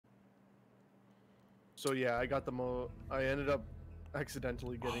So yeah, I got I ended up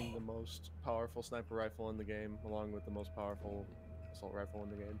accidentally getting the most powerful sniper rifle in the game, along with the most powerful assault rifle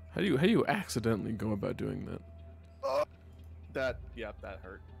in the game. How do you accidentally go about doing that? That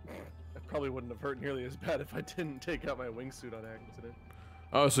hurt. It probably wouldn't have hurt nearly as bad if I didn't take out my wingsuit on accident.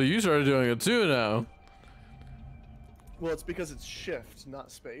 Oh, so you started doing it too now? Well, it's because it's shift,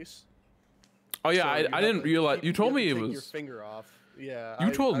 not space. Oh yeah, So I didn't realize. You told me it take was. your finger off. Yeah.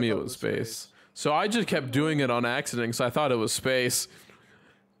 You told me I it thought was space. So I just kept doing it on accident because I thought it was space.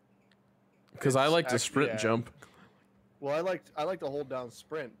 Because I like to sprint jump. Well, I like to hold down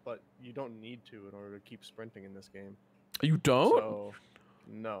sprint, but you don't need to in order to keep sprinting in this game. You don't? So,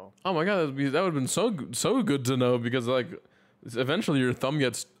 no. Oh my god, that would have been so good to know, because like eventually your thumb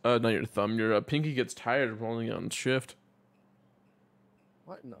gets not your thumb, your pinky gets tired of rolling on shift.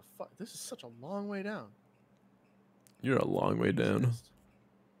 What in the fuck? This is such a long way down. You're a long way down.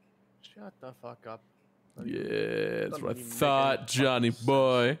 Shut the fuck up. Yeah, that's what I thought, Johnny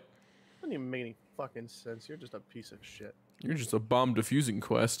boy. Doesn't even make any fucking sense. You're just a piece of shit. You're just a bomb defusing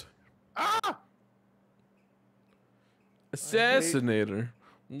quest. Ah! Assassinator.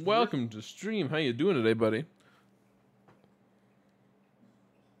 Welcome to stream. How you doing today, buddy?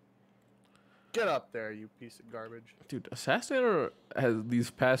 Get up there, you piece of garbage. Dude, Assassinator has these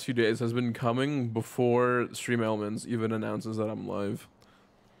past few days has been coming before Stream Elements even announces that I'm live.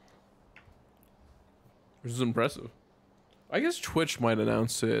 Which is impressive. I guess Twitch might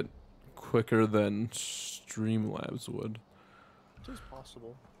announce it quicker than Streamlabs would. It is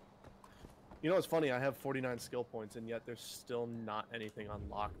possible. You know what's funny? I have 49 skill points, and yet there's still not anything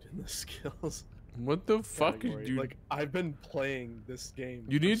unlocked in the skills. What the fuck, category. dude? Like, I've been playing this game.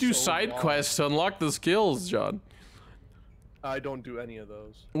 You need to do side quests to unlock the skills, John. I don't do any of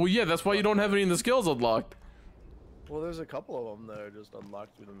those. Well, yeah, that's why you don't have any of the skills unlocked. Well, there's a couple of them that are just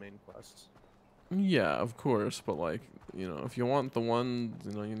unlocked through the main quests. Yeah, of course, but like, you know, if you want the ones,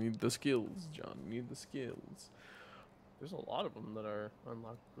 you know, you need the skills, John. You need the skills. There's a lot of them that are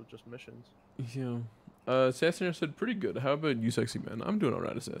unlocked with just missions. Yeah. Assassinator said pretty good. How about you, sexy man? I'm doing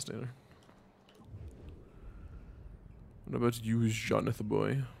alright, Assassinator. What about you, Jonathan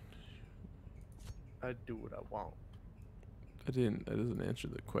boy? I do what I want. That doesn't answer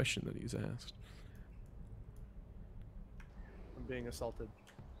the question that he's asked. I'm being assaulted.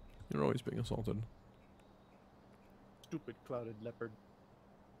 You're always being assaulted. Stupid clouded leopard.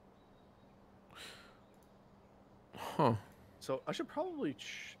 Huh. So I should probably.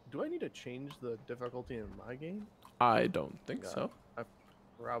 Do I need to change the difficulty in my game? I don't think so. I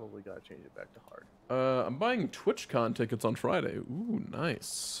probably gotta change it back to hard. I'm buying TwitchCon tickets on Friday. Ooh,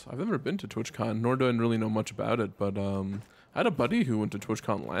 nice. I've never been to TwitchCon, nor do I really know much about it, but I had a buddy who went to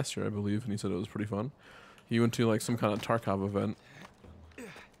TwitchCon last year, I believe, and he said it was pretty fun. He went to like some kind of Tarkov event.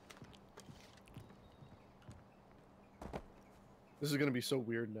 This is gonna be so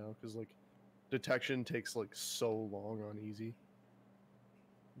weird now, because like detection takes like so long on easy.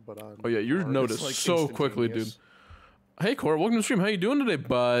 But on oh yeah, you're hard, noticed like so quickly, dude. Hey Core, welcome to the stream. How you doing today,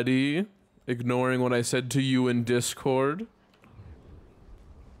 buddy? Ignoring what I said to you in Discord.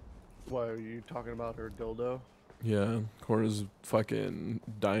 Why are you talking about her dildo? Yeah, Core's fucking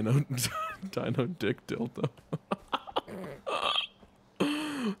dino dick dildo.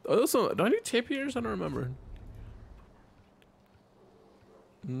 Also, do I need tapirs? I don't remember.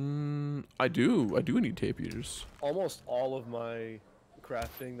 I do need tapirs. Almost all of my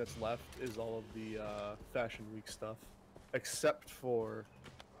crafting that's left is all of the Fashion Week stuff, except for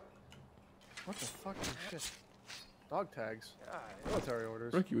what the fuck is shit? Dog tags, military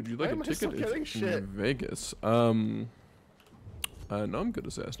orders. Ricky, would you like a ticket? It's in Vegas. No, I'm good,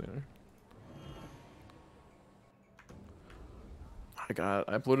 Assassinator. I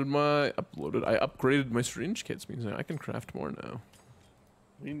upgraded my strange kits, means I can craft more now.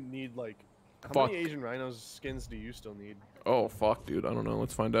 We need like, how many Asian Rhinos skins do you still need? Oh fuck, dude, I don't know.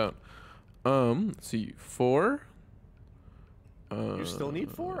 Let's find out. Let's see, 4. You still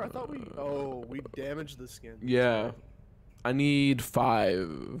need 4? I thought we damaged the skin. Yeah, I need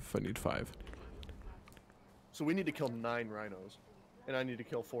 5. I need 5. So we need to kill 9 rhinos, and I need to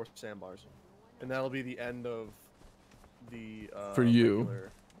kill 4 sandbars, and that'll be the end of the for you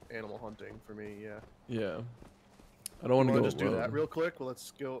animal hunting for me. Yeah. Yeah. I don't want to go just do that real quick. Well,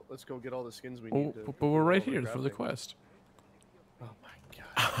 let's go get all the skins we need. But we're right here for the quest. Oh my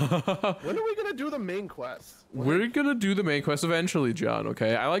god. When are we gonna do the main quest? We're gonna do the main quest eventually, John.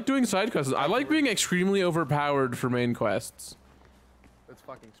 Okay. I like doing side quests. I like being extremely overpowered for main quests. That's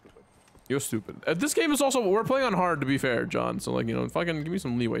fucking stupid. You're stupid. This game is also, we're playing on hard, to be fair, John. So like, you know, fucking give me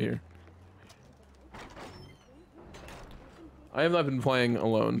some leeway here. I have not been playing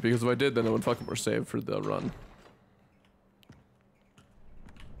alone because if I did, then it would fucking more save for the run.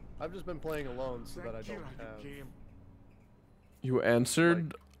 I've just been playing alone so that I don't have. You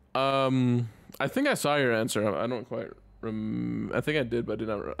answered? I think I saw your answer. I don't quite I think I did, but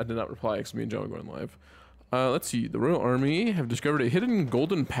I did not reply because me and John were going live. Let's see. The Royal Army have discovered a hidden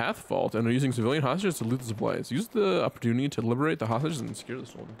golden path vault and are using civilian hostages to loot the supplies. Use the opportunity to liberate the hostages and secure the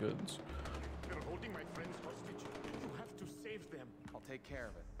stolen goods. They're holding my friends hostage. You have to save them. I'll take care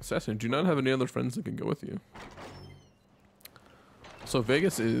of it. Assassin, do you not have any other friends that can go with you? So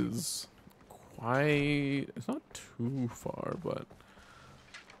Vegas is quite... It's not too far, but...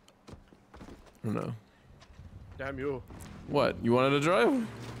 I don't know. Damn you. What? You wanted to drive?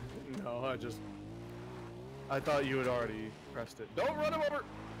 No, I thought you had already pressed it. Don't run him over!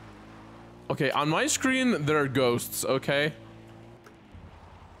 Okay, on my screen, there are ghosts, okay?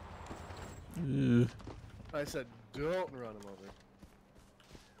 I said, don't run him over.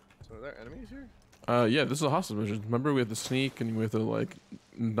 So are there enemies here? Yeah, this is a hostage mission. Remember, we have to sneak and we have to, like,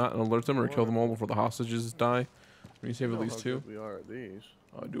 not alert them or kill them all before the hostages die? When you save at least two? We are at these.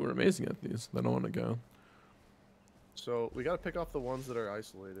 Oh, dude, we're amazing at these. I don't want to go. So, we gotta pick off the ones that are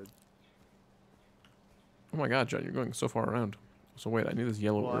isolated. Oh my god, John, you're going so far around. So wait, I need this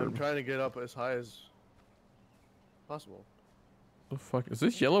yellow Well, herb. I'm trying to get up as high as possible. The fuck? Is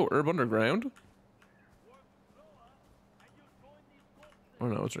this yellow herb underground? Oh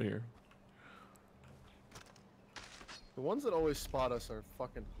no, it's right here. The ones that always spot us are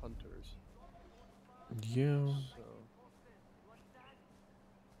fucking hunters. Yeah. So.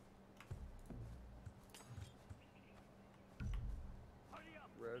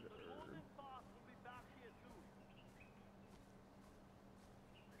 Red herb.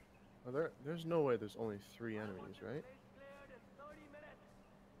 Are there's no way there's only 3 enemies, right?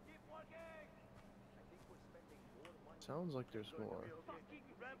 Sounds like there's more.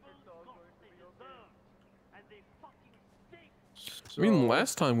 I mean, So-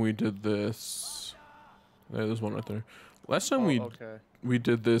 last time we did this... Yeah, there's one right there. Last time okay. we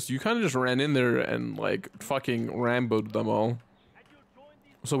did this, you kind of just ran in there and, like, fucking Rambo'd them all.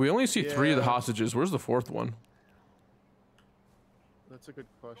 So we only see 3 of the Yeah. hostages. Where's the 4th one? That's a good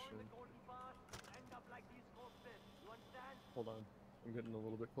question. Hold on. I'm getting a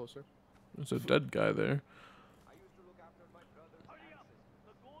little bit closer. There's a dead guy there.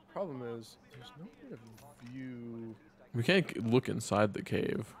 Problem is, there's no way to view. We can't look inside the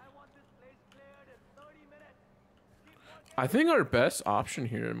cave. I think our best option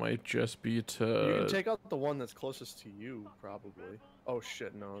here might just be to... You can take out the one that's closest to you, probably. Oh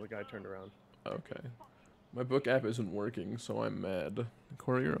shit, no, the guy turned around. Okay. My book app isn't working, so I'm mad.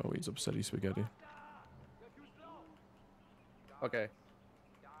 Corey, you're always upsetty spaghetti. Okay.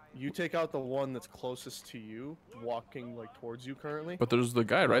 You take out the one that's closest to you, walking like towards you currently. But there's the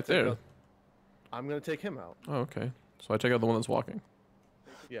guy I'll right take there. out- I'm gonna take him out. Oh, okay. So I take out the one that's walking.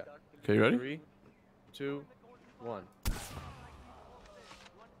 Yeah. Okay, you ready? 3, 2, 1.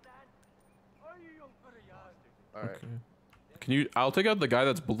 All right. Okay. Can you... I'll take out the guy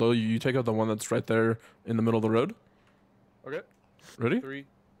that's below you. You take out the one that's right there in the middle of the road. Okay. Ready? 3,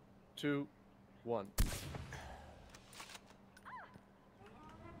 2, 1.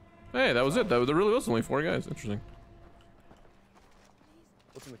 Hey, that was it. There really was only 4 guys. Interesting.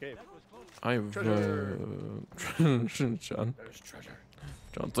 What's in the cave? I've... Treasure. John. There's treasure.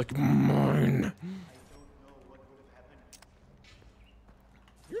 John's like, mine.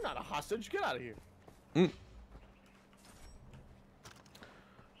 You're not a hostage. Get out of here.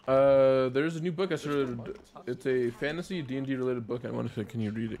 There's a new book I started. It's a fantasy D&D related book. I wanted to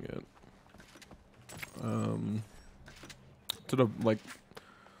continue reading it. What's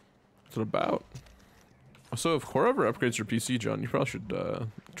it about? So if Core ever upgrades your PC, John, you probably should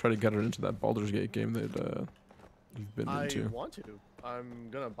try to get her into that Baldur's Gate game that you've been I into. want to. I'm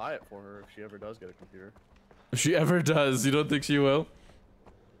gonna buy it for her if she ever does get a computer. If she ever does, you don't think she will?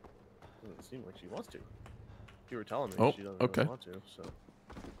 Doesn't seem like she wants to. You were telling me Oh, she doesn't okay. really want to, so.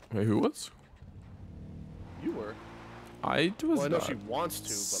 Wait, who was? You were. I was Well, I know not she wants to,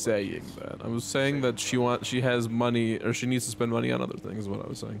 but saying like, that. I was saying that she has money, or she needs to spend money on other things. Is what I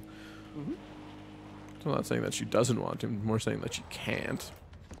was saying. Mhm. So I'm not saying that she doesn't want to. I'm more saying that she can't.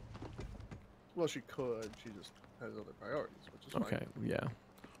 Well, she could. She just has other priorities, which is Okay. fine. Yeah.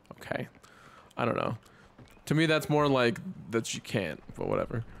 Okay. I don't know. To me, that's more like that she can't. But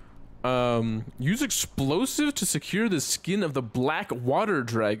whatever. Use explosive to secure the skin of the black water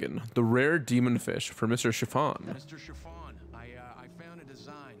dragon, the rare demon fish, for Mr. Chiffon. Mr. Chiffon, I found a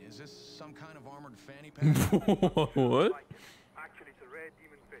design. Is this some kind of armored fanny pack? What? Actually, it's a rare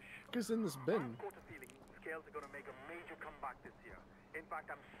demon fish. Look who's in this bin. Got a feeling scales are gonna make a major comeback this In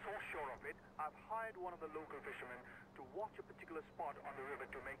fact, I'm so sure of it, I've hired one of the local fishermen to watch a particular spot on the river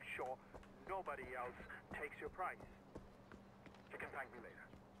to make sure nobody else takes your prize. You can thank me later.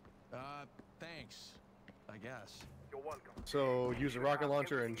 Thanks. I guess. You're welcome. So use a rocket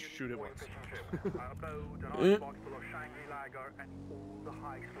launcher and shoot it once. A boat, an icebox full of Shangri Lager, and all the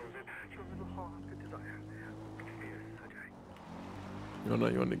high explosive your little heart could desire. Fierce, Ajay. You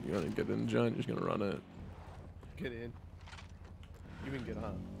wanna get in, John? You're just gonna run it. Get in. You mean get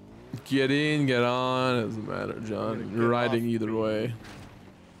on. Get in, get on. It doesn't matter, John. Get You're riding off either me. way.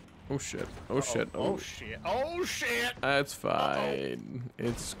 Oh shit. Oh shit. Oh shit. Oh shit. That's fine.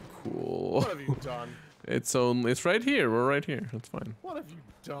 It's cool. What have you done? It's right here. We're right here. It's fine. What have you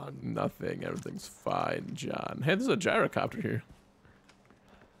done? Nothing. Everything's fine, John. Hey, there's a gyrocopter here.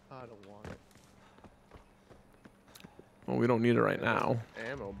 I don't want it. Well, we don't need it right now.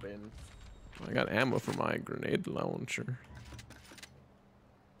 Ammo bin. I got ammo for my grenade launcher.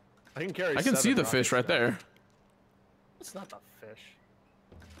 I can carry. I can see 7 the fish rockets right now. there. That's not the fish.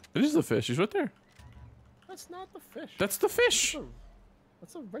 It is the fish. He's right there. That's not the fish. That's the fish.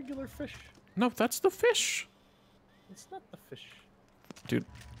 That's a regular fish. No, that's the fish. It's not the fish. Dude.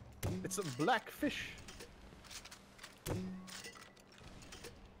 It's a black fish.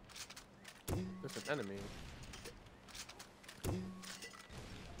 There's an enemy.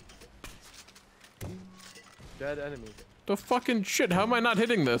 Dead enemy. The fucking shit. How am I not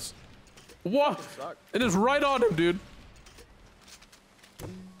hitting this? What? Suck. It is right on him, dude.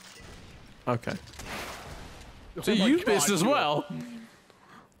 Okay. So Oh my you God, missed as you- well.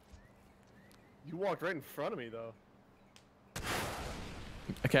 You walked right in front of me, though.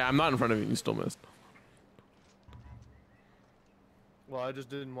 Okay, I'm not in front of you. You still missed. Well, I just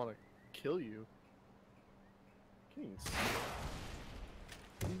didn't want to kill you.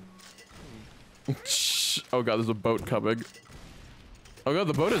 Oh god, there's a boat coming. Oh god,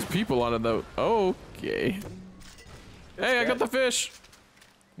 the boat has people on it though. Okay. Hey, I got the fish.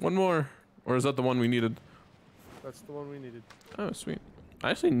 One more. Or is that the one we needed? That's the one we needed. Oh, sweet. I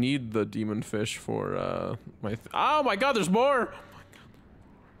actually need the demon fish for my. Oh my god, there's more.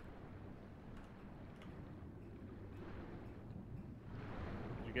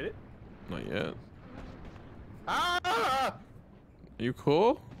 Did you get it? Not yet. Ah! Are you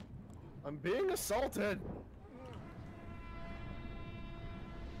cool? I'm being assaulted.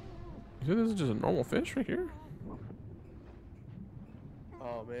 You think this is just a normal fish right here?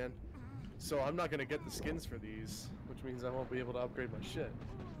 Oh man. So I'm not gonna get the skins for these, which means I won't be able to upgrade my shit.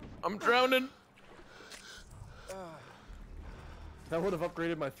 I'm drowning. That would have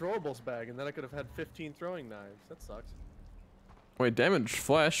upgraded my throwables bag, and then I could have had 15 throwing knives. That sucks. Wait, damaged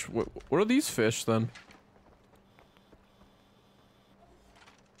flesh? What are these fish then?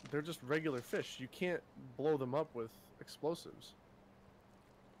 They're just regular fish. You can't blow them up with explosives.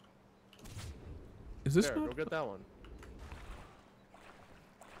 Is this There, not? go get that one.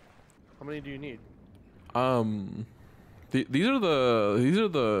 How many do you need? These are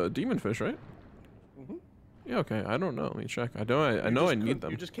the demon fish, right? Mm-hmm. Yeah. Okay. I don't know. Let me check. I know I need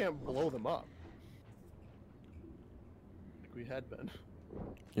them. You just can't blow them up. Like we had been.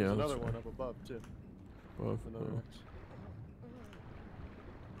 Yeah. There's that's another one up above too. above, Another X.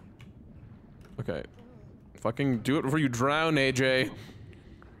 Okay. Fucking do it before you drown, AJ.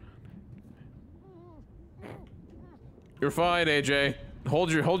 You're fine, AJ.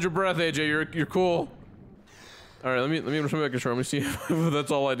 Hold your breath, AJ. You're cool. All right, let me making sure. Let me see if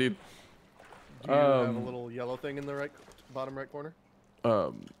that's all I need. Do you have a little yellow thing in the right bottom right corner?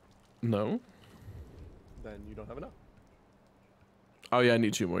 No. Then you don't have enough. Oh yeah, I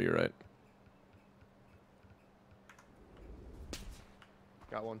need 2 more. You're right.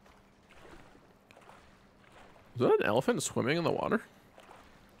 Got one. Is that an elephant swimming in the water?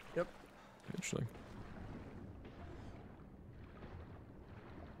 Yep. Interesting.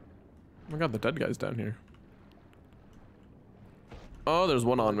 Oh my god, the dead guy's down here. Oh, there's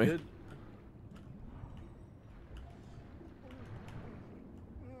one on me. Good.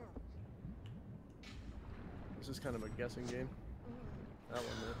 This is kind of a guessing game. That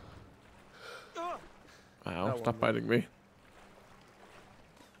one there. Ow, That stop one, biting me.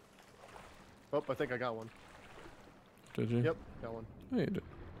 Oh, I think I got one. Did you? Yep, got one. Oh, you did.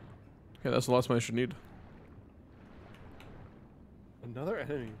 Okay, that's the last one I should need. Another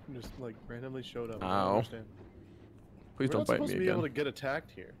enemy just like randomly showed up. I Ow. don't understand. Please We're don't not bite supposed me to be again. able to get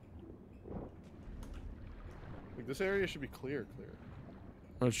attacked here. Like this area should be clear.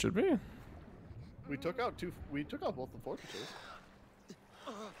 Oh, it should be. We took out both the fortresses.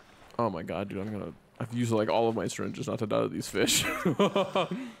 Oh my god, dude, I've used like all of my syringes not to die to these fish.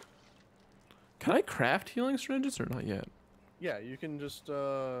 Can I craft healing syringes or not yet? Yeah, you can just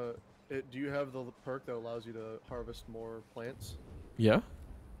do you have the perk that allows you to harvest more plants? Yeah.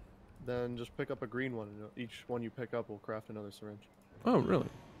 Then just pick up a green one, and each one you pick up will craft another syringe. Oh, really?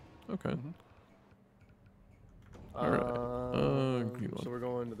 Okay. Alright. Green one. So we're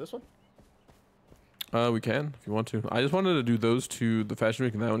going to this one? We can, if you want to. I just wanted to do those two, the Fashion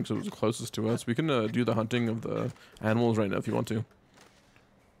Week and that one, because it was the closest to us. We can do the hunting of the animals right now if you want to.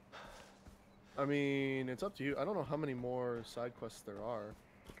 I mean, it's up to you. I don't know how many more side quests there are.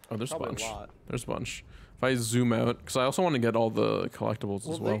 Oh, there's Probably a bunch. a lot. There's a bunch. If I zoom out, because I also want to get all the collectibles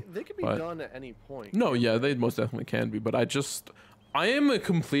as well. They could be but- done at any point. No, yeah, they most definitely can be, but I am a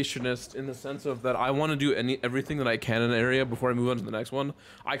completionist in the sense of that I want to do everything that I can in an area before I move on to the next one.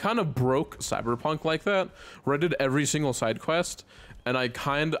 I kind of broke Cyberpunk like that, where I did every single side quest, and I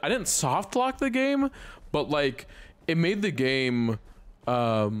didn't soft lock the game, but like, it made the game,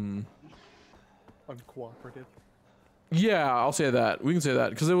 Uncooperative. yeah, I'll say that. We can say that,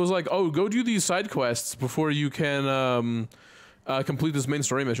 because it was like, oh, go do these side quests before you can, complete this main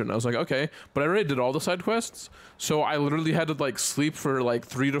story mission. I was like, okay, but I already did all the side quests, so I literally had to like sleep for like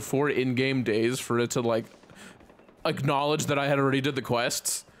 3 to 4 in-game days for it to like acknowledge that I had already did the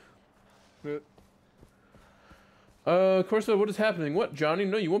quests. Of course, what is happening? What, Johnny?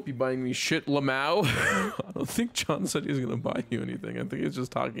 No, you won't be buying me shit, Lamau. I don't think John said he's gonna buy you anything. I think he's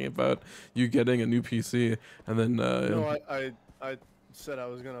just talking about you getting a new PC, and then No, I said I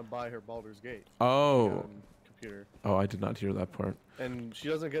was gonna buy her Baldur's Gate. Oh. Computer. Oh, I did not hear that part. And she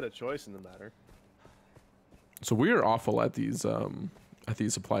doesn't get a choice in the matter. So we are awful at these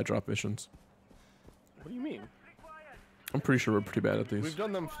supply drop missions. What do you mean? I'm pretty sure we're pretty bad at these. We've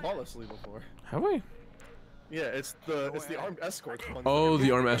done them flawlessly before. Have we? Yeah, it's the armed escorts one. Oh,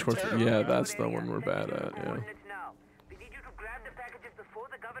 the armed escorts. terrible. Yeah, that's the one we're bad at. Yeah. Now. We need you to grab the packages before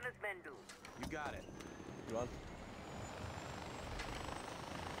the governor's men do. You got it. You on?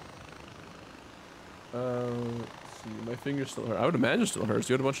 Let's see, my finger still hurt. I would imagine it still hurts.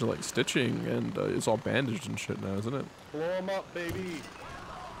 You had a bunch of like stitching, and it's all bandaged and shit now, isn't it? Blow them up, baby.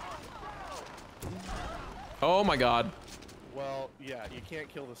 Oh my god. Well, yeah, you can't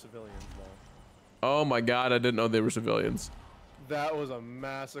kill the civilians though. Oh my god, I didn't know they were civilians. That was a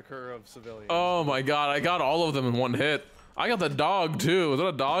massacre of civilians. Oh my god, I got all of them in one hit. I got the dog too. Is that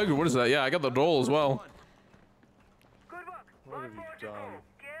a dog or what is that? Yeah, I got the doll as well. Good work. What have you done?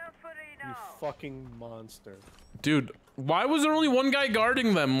 Carefully You now. fucking monster. Dude, why was there only one guy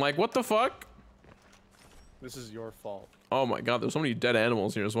guarding them? Like, what the fuck? This is your fault. Oh my god, there's so many dead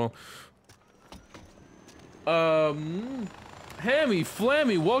animals here as well. Hammy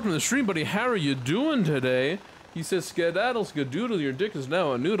Flammy, welcome to the stream, buddy. How are you doing today? He says, "Skedaddle, skadoodle, your dick is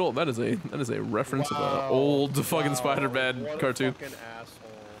now a noodle." That is a reference of an old fucking Spider-Man what cartoon. A fucking asshole.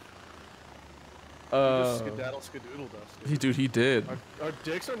 He just skedaddle skadoodled us. Dude. Dude, he did. Our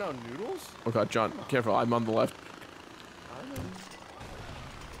dicks are now noodles? Oh god, John, careful. I'm on the left.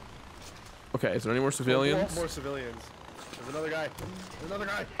 Okay, is there any more civilians? More civilians. There's another guy. There's another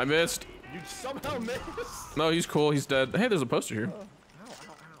guy. I missed. You somehow missed. No, he's cool. He's dead. Hey, there's a poster here.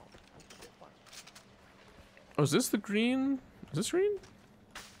 Oh, is this the green? Is this green?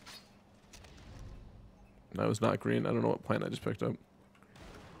 No, it's not green. I don't know what plant I just picked up.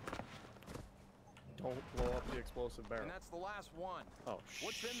 Don't blow up the explosive barrel. And that's the last one. Oh,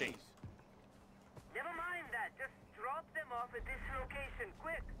 What's in shit. these? Never mind that. Just drop them off at this location,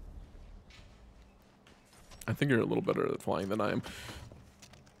 quick. I think you're a little better at flying than I am.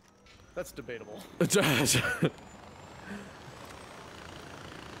 That's debatable.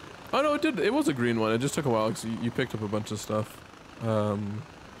 Oh no, it did. It was a green one. It just took a while because you picked up a bunch of stuff, from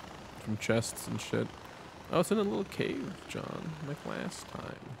chests and shit. Oh, it's in a little cave, John, like last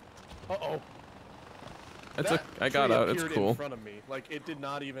time. Uh-oh. I got out. It's appeared cool. in front of me. Like, it did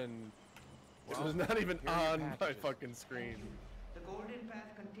not even... It was not even on my fucking screen. The golden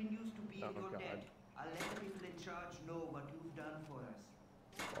path continues to be Oh, in your God. debt. I'll let the people in charge know what you've done for us.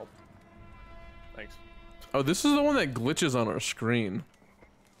 Well, thanks. Oh, this is the one that glitches on our screen.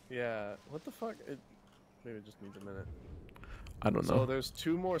 Yeah, what the fuck? Maybe it just needs a minute. I don't So know. there's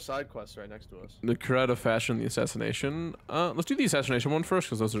 2 more side quests right next to us. The Coretta Fashion, the Assassination. Let's do the Assassination one first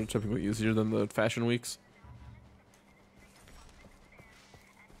because those are typically easier than the Fashion Weeks.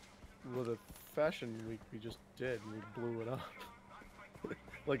 Well, the fashion week we just did, and we blew it up.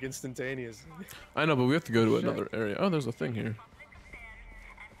 Like, instantaneously. I know, but we have to go to Shit. another area. Oh, there's a thing here.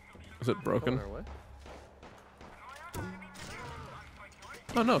 Is it broken? On our way.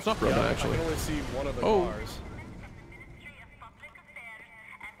 Oh no, it's not broken Yeah, actually. I can only see one of the Oh.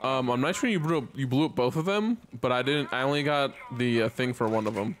 cars. On my screen you blew up both of them, but I didn't. I only got the thing for one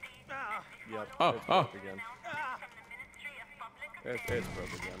of them. Yep. Oh, it's oh. broke again. It's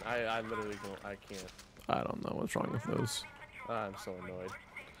broken again. I literally don't. I can't. I don't know what's wrong with those. I'm so annoyed.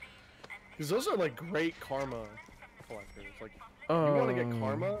 Because those are like great karma collectors. Like, you want to get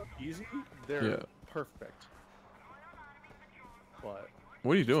karma easy, they're perfect. But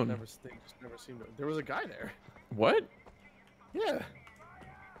What are you doing? never seemed to. There was a guy there. What? Yeah.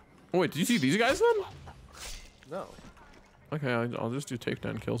 Oh, wait, did you see these guys then? No. Okay, I'll just do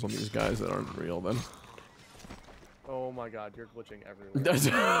takedown kills on these guys that aren't real then. Oh my god, you're glitching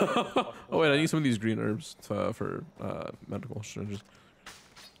everywhere. Oh wait, I need some of these green herbs for medical syringes.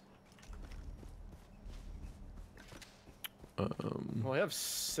 Well, I have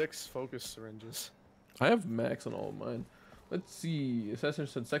 6 focus syringes. I have max on all of mine. Let's see. Assassin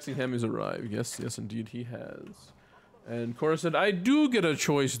said Sexy Hammy's arrived. Yes, yes, indeed he has. And Cora said, I do get a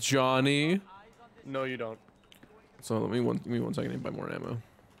choice, Johnny. No, you don't. So give me one second to buy more ammo.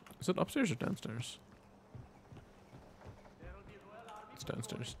 Is it upstairs or downstairs? It's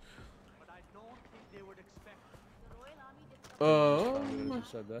downstairs. You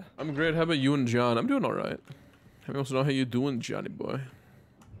said that. I'm great. How about you and John? I'm doing all right. Let me also know how you doing, Johnny boy.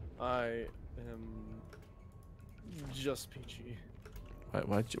 I am just peachy.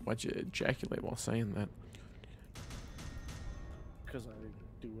 Why'd you ejaculate while saying that? Because I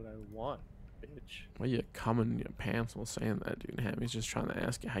do what I want, bitch. Why you coming in your pants while saying that, dude? Hammy's just trying to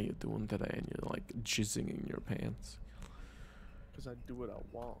ask you how you doing today, and you're like jizzing in your pants. Because I do what I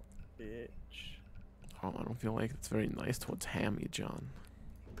want, bitch. Oh, I don't feel like it's very nice towards Hammy, John.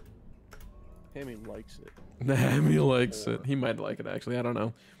 Hammy likes it. Hammy likes it. He might like it, actually. I don't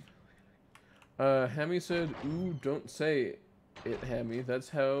know. Hammy said, ooh, don't say it, Hammy. That's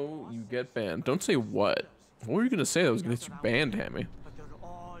how you get banned. Don't say what? What were you going to say that was going to get you banned, Hammy?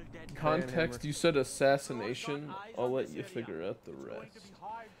 Context, you said assassination. I'll let you figure out the rest.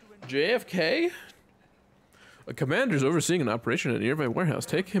 JFK? A commander is overseeing an operation at a nearby warehouse.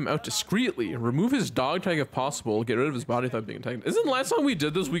 Take him out discreetly. Remove his dog tag if possible. Get rid of his body without being detected. Isn't the last time we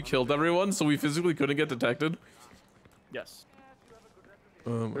did this, we killed everyone, so we physically couldn't get detected? Yes.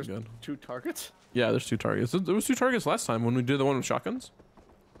 Oh my There's god. 2 targets? Yeah, there's 2 targets. There was 2 targets last time when we did the one with shotguns.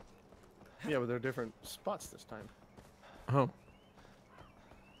 Yeah, but they're different spots this time. Oh.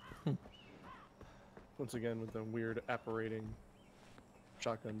 Once again, with the weird apparating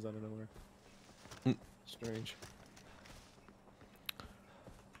shotguns out of nowhere. Strange.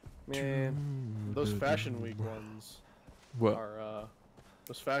 Man, those Fashion Week ones What? are,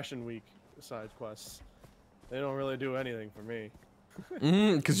 those Fashion Week side quests, they don't really do anything for me.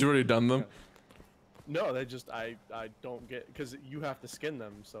 Because you already done them? No, they just, I don't get, because you have to skin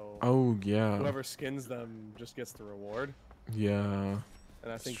them, so Oh, yeah. whoever skins them just gets the reward. Yeah.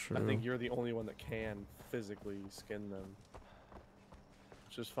 And I think you're the only one that can physically skin them.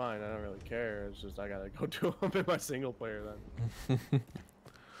 Which is fine, I don't really care, it's just I gotta go do them in my single player then.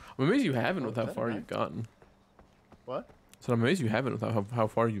 I'm amazed you haven't with how that far right? you've gotten. What? So I'm amazed you haven't with how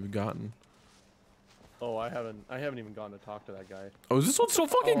far you've gotten. Oh, I haven't even gone to talk to that guy. Oh, is this one so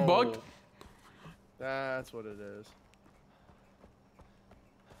fucking bugged? That's what it is.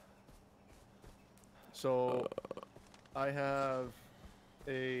 So, I have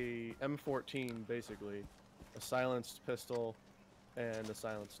a M14, basically, a silenced pistol, and a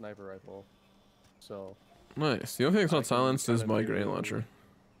silenced sniper rifle. So, Nice. The only thing that's I not can silenced is kinda my do- grenade launcher.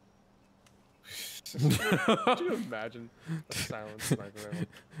 could you imagine a silenced sniper rifle?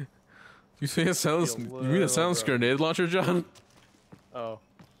 You say a silenced? Be a You mean a little silenced broken. grenade launcher, John? Oh,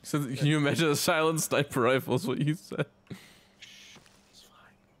 So can you imagine a silenced sniper rifle? Is what you said. it's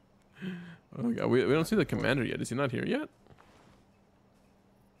fine. Oh my god, we don't see the commander yet. Is he not here yet?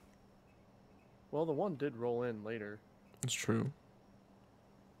 Well, the one did roll in later. It's true.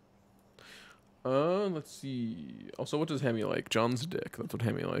 Let's see. Also, what does Hammy like? John's dick. That's what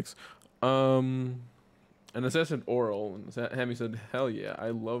Hammy likes. And assassin oral. And Hammy said, "Hell yeah, I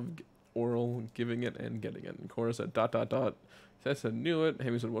love oral, giving it and getting it." And Cora said, ... Assassin knew it.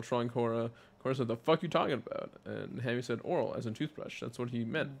 Hammy said, "What's wrong, Cora?" Cora said, "The fuck you talking about?" And Hammy said, "Oral, as in toothbrush. That's what he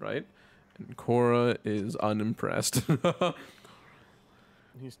meant, right?" And Cora is unimpressed.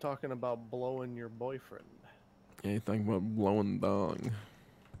 He's talking about blowing your boyfriend. Yeah, he's talking about blowing dong.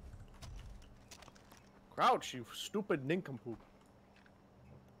 Crouch, you stupid nincompoop.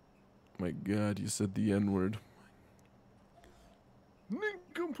 My god, you said the N-word.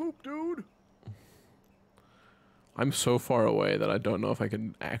 Nincompoop, dude! I'm so far away that I don't know if I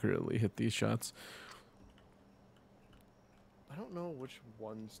can accurately hit these shots. I don't know which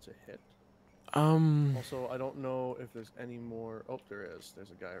ones to hit. Oh Also, I don't know if there's any more. Oh, there is.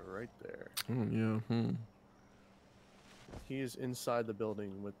 There's a guy right there. yeah. He is inside the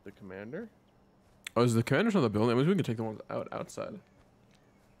building with the commander. Oh, is the commander's on the building? Maybe we can take the ones outside.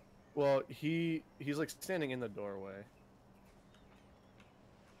 Well, he's like standing in the doorway.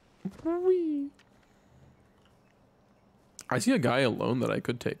 Whee. I see a guy alone that I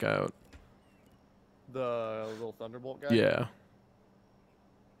could take out. The little thunderbolt guy. Yeah.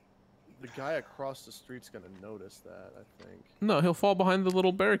 The guy across the street's gonna notice that, I think. No, he'll fall behind the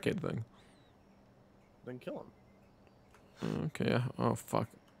little barricade thing. Then kill him. Okay. Yeah. Oh fuck.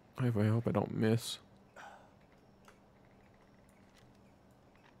 I hope I don't miss.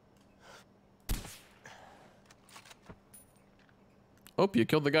 Oh, you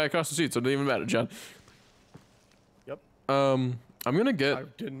killed the guy across the street, so it didn't even matter, John. Yep. I'm gonna get. I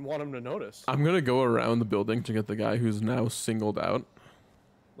didn't want him to notice. I'm gonna go around the building to get the guy who's now singled out.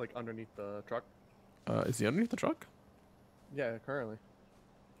 Like underneath the truck. Is he underneath the truck? Yeah, currently.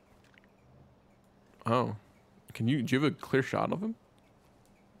 Oh. Do you have a clear shot of him?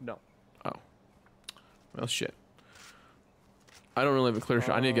 No. Oh. Well, shit. I don't really have a clear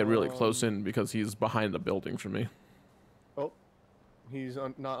shot. I need to get really close in because he's behind the building from me. Oh. He's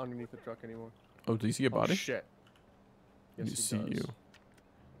not underneath the truck anymore. Oh, do you see a body? Oh, shit. Yes, You he see does. you.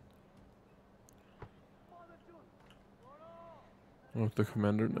 Oh, the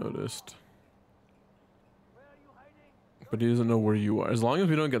commander noticed. But he doesn't know where you are. As long as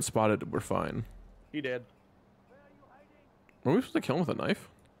we don't get spotted, we're fine. He did. Were we supposed to kill him with a knife?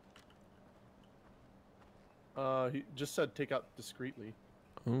 He just said take out discreetly.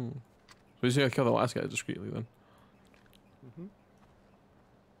 Oh. So we just gotta kill the last guy discreetly then. Mm-hmm.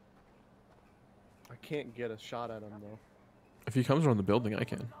 I can't get a shot at him though. If he comes around the building, I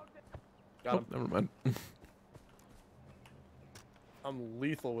can. Got him. Never mind. I'm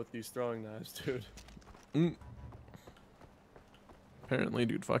lethal with these throwing knives, dude. Apparently,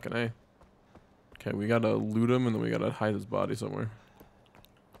 dude, fucking A. Okay, we gotta loot him and then we gotta hide his body somewhere.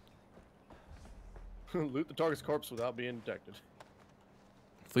 Loot the target's corpse without being detected.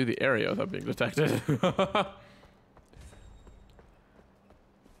 Flee the area without being detected.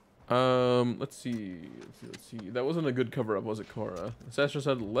 Let's see. That wasn't a good cover-up, was it, Cora? Sasha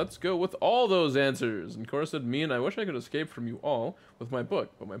said, let's go with all those answers. And Cora said, me and I wish I could escape from you all with my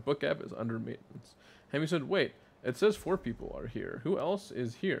book, but my book app is under maintenance. Hammy said, wait, it says 4 people are here. Who else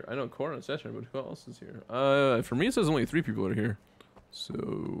is here? I know Cora and Sasha, but who else is here? For me, it says only 3 people are here. So,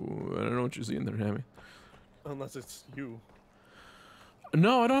 I don't know what you see in there, Hammy. Unless it's you.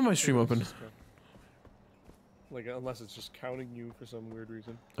 No, I don't have my stream open. Like, unless it's just counting you for some weird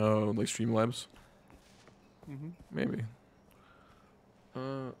reason. Oh, like Streamlabs? Mm-hmm. Maybe.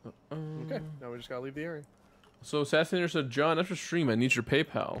 Okay, now we just gotta leave the area. So Assassinator said, John, after stream, I need your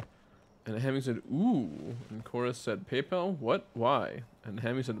PayPal. And Hammy said, ooh. And Chorus said, PayPal? What? Why? And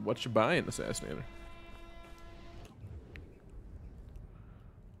Hammy said, what you buying, Assassinator?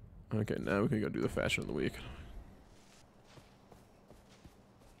 Okay, now we can go do the fashion of the week.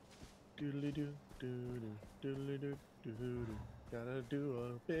 Doodly-doo, doodoo, doodly-doo, doodoo. Gotta do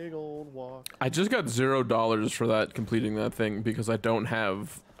a big old walk. I just got $0 for that, completing that thing, because I don't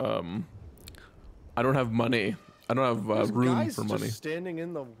have money. I don't have room for money. Just standing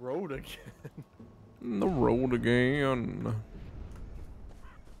in the road again. In the road again.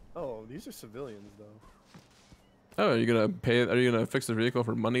 Oh, these are civilians though. Oh, are you gonna fix the vehicle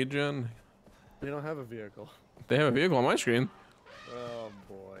for money, Jen? They don't have a vehicle. They have a vehicle on my screen. Oh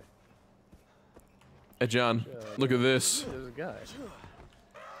boy. Hey, John, look at this. There's a guy.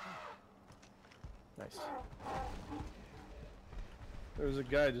 Nice. There's a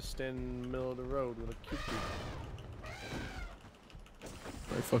guy just standing in the middle of the road with a cuckoo.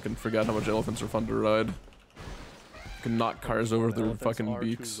 I fucking forgot how much elephants are fun to ride. You can knock cars over with their Elephants fucking are to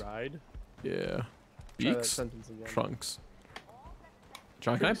beaks. ride? Yeah. Try that Beaks? sentence again. Trunks.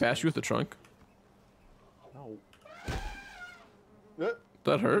 John, can I bash you with the trunk? No.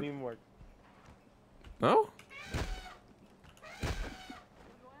 That hurt? Didn't even work. No?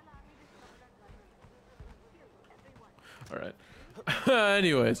 Alright.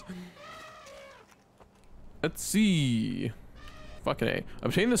 Anyways. Let's see. Fucking A.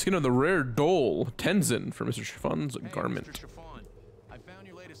 Obtain the skin of the rare Dole Tenzin for Mr. Chiffon's garment. Mr. Chiffon, I found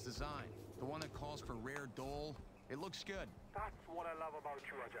your latest design. The one that calls for rare Dole. It looks good. That's what I love about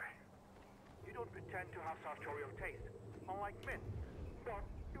you, Ajay. You don't pretend to have sartorial taste, unlike Min. But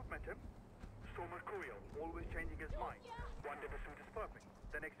you've met him. So mercurial, always changing his mind. One day the suit is perfect,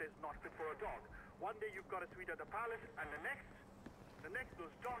 the next day it's not fit for a dog. One day you've got a suite at the palace, and the next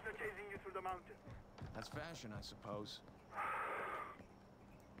those dogs are chasing you through the mountains. That's fashion, I suppose.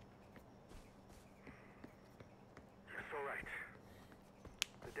 You're so right.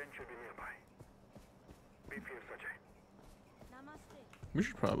 The den should be nearby. Be fierce, Ajay. Namaste. We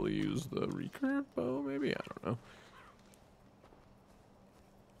should probably use the recurve bow, maybe? I don't know.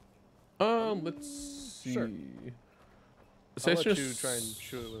 Let's see. Sure. So I'll it's let just... you try and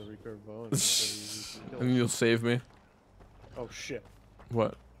shoot it with a recurve bow. And so you can kill and it. you'll save me. Oh shit.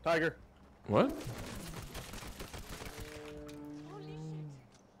 What? Tiger. What?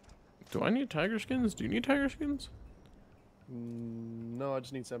 Do I need tiger skins? Do you need tiger skins? No, I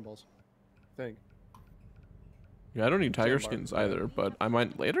just need symbols. I think. Yeah, I don't need tiger Sandbar. skins either, but I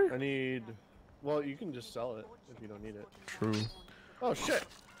might later? I need... Well, you can just sell it if you don't need it. True. Oh shit!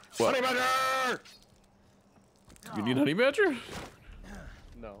 What? Honey badger! You need honey badger?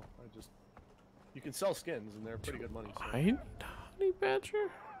 No, I just... You can sell skins and they're pretty good money. So. I need honey badger?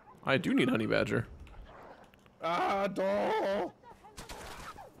 I do need honey badger. Ah, doll!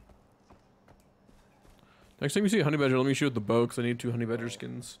 Next time you see a honey badger, let me shoot the bow because I need 2 honey badger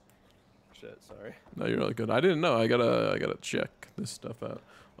skins. Shit, sorry. No, you're really good. I didn't know. I gotta check this stuff out.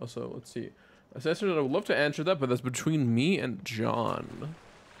 Also, let's see. Assessor, I would love to answer that, but that's between me and John.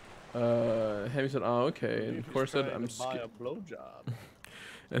 Hammy said, "Oh, okay." And Cora said, "I'm buy scared." a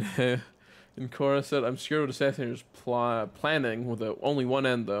blowjob. And Cora said, "I'm scared of Assassinators planning with only one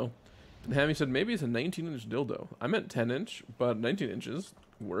end though." And Hammy said, "Maybe it's a 19-inch dildo." I meant 10-inch, but 19 inches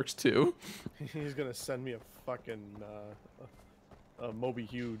works too. He's gonna send me a fucking a Moby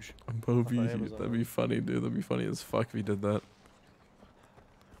Huge. Moby, off of Amazon. that'd be funny, dude. That'd be funny as fuck if he did that.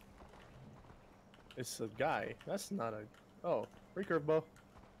 It's a guy. That's not a... Oh, recurve bow.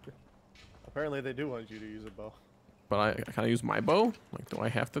 Apparently they do want you to use a bow. But can I use my bow? Like, do I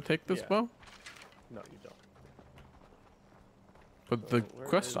have to take this Yeah. bow? No, you don't. But So the where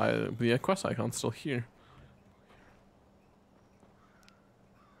quest, is- the quest icon's still here.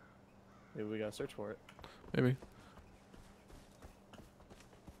 Maybe we gotta search for it. Maybe.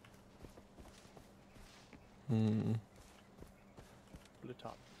 Hmm. To the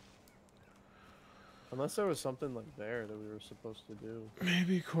top. Unless there was something like there that we were supposed to do.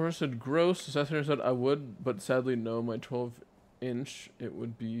 Maybe Cora said gross. Assassin said I would, but sadly no. My 12-inch, it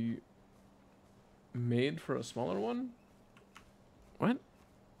would be made for a smaller one. What?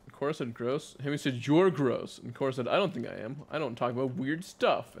 Cora said gross. Hemi said you're gross. And Cora said I don't think I am. I don't talk about weird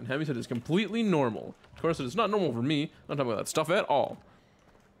stuff. And Hemi said it's completely normal. Cora said it's not normal for me. I'm not talking about that stuff at all.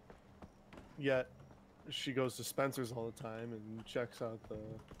 Yet, she goes to Spencer's all the time and checks out the...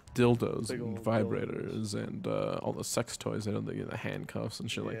 Dildos Big and old vibrators and all the sex toys. I don't think the handcuffs and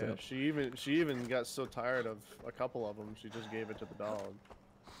shit like Yeah, that. she even got so tired of a couple of them, she just gave it to the dog.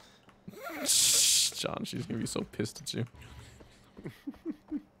 John, she's gonna be so pissed at you.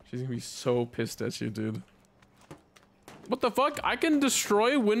 She's gonna be so pissed at you, dude. What the fuck? I can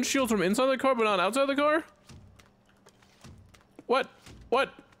destroy windshields from inside the car, but not outside the car? What?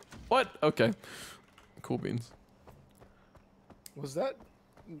 What? What? Okay. Cool beans. Was that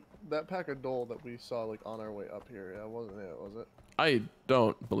pack of Dole that we saw like on our way up here? Yeah, wasn't it? Was it? I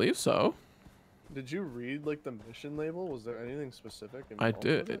don't believe so. Did you read like the mission label? Was there anything specific? I involved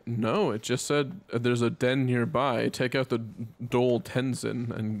with did. it? No, it just said there's a den nearby. Take out the Dole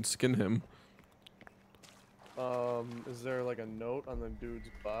Tenzin and skin him. Is there like a note on the dude's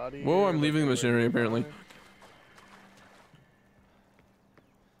body? Whoa, or, I'm like, leaving the where mission area he apparently. died?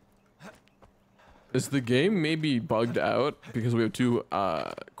 Is the game maybe bugged out because we have 2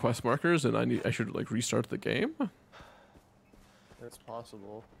 quest markers and I should like restart the game? It's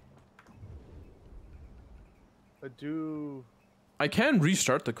possible. I can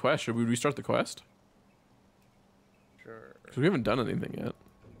restart the quest. Should we restart the quest? Sure. Because we haven't done anything yet.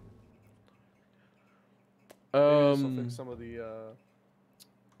 Maybe this will fix some of the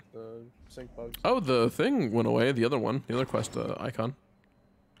sync bugs. Oh, the thing went away. The other one, the other quest icon.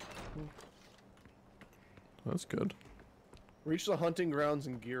 That's good. Reach the hunting grounds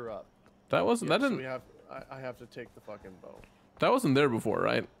and gear up. That wasn't. Yep, that so didn't. I have to take the fucking bow. That wasn't there before,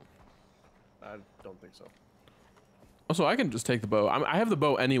 right? I don't think so. Also, I can just take the bow. I have the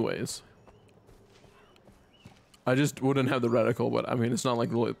bow anyways. I just wouldn't have the reticle, but I mean, it's not like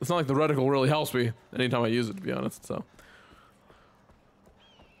the reticle really helps me anytime I use it, to be honest. So.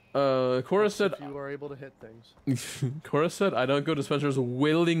 Cora said. If you are able to hit things. Cora said, "I don't go to Spencer's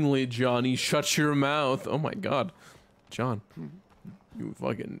willingly, Johnny. Shut your mouth." Oh my God, John, you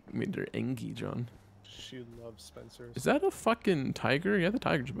fucking made her angry, John. She loves Spencer's. Is that a fucking tiger? Yeah, the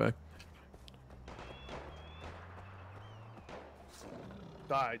tiger's back.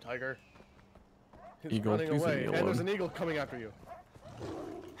 Die, tiger. He's Eagle, running please leave away, me and there's alone. an eagle coming after you.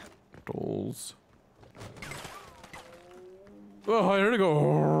 Dolls. Oh, I heard it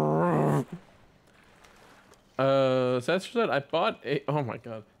go. Seth said I bought a. Oh my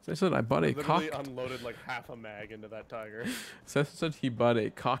god. Seth said I bought a Literally cocked. unloaded like half a mag into that tiger. Seth said he bought a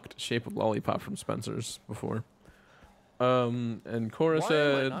cocked shaped lollipop from Spencer's before. And Cora Why am I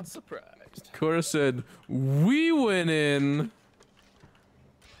said. not surprised? Cora said we went in. Do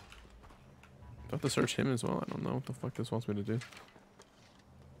I have to search him as well? I don't know what the fuck this wants me to do.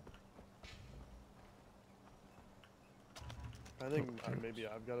 I think maybe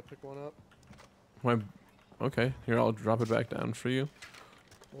I've got to pick one up. Why? Okay, here I'll drop it back down for you.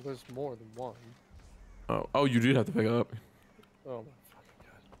 Well, there's more than one. Oh, you did have to pick it up. Oh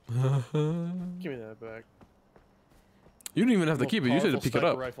my fucking god. Give me that back. You didn't even have to keep it. You said to Most pick it powerful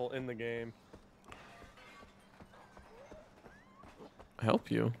up. sniper rifle in the game.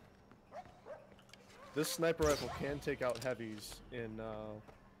 Help you. This sniper rifle can take out heavies in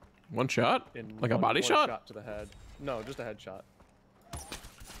One shot? Like a body one shot? shot to the head. No, just a headshot.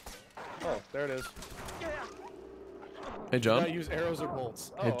 Oh, there it is. Hey, John. Now use arrows or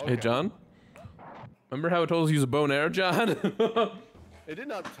bolts. Oh, Hey, okay. hey, John. Remember how it told us to use a bow and arrow, John? It did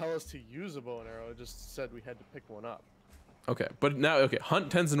not tell us to use a bow and arrow. It just said we had to pick one up. Okay, but now, okay, hunt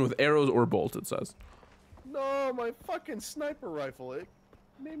Tenzin with arrows or bolts, it says. No, my fucking sniper rifle. It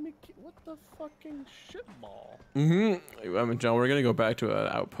made me. What the fucking shitball? Mm-hmm. I mean, John, we're gonna go back to an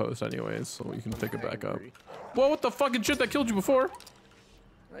outpost anyways, so you can pick it back up. Angry. Whoa, what the fucking shit that killed you before?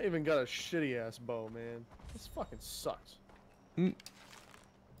 I even got a shitty ass bow, man. This fucking sucks.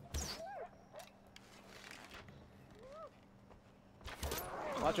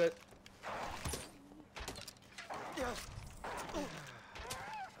 Watch it.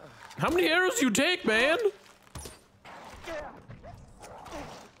 How many arrows do you take, man?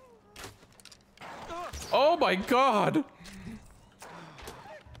 Oh my god!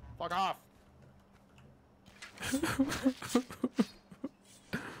 Fuck off.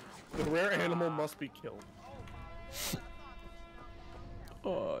 The rare animal must be killed.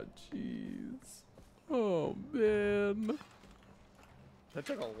 Oh, jeez. Oh, man. That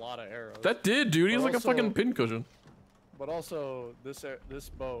took a lot of arrows. That did, dude. He's like a Also- fucking pincushion. But also, this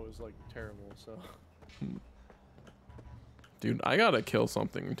bow is like terrible. So. Dude, I gotta kill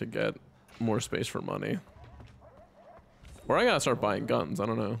something to get more space for money. Or I gotta start buying guns. I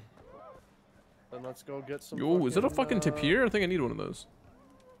don't know. Then let's go get some. Yo, is it a fucking tapir? I think I need one of those.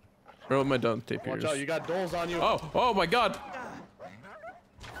 Or am I done with tapirs? Watch out! You got doles on you. Oh my god!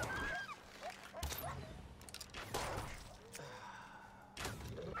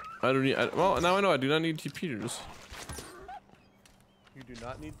 I don't need. Well, now I know I do not need tapirs. You do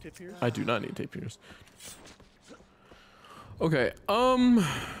not need tapirs. I do not need tapirs. Okay.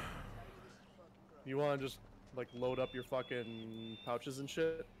 You want to just like load up your fucking pouches and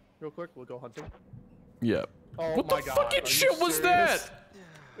shit real quick? We'll go hunting. Yeah. Oh What my the god! fucking are you shit was serious? that?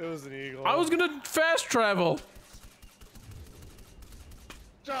 It was an eagle. I was gonna fast travel.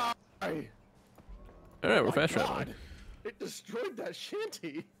 Die! Alright, we're fast God, traveling. it destroyed that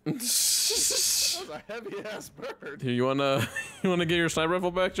shanty. That was a heavy ass bird. Here, you wanna get your sniper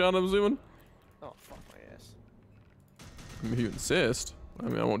rifle back, John? I'm assuming. Oh fuck my ass. If you insist. I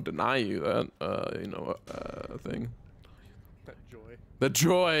mean, I won't deny you that. Thing. That joy. The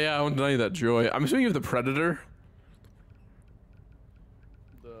joy. Yeah, I won't deny you that joy. I'm assuming you have the Predator.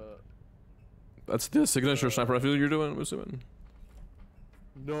 That's the signature sniper rifle you're doing. I'm assuming.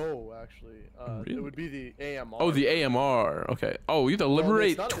 No, actually, Really? it would be the AMR. Oh, the AMR. Okay. Oh, you have to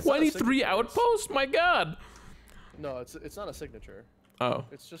liberate it's not a 23 signature. outposts. My God. No, it's not a signature. Oh.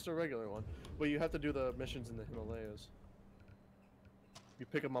 It's just a regular one. But you have to do the missions in the Himalayas. You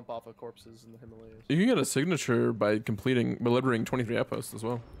pick them up off of corpses in the Himalayas. You can get a signature by liberating 23 outposts as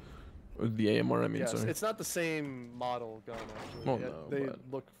well. With the AMR, I mean, Yes, sorry. it's not the same model gun actually. Well, Yeah, no, they but-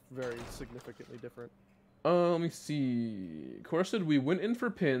 look very significantly different. Let me see. Cora said we went in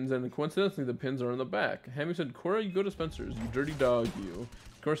for pins, and coincidentally the pins are in the back. Hammy said, Cora, you go to Spencer's, you dirty dog, you.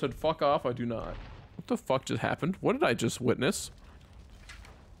 Cora said, fuck off, I do not. What the fuck just happened? What did I just witness?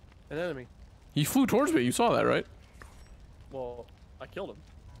 An enemy. He flew towards me, you saw that, right? Well, I killed him.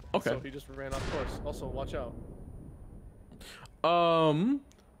 Okay. So he just ran off course. Also, watch out.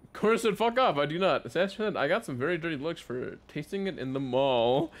 Cora said, fuck off, I do not. Sash said, I got some very dirty looks for tasting it in the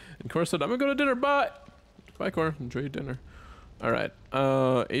mall. And Cora said, I'm gonna go to dinner, bye. Bye, Cora. Enjoy your dinner. Alright,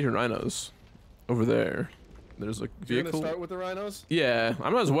 Asian rhinos. Over there. There's a You're vehicle. gonna start with the rhinos? Yeah, I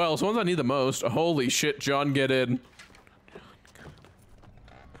might as well. It's the ones I need the most. Holy shit, John, get in.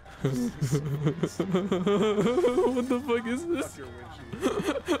 What the fuck is this? Fuck your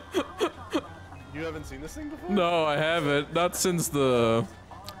windshield. You haven't seen this thing before? No, I haven't. Not since I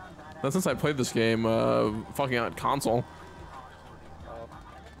played this game, fucking on console.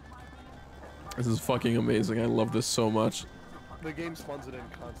 This is fucking amazing. I love this so much. The game spawns it in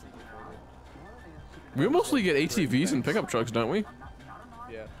constantly for me. We mostly get ATVs and pickup trucks, don't we?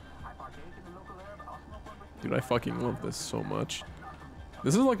 Yeah. Dude, I fucking love this so much.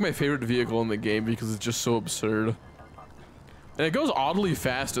 This is like my favorite vehicle in the game because it's just so absurd. And it goes oddly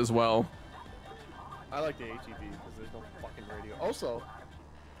fast as well. I like the ATV because there's no fucking radio. Also,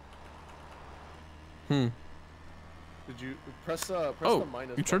 did you press the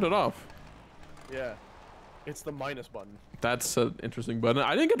minus you turned it off. Yeah. It's the minus button. That's an interesting button.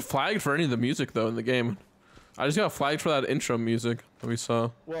 I didn't get flagged for any of the music though in the game. I just got flagged for that intro music that we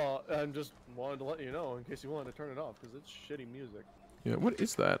saw. Well, I just wanted to let you know in case you wanted to turn it off because it's shitty music. Yeah, what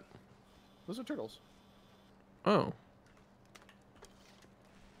is that? Those are turtles. Oh.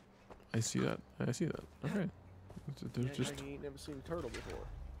 I see that. I see that. Okay. There's Yeah, just... I ain't never seen a turtle before.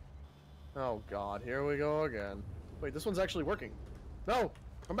 Oh god, here we go again. Wait, this one's actually working. No!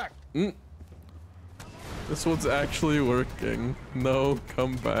 Come back! This one's actually working. No,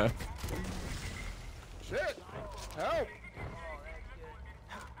 come back. Shit! Help!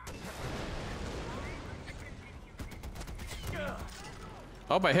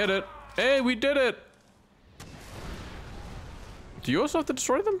 Oh, I hit it. Hey, we did it! Do you also have to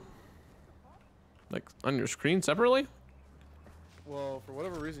destroy them? Like, on your screen separately? Well, for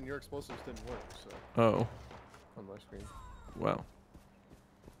whatever reason, your explosives didn't work, so... Oh. On my screen. Wow.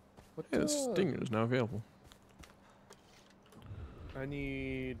 What Hey, the stinger is now available. I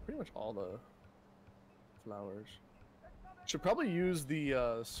need pretty much all the flowers. Should probably use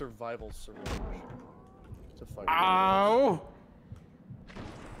the survival syringe to fight. Ow!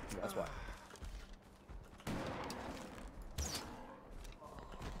 That's why.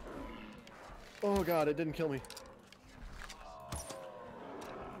 Oh god, it didn't kill me.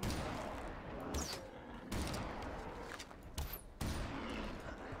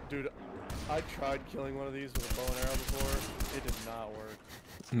 Dude, I tried killing one of these with a bow and arrow before. It did not work.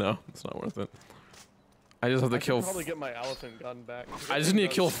 No, it's not worth it. I just have to kill. Probably get my elephant gun back. I just need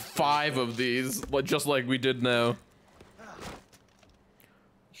to kill 5 of these, just like we did now.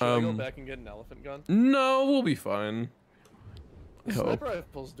 Should I go back and get an elephant gun? No, we'll be fine. I hope. Sniper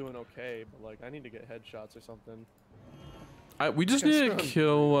rifle's doing okay, but like I need to get headshots or something. We just need to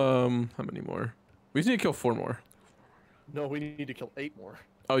kill how many more? We just need to kill 4 more. No, we need to kill 8 more.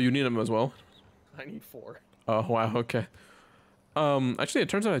 Oh, you need them as well? I need 4. Oh wow, okay. Actually, it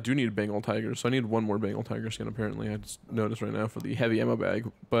turns out I do need Bengal Tiger, so I need 1 more Bengal Tiger skin. Apparently, I just noticed right now for the heavy ammo bag,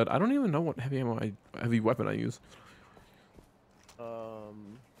 but I don't even know what heavy weapon I use.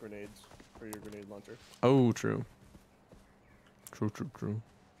 Grenades for your grenade launcher. Oh, true. True.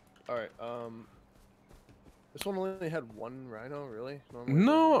 All right. This one only had 1 rhino, really? Normally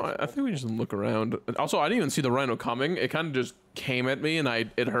No, I think we just look around. Also, I didn't even see the rhino coming. It kind of just came at me, and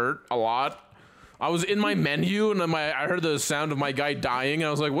it hurt a lot. I was in my menu, and I heard the sound of my guy dying, and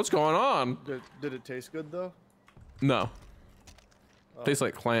I was like, "What's going on?" Did it taste good though? No. Tastes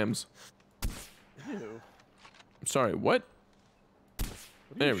like clams. Ew. Sorry, what? What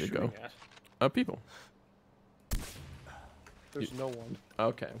are There you we go. shooting at? People. There's no one.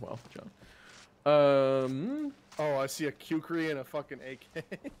 Okay, well, John. Oh, I see a Kukri and a fucking AK.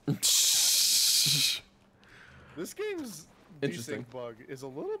 This game's Interesting. desync bug is a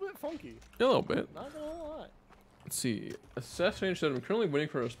little bit funky. A little bit. Not gonna lie. Let's see. Assassination said, I'm currently waiting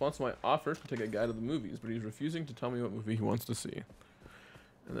for a response to my offer to take a guide to the movies, but he's refusing to tell me what movie he wants to see.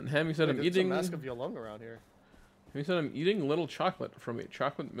 And then Hammy said, I'm eating... Mask of Yolung around here. He said, I'm eating little chocolate from a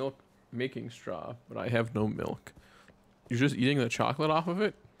chocolate milk making straw, but I have no milk. You're just eating the chocolate off of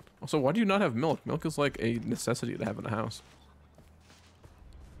it? Also, why do you not have milk? Milk is like a necessity to have in a house.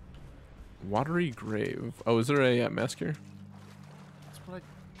 Watery grave. Oh, is there a mask here? That's what I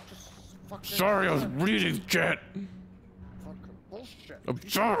just fucking... Sorry, I was reading chat. Fucking bullshit. I'm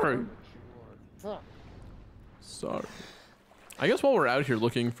sorry. Fuck. Sorry. I guess while we're out here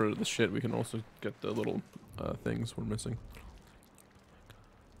looking for the shit, we can also get the little things we're missing.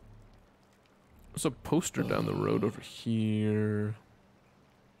 There's a poster down the road over here.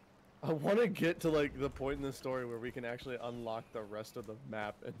 I want to get to like the point in the story where we can actually unlock the rest of the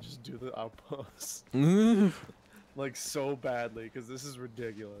map and just do the outposts. Like so badly, because this is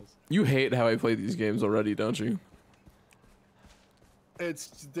ridiculous. You hate how I play these games already, don't you?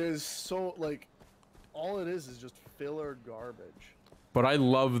 There's so like, all it is just filler garbage. But I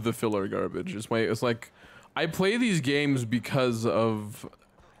love the filler garbage. It's like, I play these games because of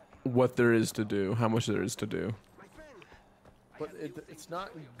what there is to do, how much there is to do. But it's not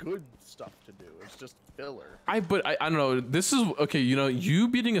good stuff to do. It's just filler. I don't know. This is okay. You know, you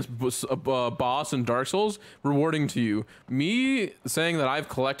beating a boss in Dark Souls rewarding to you. Me saying that I've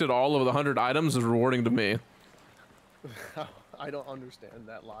collected all of the 100 items is rewarding to me. I don't understand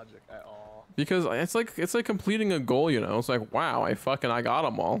that logic at all. Because it's like completing a goal. You know, it's like wow, I got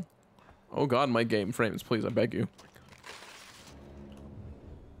them all. Oh God, my game frames, please, I beg you.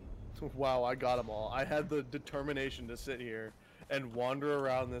 Wow, I got them all. I had the determination to sit here and wander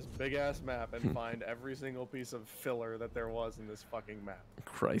around this big ass map and find every single piece of filler that there was in this fucking map.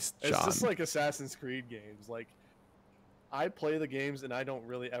 Christ, John. It's just like Assassin's Creed games. Like, I play the games and I don't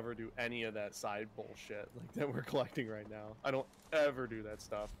really ever do any of that side bullshit like that we're collecting right now. I don't ever do that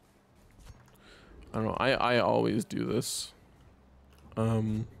stuff. I don't know. I always do this.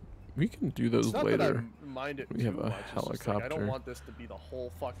 We can do those It's not later. that I mind it We have too a much. It's just helicopter. like, I don't want this to be the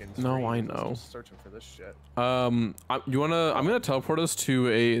whole fucking No, stream. I I'm know. just searching for this shit. I'm gonna teleport us to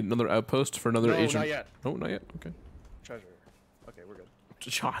another outpost for another No, agent. not yet. No, not yet. Okay. Treasure. Okay, we're good.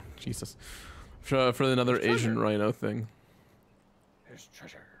 John, Jesus. For another Asian rhino thing. Here's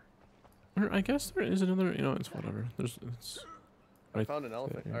treasure. Or I guess there is another. You know, it's whatever. It's. I Right found an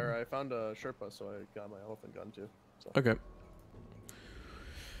elephant. there. Or I found a Sherpa, so I got my elephant gun too. So. Okay.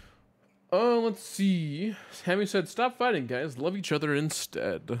 Let's see. Hammy said, "Stop fighting, guys. Love each other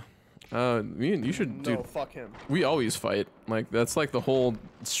instead." Me and you should do. No, fuck him. We always fight. Like that's like the whole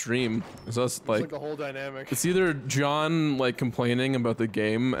stream. It's us It's like the whole dynamic. It's either John like complaining about the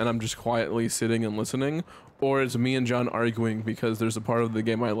game and I'm just quietly sitting and listening, or it's me and John arguing because there's a part of the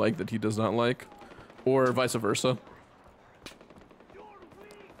game I like that he does not like, or vice versa.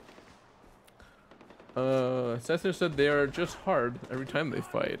 Cessna said they are just hard every time they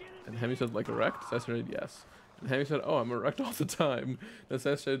fight. And Hemi said, like erect? Cessna said, yes. And Hemi said, oh, I'm erect all the time. And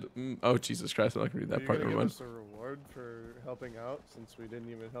Cessna said, oh, Jesus Christ, I'm not gonna read Are that you part. gonna Never give mind. us a reward for helping out since we didn't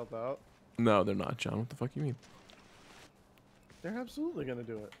even help out? No, they're not, John. What the fuck you mean? They're absolutely gonna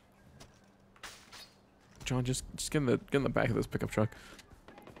do it. John, just get in the back of this pickup truck.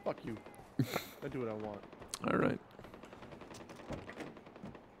 Fuck you. I do what I want. All right.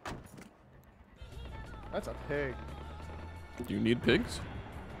 That's a pig. Do you need pigs?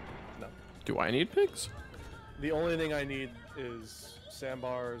 No. Do I need pigs? The only thing I need is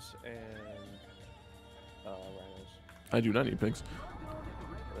sandbars and rhinos. I do not need pigs.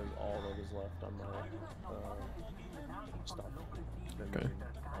 There's all that is left on my stuff. And Okay.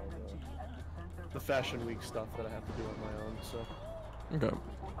 all the Fashion Week stuff that I have to do on my own. So Okay.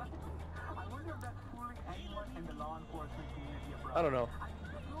 I don't know.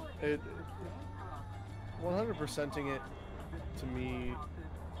 It 100%ing it to me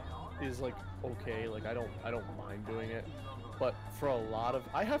is like okay. Like I don't mind doing it, but for a lot of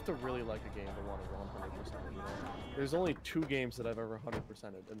I have to really like a game to want to 100%. You know, there's only 2 games that I've ever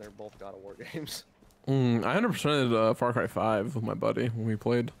 100%ed, and they're both God of War games. I 100%ed Far Cry 5 with my buddy when we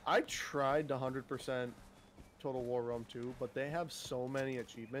played. I tried to 100% Total War Rome 2, but they have so many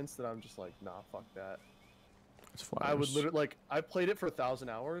achievements that I'm just like, nah, fuck that. It's flowers. I would literally like I played it for 1,000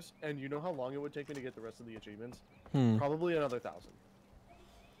 hours, and you know how long it would take me to get the rest of the achievements? Probably another 1,000.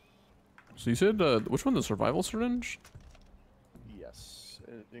 So you said which one? The survival syringe? Yes,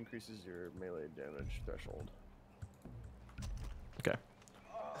 it increases your melee damage threshold. Okay.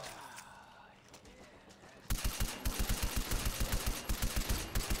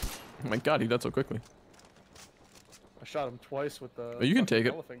 Oh my God, he died so quickly. I shot him twice with the Oh, you can fucking take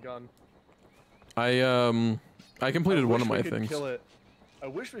it. elephant gun. I completed one wish of we my could things. Kill it. I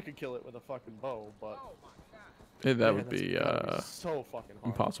wish we could kill it with a fucking bow, but That man, would that's be gotta be so fucking hard.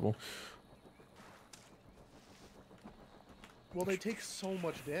 impossible. Well, they take so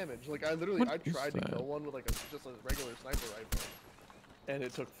much damage. Like I literally, What I is tried to that? kill one with like just a regular sniper rifle, and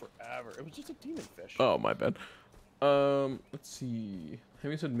it took forever. It was just a demon fish. Oh, my bad. Let's see.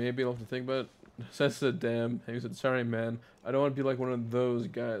 Hemi said maybe I'll have to think about it. Seth said, damn. Hemi said, sorry, man. I don't want to be like one of those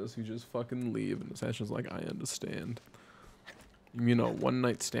guys who just fucking leave. And Sasha's like, I understand. You know, one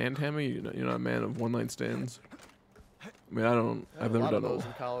night stand, Hemi? You're not a man of one night stands? I mean, I had I've a never lot of done those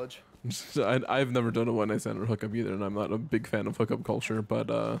in college. I've never done a one night stand or hookup either, and I'm not a big fan of hookup culture, but,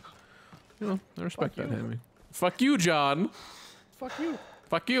 you know, I respect Fuck that, you. Hemi. Fuck you, John! Fuck you.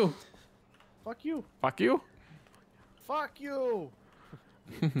 Fuck you! Fuck you. Fuck you! Fuck you.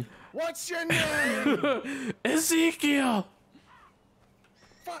 What's your name? Ezekiel!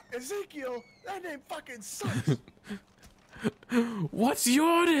 Fuck Ezekiel. That name fucking sucks. What's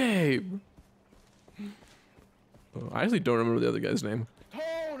your name? Oh, I actually don't remember the other guy's name.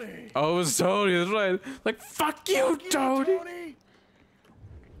 Tony. Oh, it was Tony, that's right. Like, fuck you, Fuck you, Tony! Tony.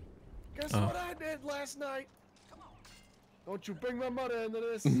 Guess Oh. what I did last night? Don't you bring my mother into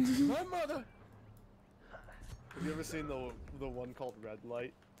this. My mother. Have you ever seen the one called Red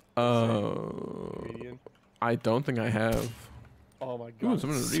Light? Comedian? I don't think I have. Oh my Ooh, god,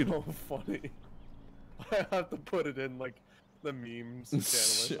 someone it's to read. so funny. I have to put it in like the memes channel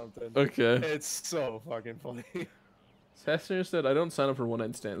or something. Okay. It's so fucking funny. Sasser said, I don't sign up for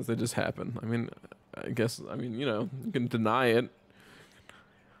one-night stands. They just happen. I mean, you know, you can deny it.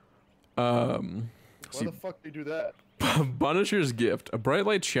 Why the fuck do you do that? Banashir's gift. A bright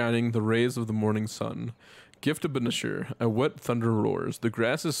light shining, the rays of the morning sun. Gift of Banashir. A wet thunder roars. The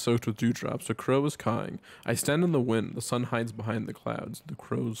grass is soaked with dewdrops. A crow is cawing. I stand in the wind. The sun hides behind the clouds. The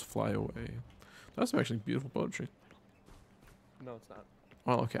crows fly away. That's some actually beautiful poetry. No, it's not.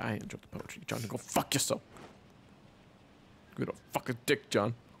 Well, okay, I enjoyed the poetry. John, go fuck yourself. Go to fuck a dick,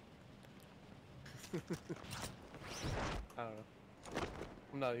 John. I don't know.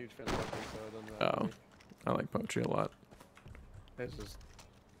 I'm not a huge fan of poetry, so it doesn't matter to Oh, me. I like poetry a lot. It's just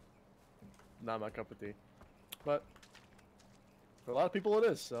not my cup of tea. But for a lot of people it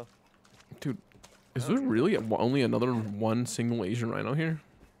is, so. Dude, is there really only another one single Asian rhino here?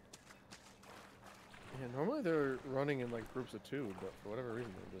 Yeah, normally they're running in like groups of 2, but for whatever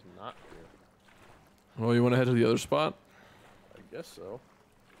reason they're just not here. Well, you want to head to the other spot? I guess so.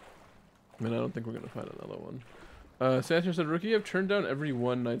 I mean, I don't think we're going to find another one. Sasser said, Rookie, I've turned down every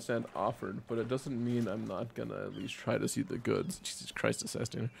one-night stand offered, but it doesn't mean I'm not going to at least try to see the goods. Jesus Christ,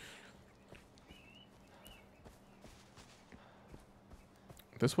 Assassin.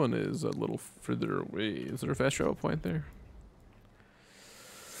 This one is a little further away. Is there a fast travel point there?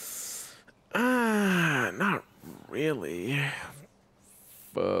 Not really.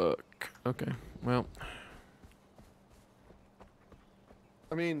 Fuck. Okay, well.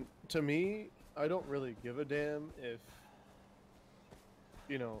 I mean, to me, I don't really give a damn if,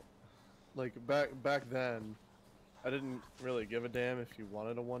 you know, like back then, I didn't really give a damn if you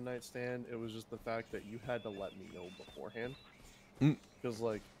wanted a one-night stand. It was just the fact that you had to let me know beforehand. Because,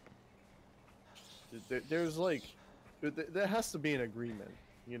 like, there's, like, there has to be an agreement.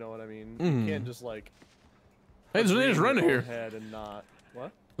 You know what I mean? You can't just, like... Hey, there's an Asian rhino here. Head and not...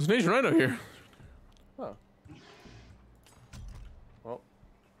 What? There's an Asian rhino here. Oh. Well.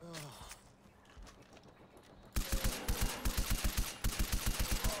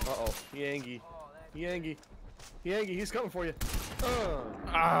 Uh-oh. Yangi. Yangi. Yangi, he's coming for you.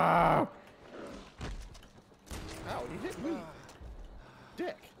 Ah! Ow, he hit me.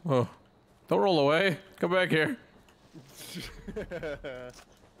 Dick. Oh. Don't roll away. Come back here.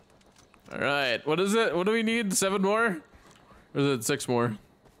 Alright, what is it? What do we need? 7 more? Or is it 6 more?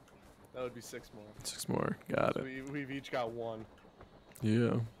 That would be 6 more. 6 more. Got So it. we've each got 1.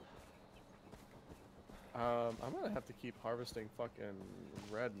 Yeah. I'm gonna have to keep harvesting fucking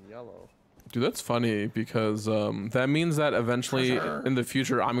red and yellow. Dude, that's funny because that means that eventually in the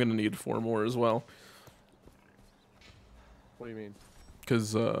future I'm gonna need 4 more as well. What do you mean?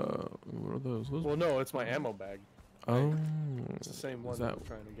 Cause what are those? Well, no, it's my ammo bag. Oh, It's the same one that I'm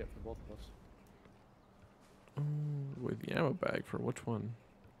trying to get for both of us. Wait, the ammo bag for which one?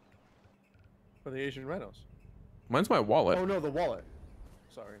 For the Asian rhinos. Mine's my wallet. Oh no, the wallet.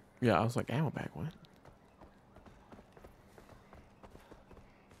 Sorry. Yeah, I was like ammo bag. What?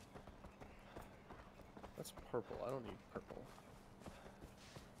 That's purple. I don't need purple.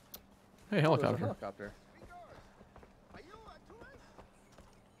 Hey, Oh, there's a helicopter. helicopter.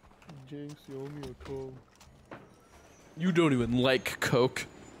 Jinx, you owe me a Coke. You don't even like Coke.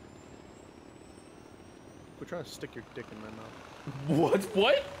 We're trying to stick your dick in my mouth. What?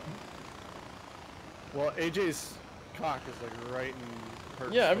 What? Well, AJ's cock is like right in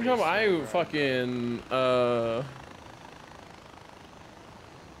her Yeah, every time face, I right? fucking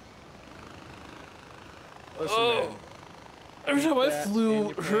Listen, Oh. man, every time I that in flew,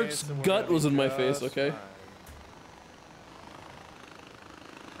 your Herc's pants and we're gut gonna was be in my face. just Okay. fine.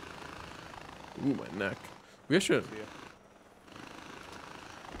 Ooh, my neck. We should. See ya.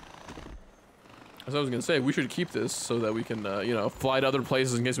 As I was gonna say, we should keep this so that we can, you know, fly to other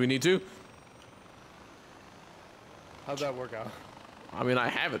places in case we need to. How'd that work out? I mean, I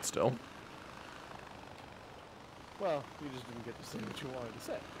have it still. Well, you just didn't get to say what you wanted to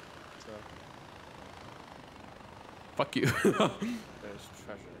say. So, Fuck you. there's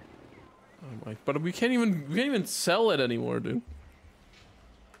treasure. I'm like, but we can't even sell it anymore, dude.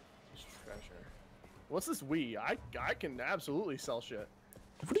 There's treasure. What's this we? I can absolutely sell shit.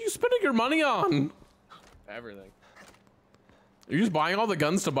 What are you spending your money on? Everything. Are you just buying all the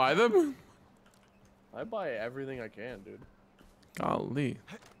guns to buy them? I buy everything I can, dude. Golly.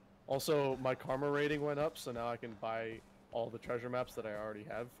 Also, my karma rating went up, so now I can buy all the treasure maps that I already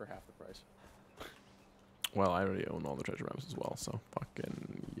have for half the price. Well, I already own all the treasure maps as well, so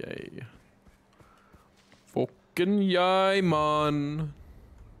fucking yay. Fucking yay, man.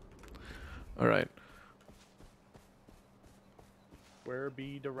 Alright. Where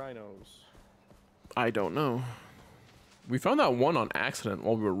be the rhinos? I don't know. We found that one on accident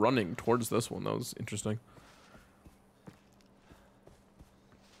while we were running towards this one. That was interesting.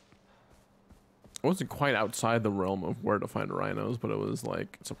 It wasn't quite outside the realm of where to find rhinos, but it was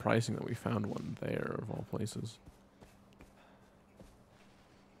like surprising that we found one there of all places.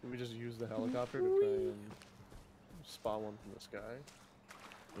 Can we just use the helicopter to try and spawn one from the sky?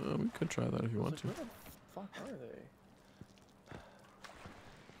 We could try that if you want to. Where the fuck are they?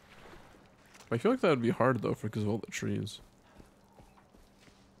 I feel like that would be hard though, because of all the trees.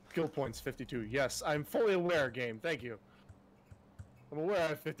 Skill points 52. Yes, I'm fully aware, game. Thank you. I'm aware I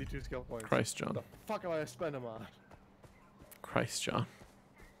have 52 skill points. Christ, John. What the fuck am I gonna spend them on? Christ, John.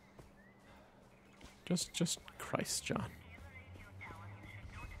 Just Christ, John.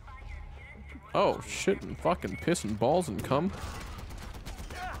 Oh shit! And fucking piss and balls and cum.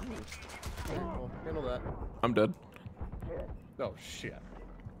 Well, handle that. I'm dead. Oh shit.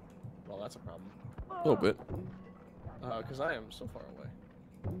 Well, that's a problem. A little bit. Because I am so far away.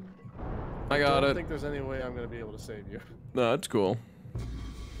 I got I don't it. think there's any way I'm gonna be able to save you. No, that's cool.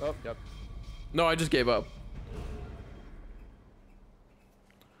 Oh, yep. No, I just gave up.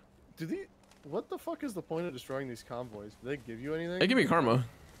 Do they? What the fuck is the point of destroying these convoys? Do they give you anything? They give me karma.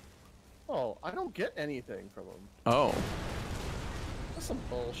 Oh, I don't get anything from them. Oh. That's some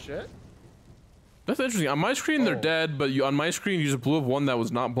bullshit. That's interesting. On my screen, they're Oh. dead, but on my screen, you just blew up one that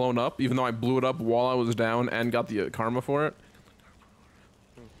was not blown up, even though I blew it up while I was down and got the karma for it.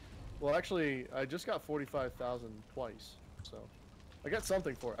 Well, actually, I just got 45,000 twice, so I got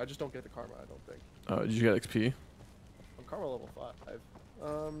something for it. I just don't get the karma. I don't think. Did you get XP? I'm karma level 5.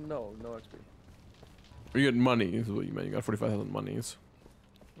 No XP. Or you get money, is what you meant. You got 45,000 monies.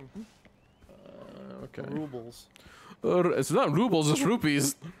 Mhm. Okay. Rubles. It's not rubles, it's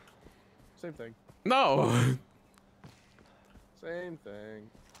rupees. Same thing. No. Same thing.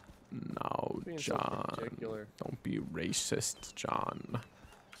 No, Being so John. particular. Don't be racist, John.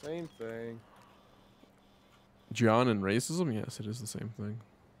 Same thing. John and racism? Yes, it is the same thing.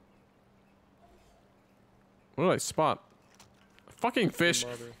 What did I spot? A fucking fish.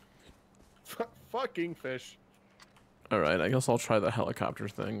 Mother. Fucking fish. Alright, I guess I'll try the helicopter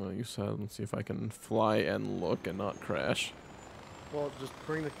thing, like you said. Let's see if I can fly and look and not crash. Well, just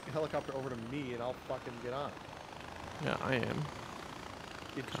bring the helicopter over to me and I'll fucking get on. Yeah, I am.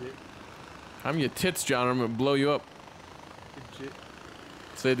 Idjit. I'm your tits, John. I'm gonna blow you up. Idjit.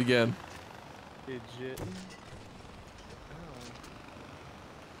 Say it again. Idjit. Ow.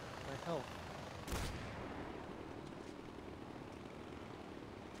 My health.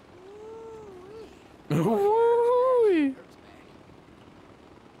 Ooh-wee.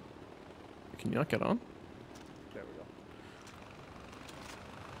 Can you not get on? There we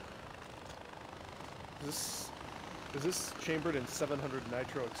go. Is this chambered in 700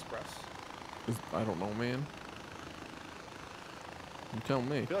 Nitro Express? I don't know, man. You tell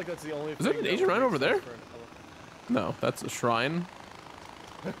me. I feel like that's the only. Is that an Asian rhino over there? No, that's a shrine.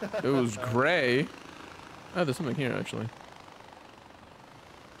 It was gray. Oh, there's something here, actually.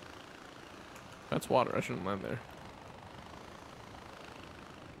 That's water. I shouldn't land there.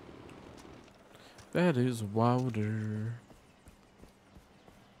 That is water.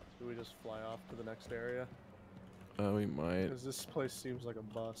 Do we just fly off to the next area? We might. Because this place seems like a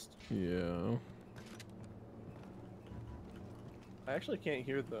bust. Yeah. I actually can't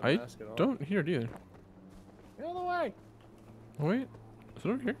hear the I mask at all. don't hear it either. Get out of the way! Oh, wait. Is it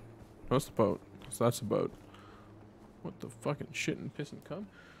over here? Oh, that's the boat. So that's the boat. What the fucking shit and piss and cum?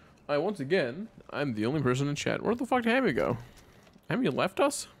 Alright, once again, I'm the only person in chat. Where the fuck did Hammy go? Hammy left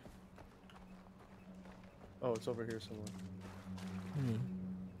us? Oh, it's over here somewhere.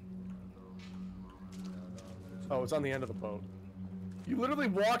 Oh, it's on the end of the boat. You literally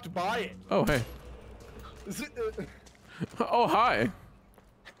walked by it! Oh, hey. Is it, Oh, hi.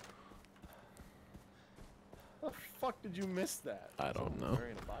 how the fuck did you miss that? I don't know.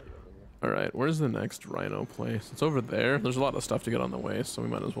 Burying a body over here. Alright, where's the next rhino place? It's over there. There's a lot of stuff to get on the way, so we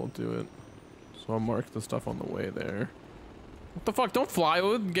might as well do it. So I'll mark the stuff on the way there. What the fuck? Don't fly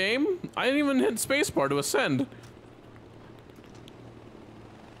with game? I didn't even hit spacebar to ascend.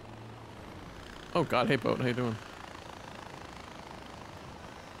 Oh god, hey boat, how you doing?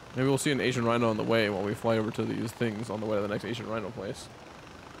 Maybe we'll see an Asian rhino on the way while we fly over to these things on the way to the next Asian rhino place.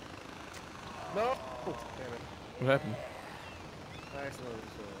 No! Oh, damn it. What happened? I accidentally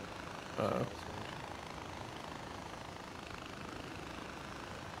Uh-oh.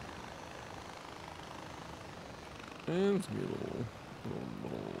 And it's gonna be a little.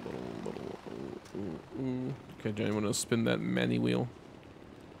 Okay, Johnny, want to spin that many wheel?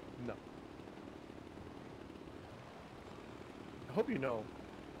 No. I hope you know.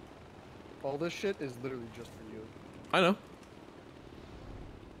 All this shit is literally just for you. I know.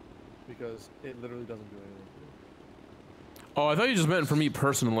 Because it literally doesn't do anything. Oh, I thought you just meant for me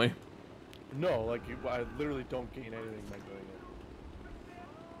personally. No, like, I literally don't gain anything by doing it.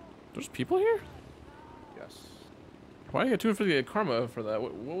 There's people here? Yes. Why do you get 250 karma for that?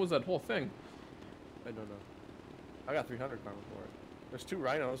 What was that whole thing? I don't know. I got 300 karma for it. There's 2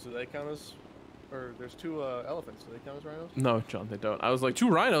 rhinos. Do they count as... Or there's 2 elephants. Do they count as rhinos? No, John, they don't. I was like, 2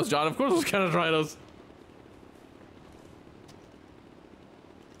 rhinos, John. Of course those count as rhinos.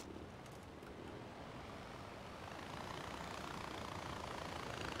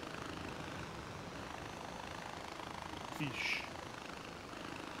 Fish.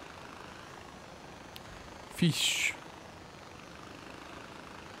 Fish.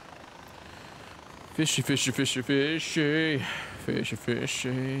 Fishy, fishy, fishy, fishy. Fishy,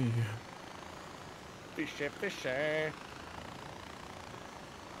 fishy. Fishy, fishy.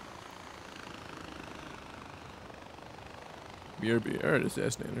 BRB, it's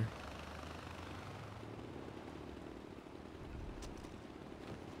Assassinator.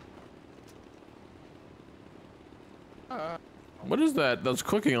 What is that that's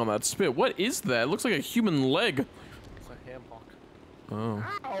cooking on that spit? What is that? It looks like a human leg. It's a ham hock. Oh.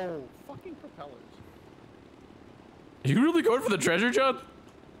 Ow! Fucking propellers. You really going for the treasure, John? I'm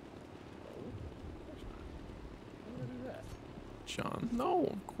gonna do that. John, no,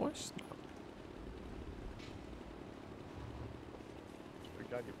 of course not. Oh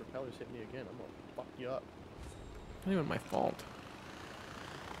God, your propellers hit me again. I'm gonna fuck you up. Not even my fault.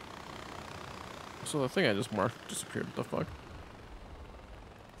 So the thing I just marked disappeared. What the fuck?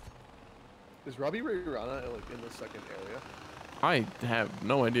 Is Robbie Ray Rana like in the second area? I have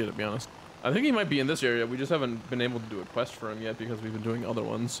no idea, to be honest. I think he might be in this area. We just haven't been able to do a quest for him yet because we've been doing other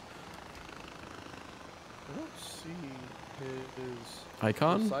ones. I don't see his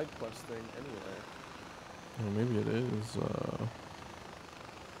Icon? side quest thing anywhere. Or maybe it is.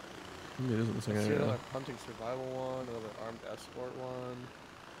 Maybe it is in the I second see area. another hunting survival one, another armed escort one.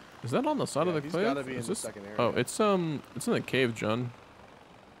 Is that on the side of the he's cliff? gotta be in Is the this... second area. Oh, it's in the cave, John.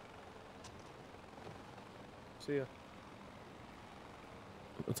 See ya.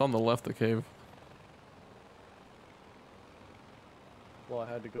 It's on the left, the cave. Well, I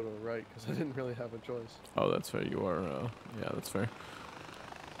had to go to the right because I didn't really have a choice. Oh, that's fair. You are. Yeah, that's fair.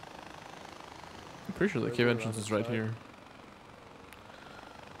 I'm pretty sure the Where's cave the entrance other is right side? here.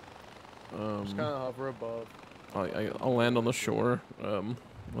 Just kind of hover above. I'll land on the shore.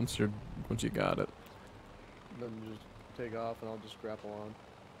 Once you got it. Then just take off and I'll just grapple on.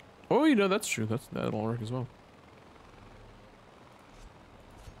 Oh, you know that's true. That'll work as well.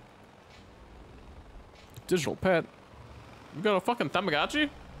 Digital pet. You got a fucking Tamagotchi?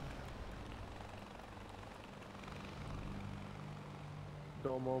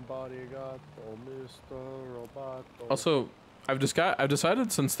 Domo bodyguard, Mr. Roboto. Also, I've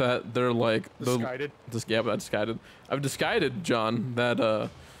decided since that they're like Disguided? I've decided, John, that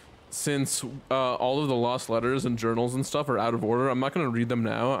since all of the lost letters and journals and stuff are out of order, I'm not gonna read them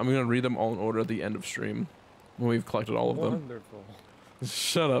now. I'm gonna read them all in order at the end of stream when we've collected all of them. Wonderful.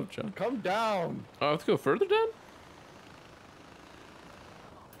 Shut up, John. Come down. Oh, let's go further down.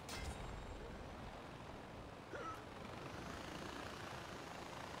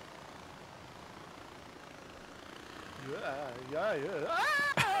 Yeah.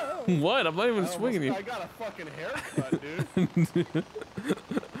 Ah! What? I'm not even swinging you. I got a fucking haircut, dude.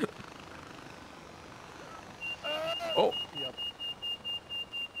 Oh, Yep.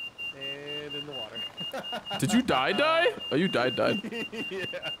 And in the water. did you die? Oh, you died. Yeah.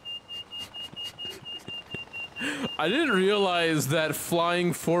 I didn't realize that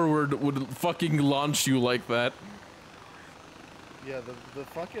flying forward would fucking launch you like that. Yeah, the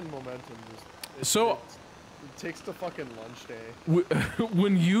fucking momentum just... So- It takes the fucking lunch day.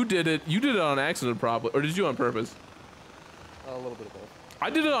 When you did it on accident probably, or did you on purpose? A little bit of both. I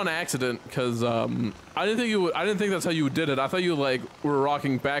did it on accident because I didn't think that's how you did it. I thought you like were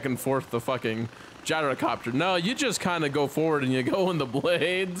rocking back and forth the fucking gyrocopter. No, you just kind of go forward and you go in the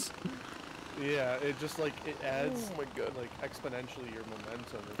blades. Yeah, it just like it adds Oh my God. like exponentially your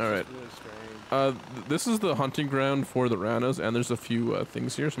momentum. It's All just right. really strange. This is the hunting ground for the rhinos, and there's a few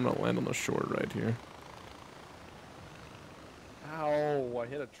things here, so I'm gonna land on the shore right here. Ow! I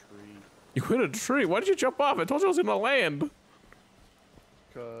hit a tree. You hit a tree. Why did you jump off? I told you I was gonna land.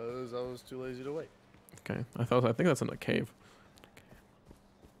 Cause I was too lazy to wait. Okay, I think that's in a cave.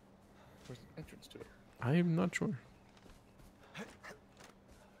 Where's the entrance to it? I'm not sure.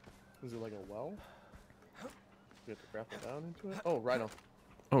 Is it like a well? We have to grapple down into it? Oh, rhino.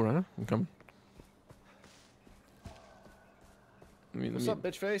 Oh, right. I'm coming. What's up,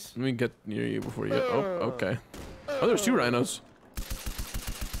 bitch face? Let me get near you before you get. Oh, okay. Oh, there's 2 rhinos.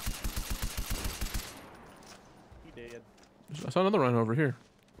 He dead. I saw another rhino over here.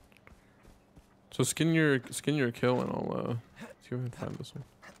 So skin your kill, and I'll see if I can find this one.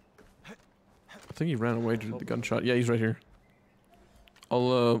 I think he ran away due to the gunshot. Yeah, he's right here.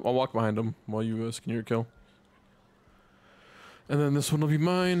 I'll walk behind him while you skin your kill. And then this one will be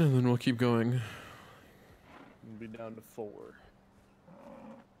mine, and then we'll keep going. We'll be down to 4.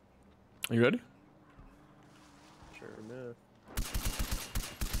 Are you ready? Sure enough.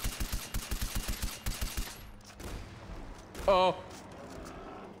 Oh.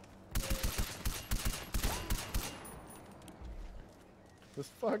 This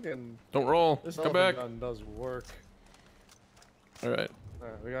fucking... Don't roll. This Come back. gun does work. Alright.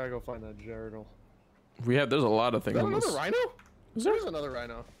 Alright, we gotta go find that journal. There's a lot of things Is that on another this. rhino? Is there? There's another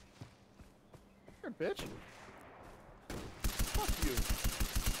rhino. Here, bitch. Fuck you.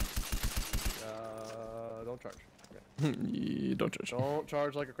 Don't charge. Okay. Yeah, don't judge. Don't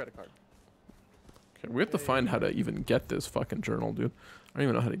charge like a credit card. Okay, we have to find how to even get this fucking journal, dude. I don't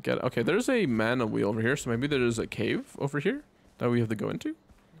even know how to get it. Okay, there's a mana wheel over here, so maybe there's a cave over here that we have to go into.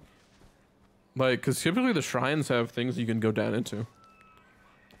 Like, because typically the shrines have things you can go down into. There's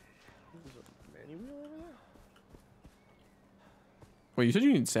a menu wheel over there? Wait, you said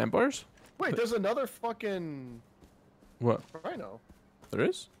you need sandbars? Wait, there's another fucking What? rhino. There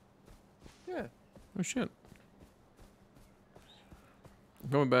is? Yeah, Oh shit. I'm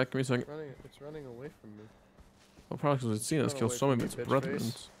coming back, give me a second. it's running away from me. Well, probably because it's seen us Run kill away so from many me, of its bitch brethren.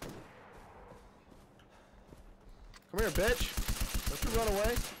 face. Come here, bitch. Don't you run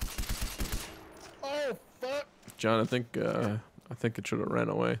away. Oh, fuck. John, I think it should have ran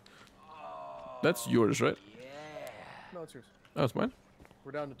away. That's yours, right? No, it's yours. Oh, it's mine?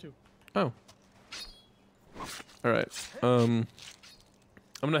 We're down to 2. Oh. Alright. I'm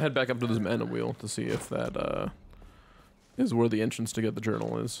gonna head back up to this mana wheel to see if that is where the entrance to get the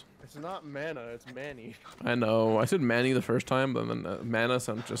journal is. It's not mana, it's Manny. I know. I said Manny the first time, but then mana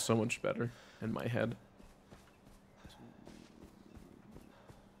sounds just so much better in my head.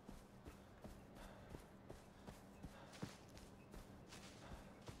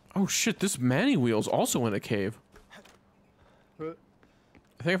 Oh shit, this Manny wheel's also in a cave. Huh?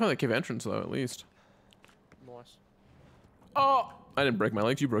 I think I found the cave entrance though, at least. Nice. Oh! I didn't break my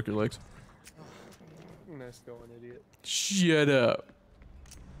legs, you broke your legs. Nice going, idiot. Shut up.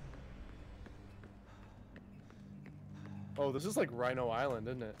 Oh, this is like Rhino Island,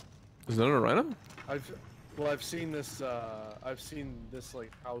 isn't it? Is that a rhino? I've seen this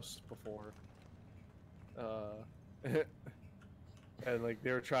like house before. And like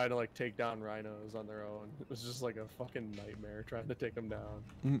they were trying to like take down rhinos on their own. It was just like a fucking nightmare trying to take them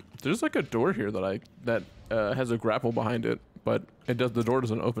down. There's like a door here that has a grapple behind it, but the door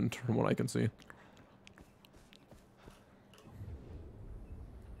doesn't open from what I can see.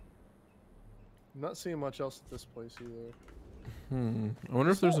 I'm not seeing much else at this place either. I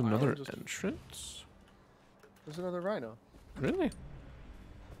wonder if there's Small another island just- entrance. There's another rhino. Really?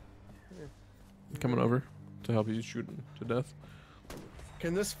 Yeah. I'm coming over to help you shoot him to death.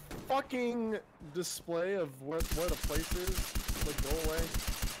 Can this fucking display of where the place is like go away?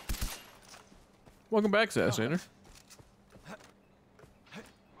 Welcome back, Assassinator.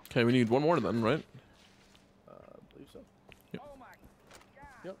 Okay, we need one more then, right? I believe so. Yep.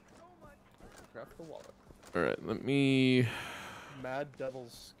 Yep. Craft the wallet. Alright, let me... Mad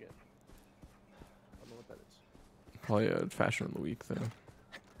Devil's Skin. I don't know what that is. Probably a Fashion of the Week thing.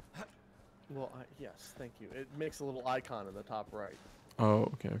 Well, yes, thank you. It makes a little icon in the top right.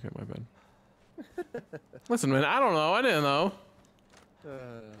 Oh, okay, my bad. Listen, man, I don't know. I didn't know.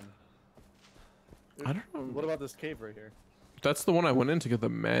 I don't know. What about this cave right here? That's the one I went in to get the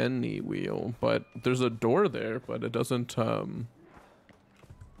Manny wheel, but there's a door there, but it doesn't open.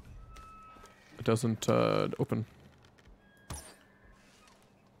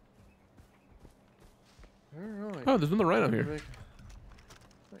 Alright. Oh, there's another rhino here. Nice.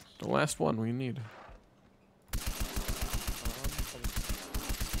 The last one we need.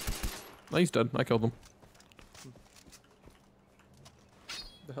 No, he's dead. I killed him.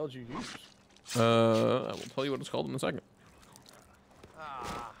 The hell did you use? I will tell you what it's called in a second.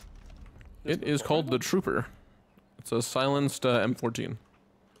 It is called the Trooper. It's a silenced M14.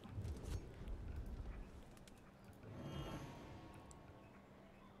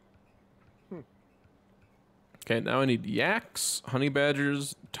 Okay, now I need yaks, honey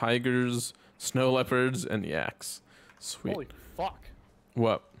badgers, tigers, snow leopards, and yaks. Sweet. Holy fuck.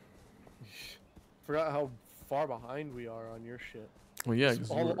 What? Forgot how far behind we are on your shit. Well, yeah. 'Cause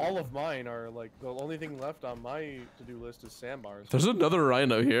All of mine are like the only thing left on my to-do list is sandbars. there's another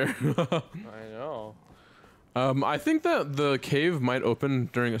rhino here. I know. I think that the cave might open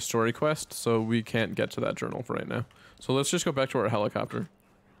during a story quest, so we can't get to that journal for right now. So let's just go back to our helicopter.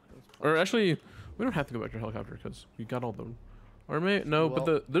 Or actually, we don't have to go back to our helicopter because we got all the. Or no, Well,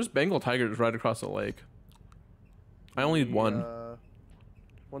 but there's Bengal tigers right across the lake. I only need one.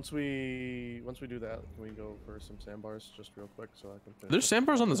 Once we do that, can we go for some sandbars just real quick so I can finish? There's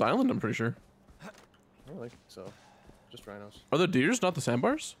sandbars on this island, I'm pretty sure. I don't think so. Just rhinos. Are the deers not the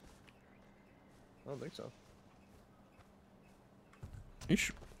sandbars? I don't think so.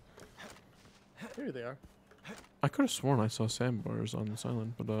 Here they are. I could have sworn I saw sandbars on this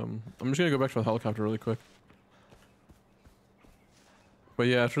island, but I'm just gonna go back to the helicopter really quick. But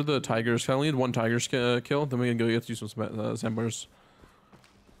yeah, after the tigers, I only need one tiger kill, then we can go get you some sandbars.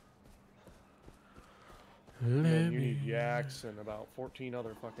 And then you need yaks and about 14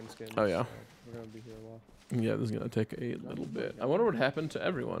 other fucking skins. Oh, yeah. So we're gonna be here a while. Yeah, this is gonna take a little bit. I wonder what happened to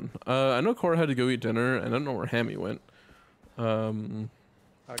everyone. I know Cora had to go eat dinner, and I don't know where Hammy went. I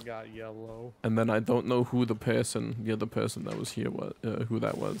got yellow. And then I don't know who the other person that was here was, who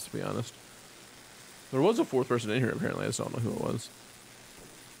that was, to be honest. There was a fourth person in here, apparently. I just don't know who it was.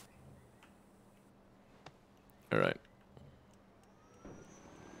 Alright.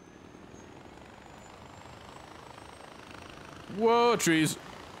 Whoa, trees.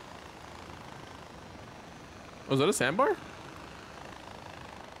 Was that a sandbar?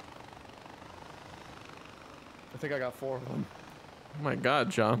 I think I got 4 of them. Oh my god,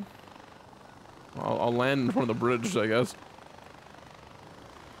 John. I'll land in front of the bridge, I guess.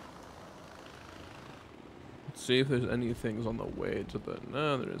 Let's see if there's any things on the way to the...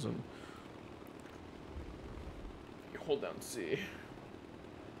 No, there isn't. Hold down C.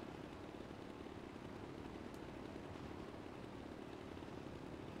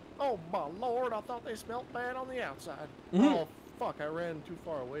 Oh my lord, I thought they smelled bad on the outside. Mhm. Oh fuck, I ran too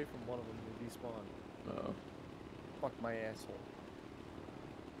far away from one of them to despawn. Uh-oh. Fuck my asshole.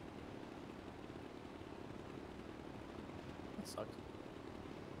 That sucks.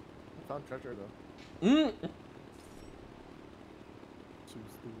 I found treasure though. Mm.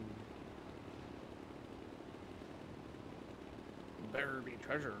 There be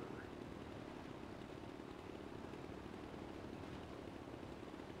treasure.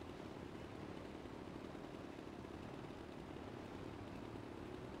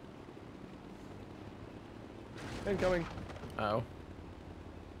 Incoming. Oh.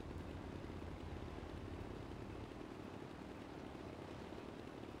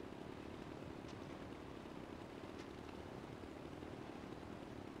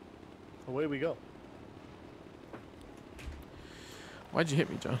 Away we go. Why'd you hit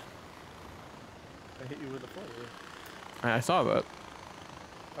me, John? I hit you with a floor. I saw that.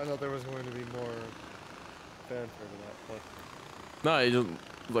 I thought there was going to be more fanfare to that, but No, it just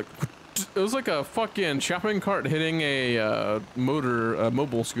like it was like a fucking shopping cart hitting a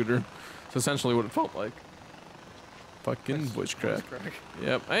mobile scooter. That's essentially what it felt like. Fucking voice crack.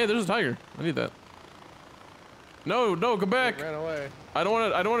 Yep. Hey, there's a tiger. I need that. No, no, go back. It ran away. I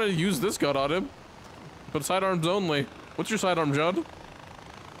don't want to use this gun on him. But sidearms only. What's your sidearm, Judd?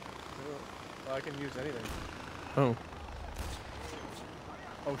 I can use anything. Oh.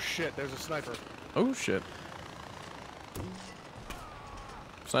 Oh shit, there's a sniper. Oh shit.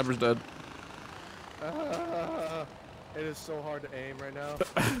 Sniper's dead. It is so hard to aim right now.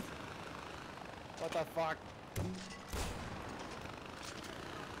 What the fuck?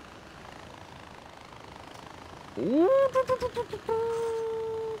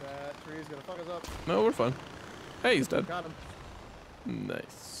 That tree is gonna fuck us up. No, we're fine. Hey, he's dead. Got him.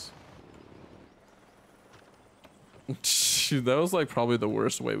 Nice. That was like probably the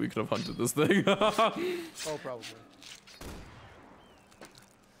worst way we could have hunted this thing. Oh, probably.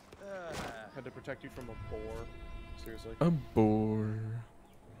 Had to protect you from a boar. Seriously. A boar.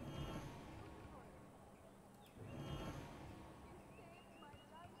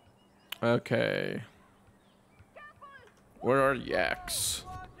 Okay. Where are yaks?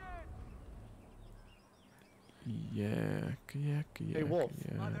 Yak. Hey, Wolf.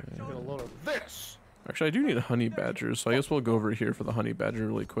 Yak. Get a load of this. Actually, I do need honey badgers, so I guess we'll go over here for the honey badger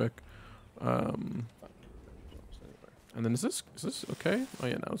really quick. And then is this okay? Oh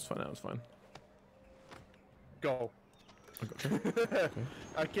yeah, no, it's fine. That was fine. Go. Okay. Okay.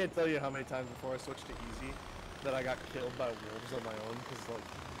 I can't tell you how many times before I switched to easy that I got killed by wolves on my own because like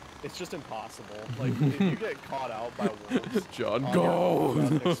it's just impossible. Like if you get caught out by wolves, John, on go! your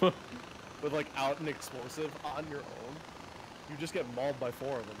own with an explosive on your own, you just get mauled by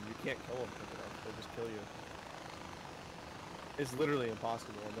 4 of them. You can't kill them quick enough. just kill you. It's literally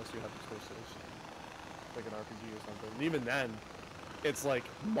impossible unless you have explosives, like an RPG or something. And even then, it's like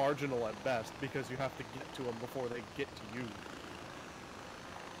marginal at best because you have to get to them before they get to you.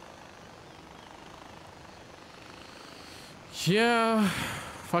 Yeah,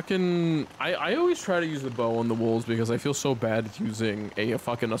 fucking. I always try to use the bow on the wolves because I feel so bad using a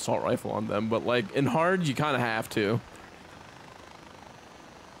fucking assault rifle on them. But like in hard, you kind of have to.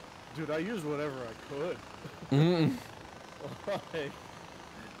 Dude, I used whatever I could. Mm.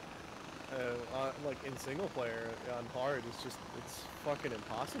 Like in single player on hard, it's fucking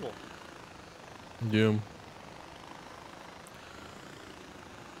impossible. Yeah.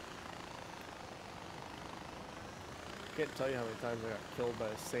 Can't tell you how many times I got killed by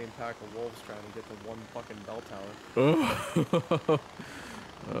the same pack of wolves trying to get to one fucking bell tower.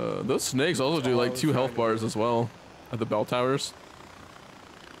 Those snakes also do like 2 health bars as well at the bell towers.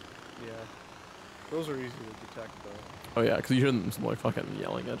 Yeah, those are easy to detect though. Oh yeah, because you hear them like fucking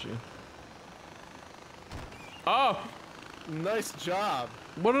yelling at you. Oh! Nice job.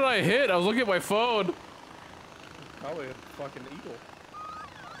 What did I hit? I was looking at my phone. Probably a fucking eagle.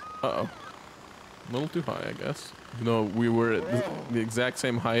 Uh-oh. A little too high, I guess. Even though we were at the exact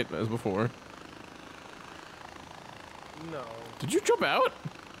same height as before. No. Did you jump out?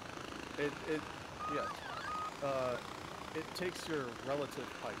 Yeah. It takes your relative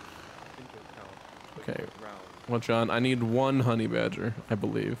height into account. Okay. Round. Well, John, I need 1 honey badger, I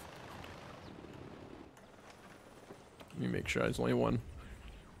believe. Let me make sure there's only 1.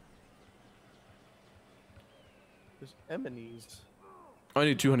 There's enemies. I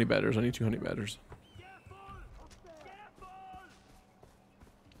need 2 honey badgers. I need 2 honey badgers.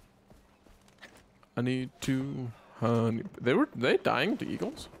 I need 2 honey. They dying to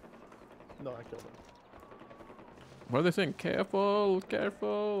eagles? No, I killed them. What are they saying? Careful,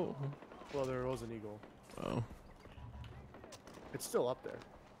 careful. Well, there was an eagle. Oh. It's still up there.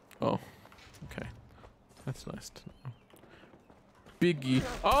 Oh. Okay. That's nice to know. Biggie.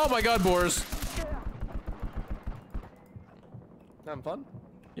 Oh my god, boars! Having fun?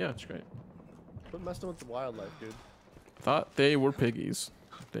 Yeah, it's great. Quit messing with the wildlife, dude. Thought they were piggies.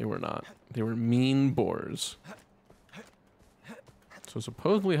 They were not. They were mean boars. So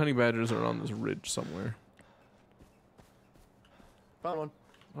supposedly honey badgers are on this ridge somewhere. Found one.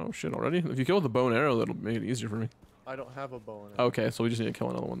 Oh shit, already? If you kill with a bow and arrow, that'll make it easier for me. I don't have a bow and arrow. Okay, so we just need to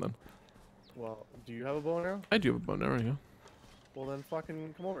kill another one then. Well, do you have a bow and arrow? I do have a bow and arrow, yeah. Well, then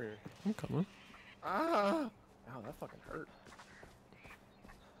fucking come over here. I'm coming. Ah! Ow, that fucking hurt.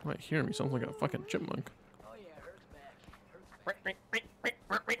 You might hear me. Sounds like a fucking chipmunk.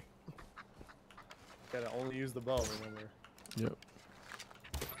 Gotta only use the bow, remember? Yep.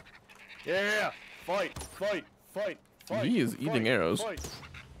 Yeah! Fight! Fight! Fight! Fight! He is fight, eating arrows. Fight.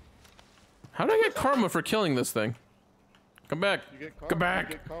 How did I get karma for killing this thing? Come back. You get karma. Come back.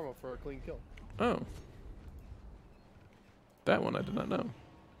 You get karma for a clean kill. Oh. That one I did not know.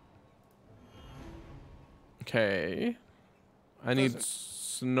 Okay. I need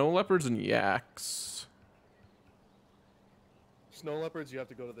snow leopards and yaks. Snow leopards you have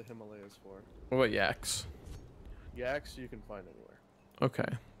to go to the Himalayas for. What about yaks? Yaks you can find anywhere.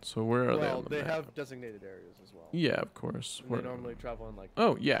 Okay. So where are they on Well, the they map? have designated areas as well. Yeah, of course. And Where- they normally travel in like...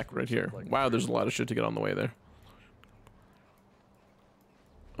 Oh, yak right groups of, here. like, Wow, there's a 3. lot of shit to get on the way there.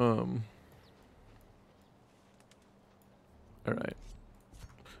 Alright.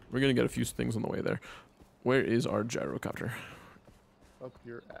 We're gonna get a few things on the way there. Where is our gyrocopter? Up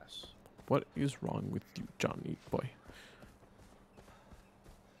your ass. What is wrong with you, Johnny boy?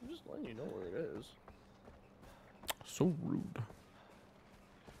 I'm just letting you know where it is. So rude.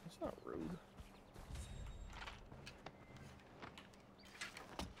 It's not rude.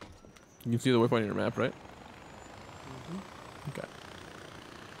 You can see the waypoint on your map, right? Okay.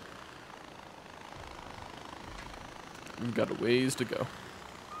 We've got a ways to go.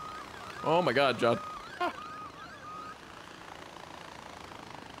 Oh my god, John.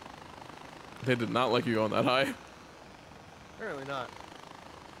 They did not like you going that high. Apparently not.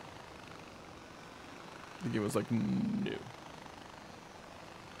 The game was like, no.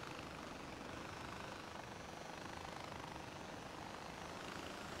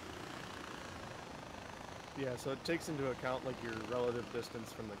 Yeah, so it takes into account like your relative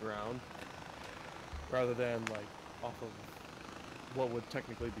distance from the ground, rather than like off of what would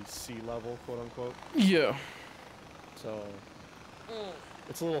technically be sea level, quote unquote. Yeah. So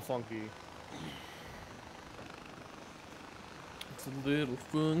it's a little funky. It's a little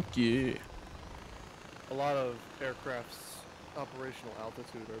funky. A lot of aircraft's operational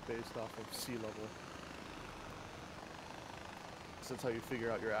altitude are based off of sea level. So that's how you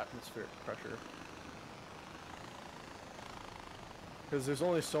figure out your atmospheric pressure. Because there's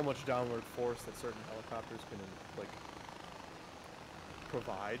only so much downward force that certain helicopters can like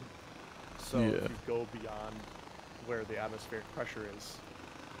provide. So Yeah. if you go beyond where the atmospheric pressure is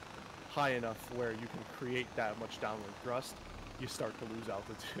high enough where you can create that much downward thrust, you start to lose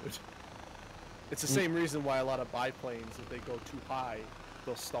altitude. It's the same reason why a lot of biplanes, if they go too high,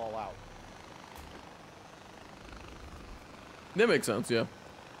 they'll stall out. That makes sense, yeah.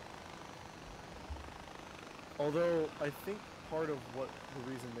 Although I think part of what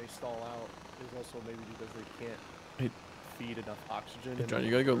the reason they stall out is also maybe because they can't Hey, feed enough oxygen. hey in John, the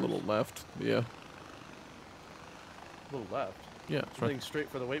you gotta go a rotors. little left. Yeah. A little left. Yeah, that's Heading right. straight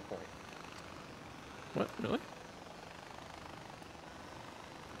for the waypoint. What? Really? What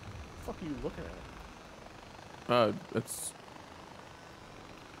the fuck are you looking at? It's...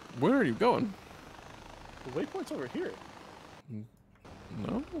 Where are you going? The waypoint's over here.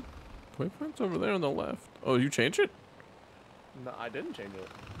 No? Waypoint's over there on the left. Oh, you changed it? No, I didn't change it.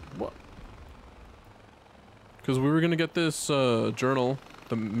 What? Because we were gonna get this journal,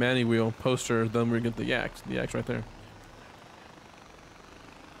 the Manny Wheel poster, then we get the yaks. The yaks right there.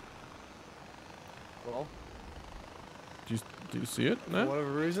 Well, Do you see it? for No?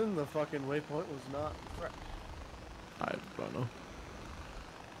 whatever reason, the fucking waypoint was not correct. I don't know.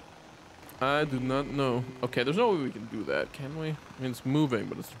 I do not know. Okay, there's no way we can do that, can we? I mean, it's moving,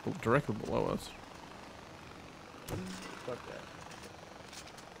 but it's directly below us. Fuck that.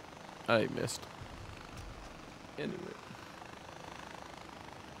 I missed. Anyway.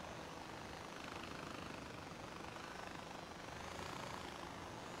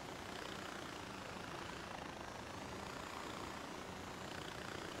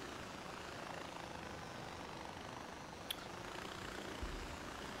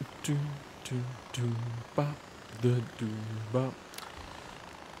 Do do do bop the do bop.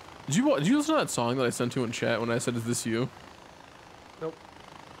 Did you listen to that song that I sent you in chat when I said, "Is this you?" Nope.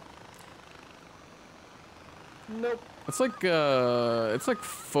 Nope. It's like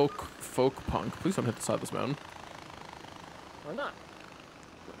folk punk. Please don't hit the side of this mountain. Why not?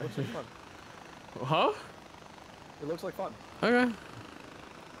 It looks like fun. Huh? It looks like fun. Okay.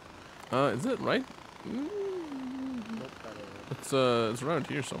 Is it right? Nope. That ain't It's around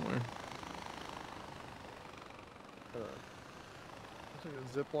here somewhere. it. Looks like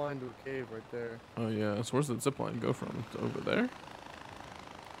a zip line to a cave right there. Oh yeah. So where's the zip line go from? It's over there.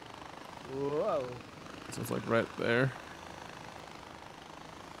 Whoa. So it's like right there.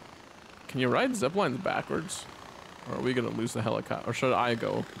 Can you ride zip lines backwards? Or are we gonna lose the helicopter? Or should I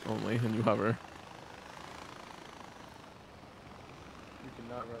go only and you hover? You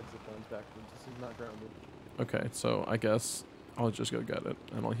cannot ride zip lines backwards. This is not grounded. Okay, so I guess I'll just go get it,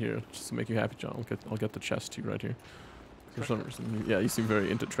 and I'll hear just to make you happy, John. I'll get the chest to you right here. For some reason, yeah, you seem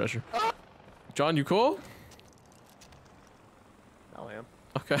very into treasure. John, you cool? Now I am.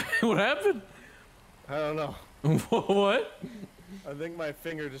 Okay, what happened? I don't know. What? I think my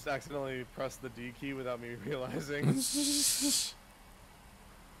finger just accidentally pressed the D key without me realizing.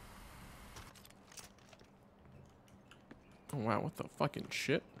 Oh wow, what the fucking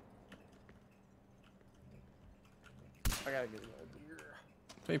shit? I gotta get it out of here.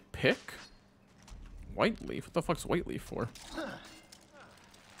 They pick? White leaf? What the fuck's white leaf for?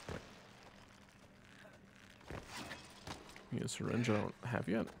 Need a syringe I don't have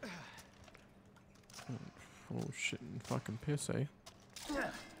yet. Oh shit and fucking piss, eh?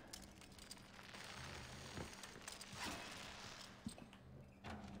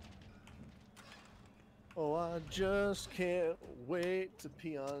 Oh, I just can't wait to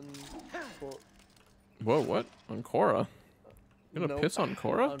pee on. Whoa, what? On Cora? You're gonna Nope. piss on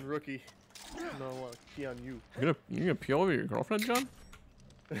Cora? On Rookie. No, I want to pee on you. You're gonna pee all over your girlfriend, John?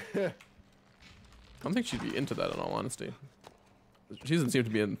 I don't think she'd be into that in all honesty. She doesn't seem to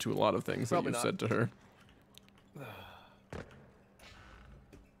be into a lot of things Probably that not. you've said to her.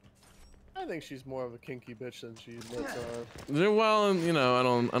 I think she's more of a kinky bitch than she lets on. Yeah, well, you know, I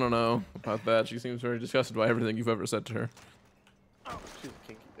don't know about that. She seems very disgusted by everything you've ever said to her. She's a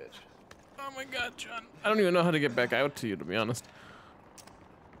kinky bitch. Oh my god, John. I don't even know how to get back out to you, to be honest.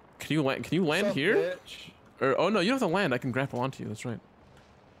 Can you land What's up, here? bitch? Or oh no, you don't have to land. I can grapple onto you. That's right.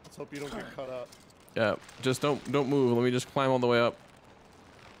 Let's hope you don't get cut up. Yeah, just don't move. Let me just climb all the way up.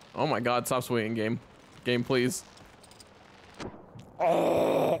 Oh my god, stop swinging, game. Game, please.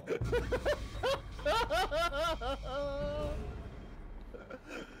 Oh!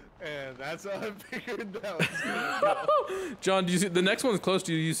 And that's how I figured that was gonna go. John, do you see the next one's close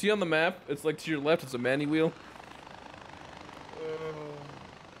to you? You see on the map? It's like to your left. It's a Manny wheel.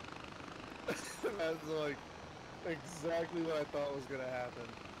 That's like exactly what I thought was gonna happen.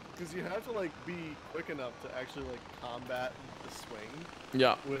 Because you have to like be quick enough to actually like combat the swing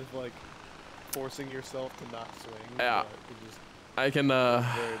Yeah. with like forcing yourself to not swing. Yeah. It just I can very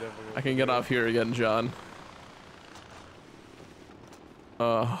difficult I to can get do. off here again, John.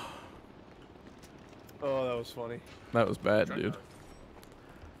 Oh, that was funny. That was bad, dude.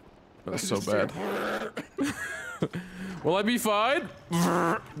 That was so Just bad. Will I be fine?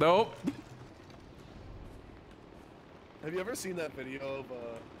 Nope. Have you ever seen that video of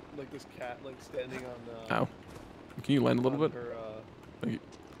like this cat like standing on Ow. Can you land a little on bit? her Thank you.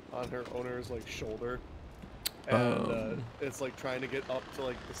 on her owner's like shoulder, and Um. it's like trying to get up to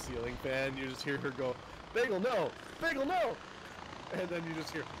like the ceiling fan. You just hear her go, "Bagel, no! Bagel, no!" And then you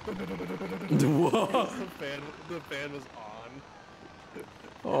just hear Whoa. the fan was on.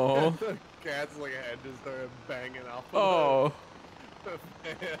 Oh. The cat's like head just started banging off. Oh. The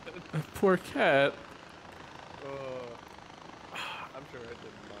fan. Poor cat. I'm sure it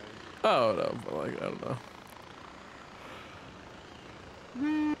didn't mind. Oh no, but like I don't know.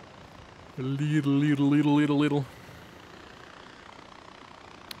 Little.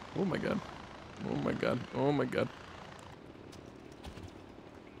 Oh my god. Oh my god. Oh my god.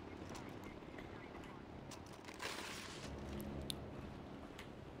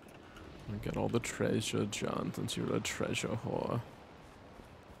 Get all the treasure, John, since you're a treasure whore.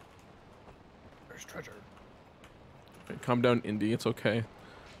 There's treasure. Okay, calm down, Indy. It's okay.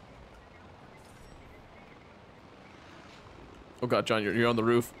 Oh god, John, you're on the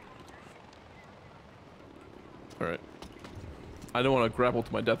roof. Alright. I don't want to grapple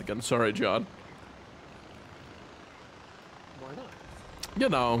to my death again. Sorry, John. Why not? You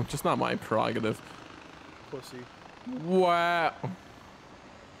know, just not my prerogative. Pussy. Wow.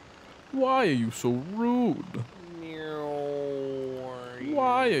 Why are you so rude?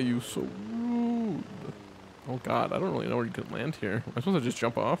 Why are you so rude? Oh god, I don't really know where you could land here. Am I supposed to just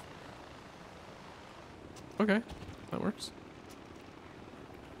jump off? Okay, that works.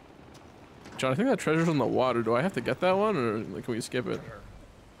 John, I think that treasure's in the water. Do I have to get that one, or like, can we skip it?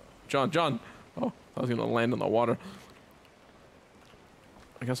 John! Oh, I was gonna land in the water.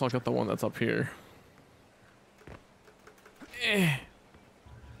 I guess I'll get the one that's up here. Eh.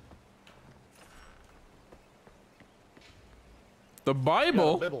 The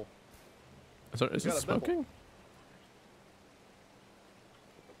Bible? Bibble. Is this got a Bible. smoking?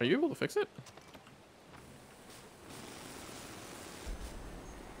 Are you able to fix it?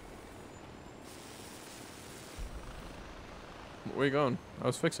 Where you going? I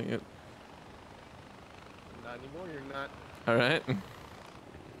was fixing it. Not anymore. You're not. Alright.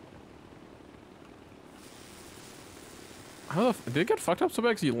 How the did it get fucked up so bad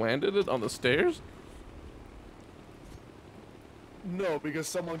because you landed it on the stairs? No, because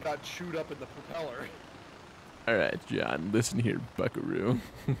someone got chewed up in the propeller. Alright, John, listen here, buckaroo.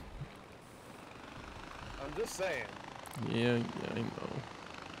 I'm just saying. Yeah, I know.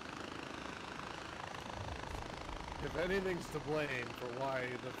 If anything's to blame for why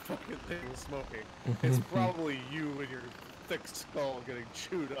the fucking thing is smoking, it's probably you and your thick skull getting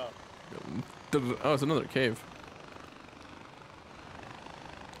chewed up. Oh, it's another cave.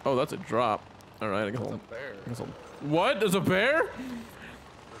 Oh, that's a drop. Alright, I guess It's a I'll, bear. What? There's a bear? There's a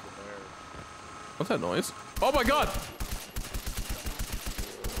bear. What's that noise? Oh my god!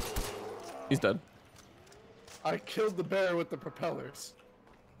 He's dead. I killed the bear with the propellers.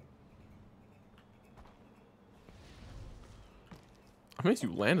 How many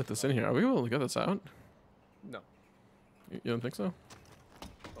you landed this in here? Are we able to get this out? No. You don't think so?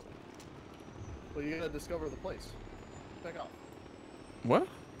 Well, you gotta discover the place. Back off. What?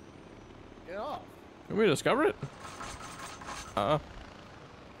 Get off. Can we discover it?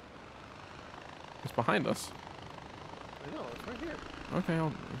 It's behind us. I know, it's right here. Okay,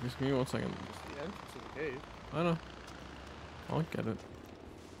 just give me 1 second. Just the entrance of the cave. I know. I'll get it.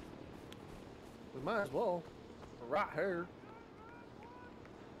 We might as well. We're right here.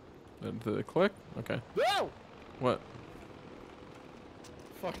 Did it click? Okay. No! What?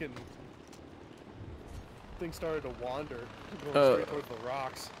 Fucking thing started to wander. Going straight towards the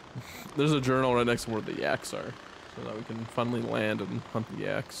rocks. There's a journal right next to where the yaks are, so that we can finally land and hunt the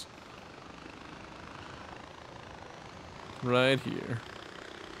yaks. Right here.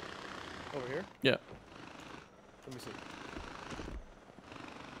 Over here? Yeah. Let me see.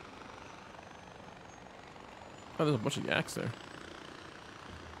 Oh, there's a bunch of yaks there.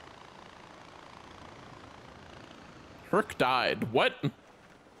 Herc died. What?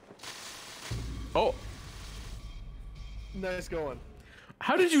 Oh. Nice going.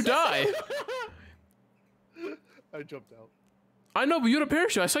 How did you die? I jumped out. I know, but you had a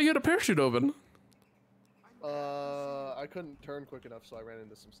parachute. I saw you had a parachute open. I couldn't turn quick enough, so I ran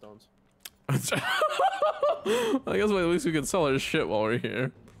into some stones. I guess at least we can sell our shit while we're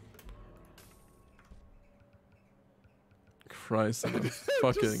here. Christ, I'm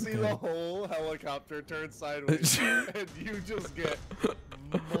fucking. Just see the whole helicopter turn sideways, and you just get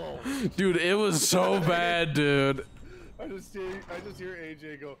mauled. Dude, it was so bad, dude. I just hear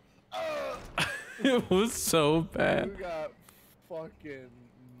AJ go, "Ugh!" It was so bad. You got fucking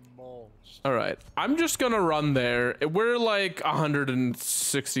mulched. All right, I'm just gonna run there. We're like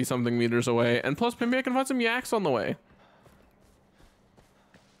 160 something meters away, and plus maybe I can find some yaks on the way.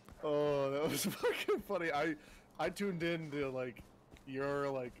 Oh, that was fucking funny. I tuned in to like your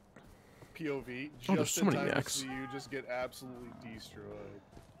like POV Oh, there's just so in many time to yaks. see you just get absolutely destroyed.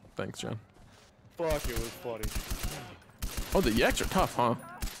 Thanks, John. Fuck, it was funny. Oh, the yaks are tough, huh?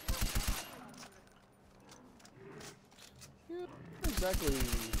 Yeah, exactly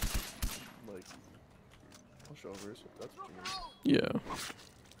like pushovers. If that's what you mean. Yeah.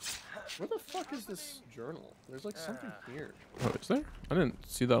 Where the fuck is this journal? There's like something here. Oh, is there? I didn't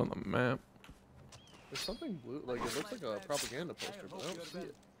see that on the map. There's something blue. Like it looks like a propaganda poster, but I don't see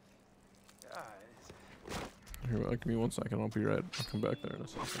it. Here, give me 1 second. I'll be right. I'll come back there in a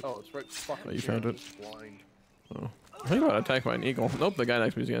second. Oh, it's right fucking. Oh, you here. found I'm it? just blind. Oh. I think I got attacked by an eagle. Nope, the guy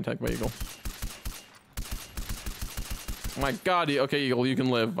next to me is getting attacked by eagle. My God, okay, eagle, you can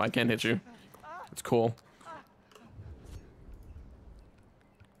live. I can't hit you. It's cool.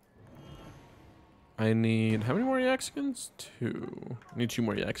 I need how many more yak skins? 2. I need 2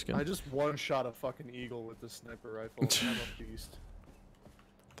 more yak skins. I just one shot a fucking eagle with the sniper rifle. I'm a beast.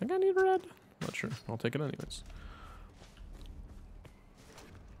 I think I need red. Not sure. I'll take it anyways.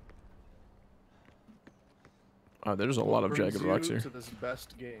 Oh, there's a lot of Brings jagged rocks you here. to this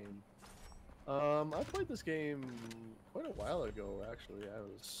best game. I played this game quite a while ago. Actually,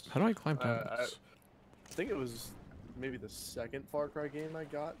 How do I climb down I this? think it was maybe the second Far Cry game I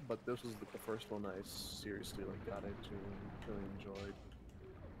got, but this was the first one I seriously like got into and really enjoyed.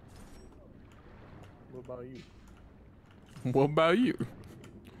 What about you? What about you?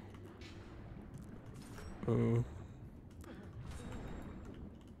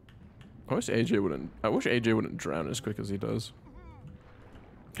 I wish AJ wouldn't drown as quick as he does.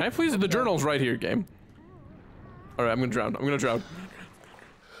 Can I please? The journal's right here, game. All right, I'm gonna drown. I'm gonna drown.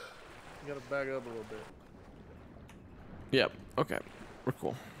 You gotta back up a little bit. Yep. Okay. We're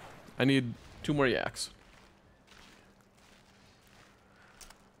cool. I need 2 more yaks.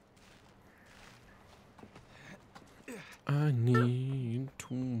 I need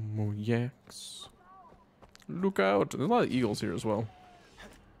 2 more yaks. Look out! There's a lot of eagles here as well.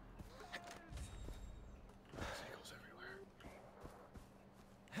 There's eagles everywhere.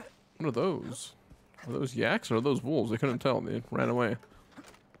 What are those? Are those yaks or are those wolves? I couldn't tell. They ran away.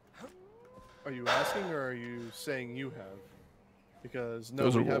 Are you asking or are you saying you have? Because no,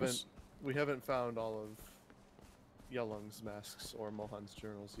 Those are we haven't. wolves. We haven't found all of Yelung's masks or Mohan's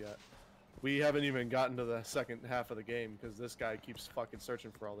journals yet. We haven't even gotten to the second half of the game because this guy keeps fucking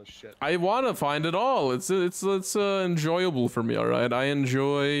searching for all this shit. I want to find it all. It's enjoyable for me. All right, I'm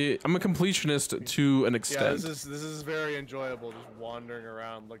a completionist to an Yeah, extent. this is very enjoyable, just wandering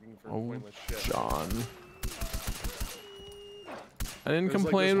around looking for Oh, pointless shit. John. I didn't There's, like,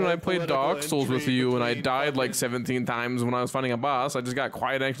 complain this when I whole played political Dark Souls with intrigue you and I between died like fucking- 17 times when I was fighting a boss. I just got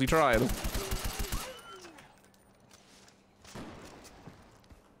quiet and actually tried.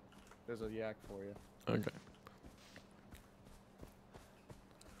 There's a yak for you. Okay.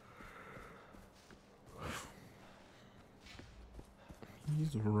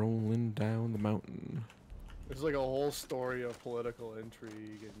 He's rolling down the mountain. There's like a whole story of political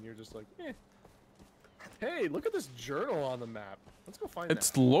intrigue, and you're just like, eh. Hey, look at this journal on the map. Let's go find It's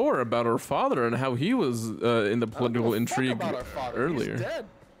that. lore about our father and how he was in the I don't give political a fuck intrigue about our father. earlier. He's dead.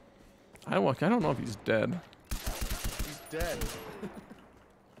 I don't know if he's dead. He's dead.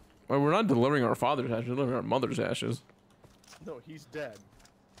 Well, we're not delivering our father's ashes, we're delivering our mother's ashes. No, he's dead.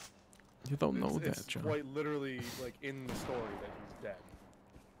 You don't know It's that, John. quite literally like in the story that he's dead.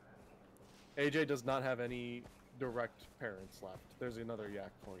 AJ does not have any direct parents left. There's another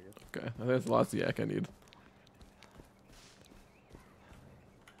yak for you. Okay, I think that's the last yak I need.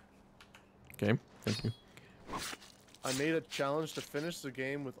 Okay, thank you. I made a challenge to finish the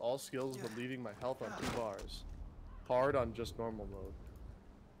game with all skills but leaving my health on 2 bars. Hard on just normal mode.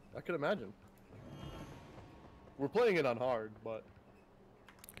 I could imagine. We're playing it on hard, but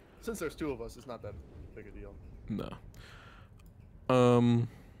since there's 2 of us, it's not that big a deal. No.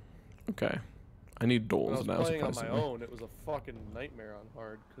 Okay. I need When I doles was now, playing on my surprisingly. own, it was a fucking nightmare on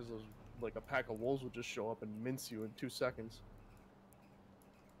hard because like a pack of wolves would just show up and mince you in 2 seconds.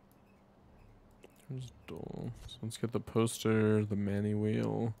 There's doles. Let's get the poster, the manny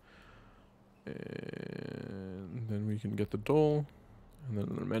wheel. And then we can get the dole. And then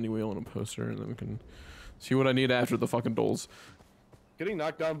another menu wheel and a poster. And then we can see what I need after the fucking doles. Getting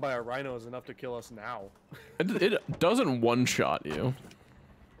knocked down by a rhino is enough to kill us now. It doesn't one-shot you.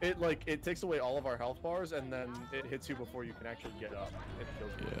 It takes away all of our health bars, and then it hits you before you can actually get up. It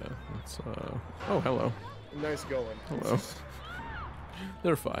kills you. Yeah, it's oh, hello. Nice going. Hello.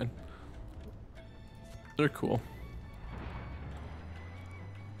 They're fine. They're cool.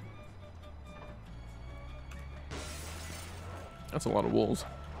 That's a lot of wolves.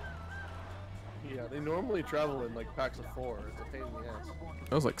 Yeah, they normally travel in like packs of 4. It's a pain in the ass.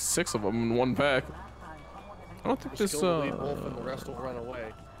 That was like 6 of them in one pack. I don't think Just this kill the lead wolf and the rest will run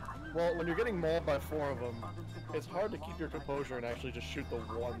away. Well, when you're getting mauled by 4 of them, it's hard to keep your composure and actually just shoot the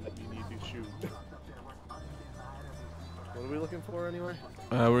one that you need to shoot. What are we looking for anyway?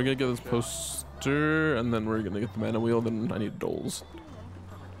 We're gonna get this poster, and then we're gonna get the mana wheel. Then I need doles.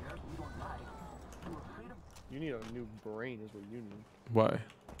 You need a new brain, is what you need. Why?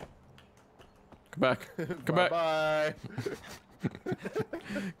 Come back. Come back. Bye.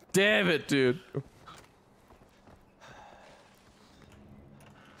 Damn it, dude.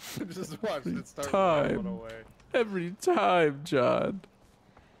 Just watch it start Time. rolling away. Every time, John.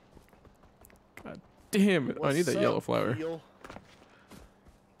 God damn it. Oh, I need that What's yellow up, flower. Eel?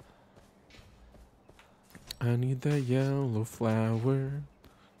 I need that yellow flower.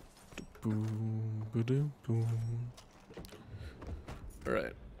 Boom, ba-doom, boom.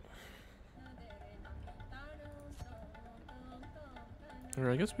 Alright.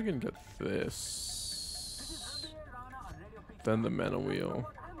 Alright, I guess we can get this. Then the mana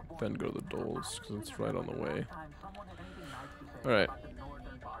wheel. Then go to the doles, because it's right on the way. Alright.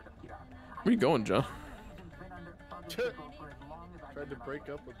 Where you going, John? Tried to break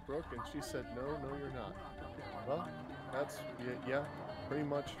up with Brooke and she said, no, you're not. Well, that's, yeah, pretty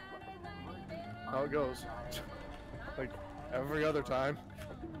much how it goes. Like every other time.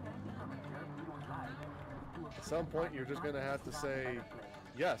 At some point, you're just gonna have to say,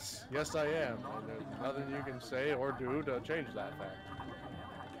 yes, I am. And there's nothing you can say or do to change that fact.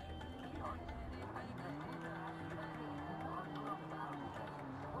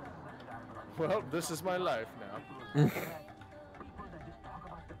 Well, this is my life now.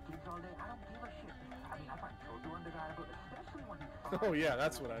 Oh yeah,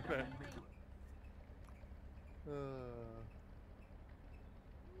 that's what I meant.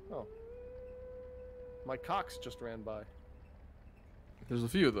 Oh. My cocks just ran by. There's a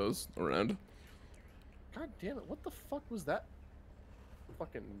few of those around. God damn it, what the fuck was that?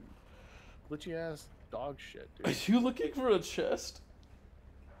 Fucking glitchy ass dog shit, dude. Are you looking for a chest?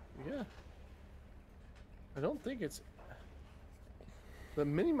 Yeah. I don't think it's... The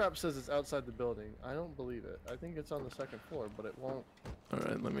minimap says it's outside the building. I don't believe it. I think it's on the 2nd floor, but it won't...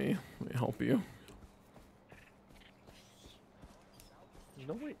 Alright, let me help you. There's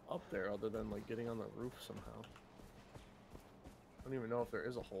no way up there other than like getting on the roof somehow. I don't even know if there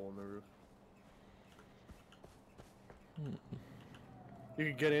is a hole in the roof. You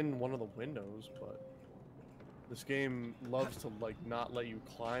could get in one of the windows, but this game loves to like not let you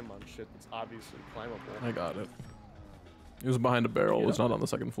climb on shit that's obviously climbable. I got it. It was behind a barrel. It was not on the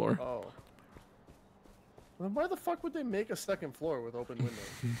 2nd floor. Oh. Well, why the fuck would they make a 2nd floor with open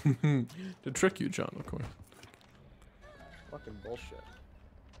windows? To trick you, John, of course. Fucking bullshit.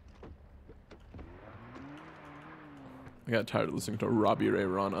 I got tired of listening to Robbie Ray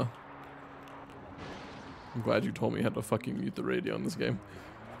Rana. I'm glad you told me I had to fucking mute the radio in this game.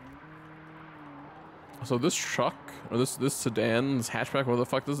 So this truck, or this sedan, this hatchback, what the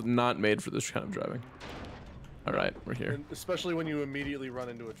fuck, this is not made for this kind of driving. Alright, we're here. And especially when you immediately run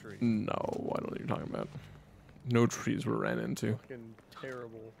into a tree. No, I don't know what you're talking about. No trees were ran into. Fucking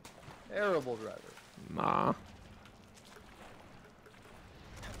terrible, terrible driver. Nah.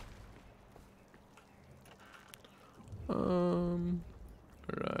 Alright,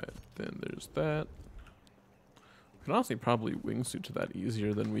 then there's that. We can honestly probably wingsuit to that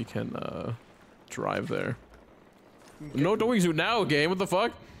easier than we can, drive there. No, don't wingsuit now, game, what the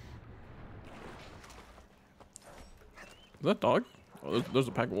fuck? Is that dog? Oh, there's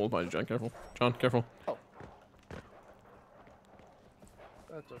a pack of wolves behind you, John, careful. John, careful. Oh.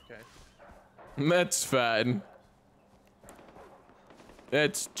 That's okay. That's fine.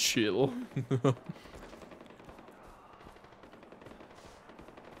 That's chill.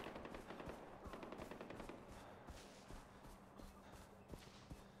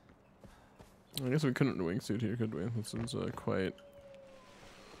 I guess we couldn't wingsuit here, could we? This is quite...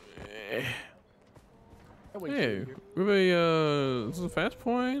 Hey, we have a, is this a fast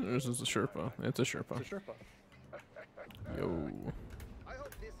point, or is this a Sherpa? It's a Sherpa. It's a Sherpa. Yo. I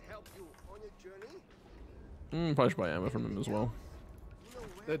hope this helped you on your Probably should buy ammo from him as well.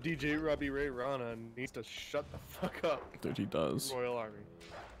 That DJ Robbie Ray Rana needs to shut the fuck up. Dude, he does. Royal Army.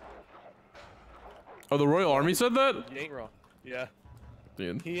 Oh, the Royal Army said that? You ain't wrong. Yeah.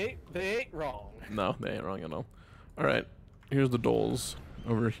 Dude. They ain't wrong. No, they ain't wrong at all. Alright. Here's the doles.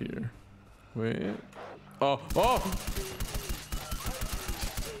 Over here. Wait. Oh! Oh!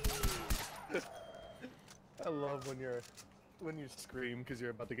 I love when you scream because you're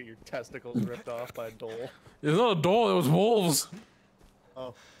about to get your testicles ripped off by a dole. It's not a dole, it was wolves!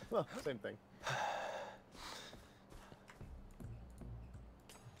 Oh, well, same thing.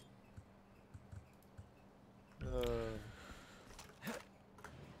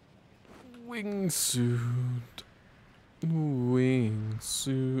 Wingsuit.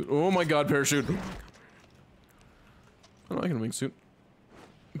 Wingsuit. Oh my god, parachute. I like a wingsuit.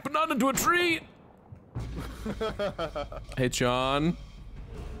 But not into a tree! Hey, John.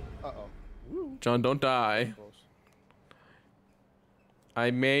 Uh-oh. Woo. John, don't die. Close.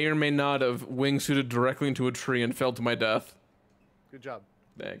 I may or may not have wingsuited directly into a tree and fell to my death. Good job.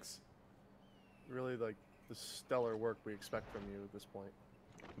 Thanks. Really, like, the stellar work we expect from you at this point.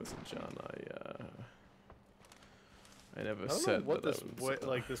 Listen, John, I never I don't said know what that this I was,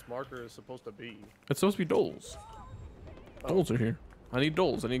 like this marker is supposed to be. It's supposed to be doles. Doles are here. I need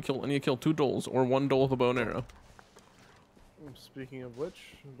doles. I need to kill 2 doles or 1 dole with a bow and arrow. Speaking of which,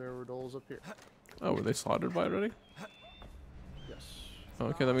 there were doles up here. Oh, were they slaughtered by already? Yes. Oh,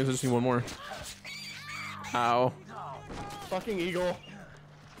 okay, that means I just need 1 more. Ow. Fucking eagle.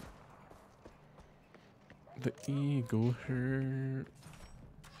 The eagle hurt.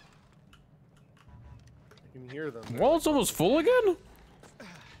 I can hear them. Wallet's almost full again?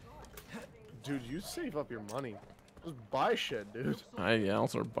 Dude, you save up your money. Just buy shit, dude. Yeah, I'll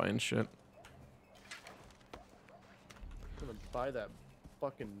start buying shit. I'm gonna buy that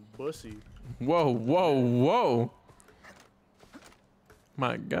fucking bussy. Whoa, whoa, whoa.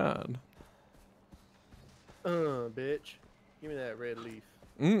 My god. Bitch. Give me that red leaf.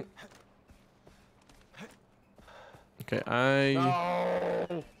 Okay,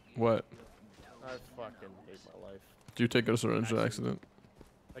 No! What? I fucking hate my life. Do you take a syringe accident?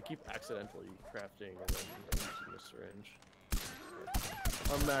 I keep accidentally crafting and then using a syringe.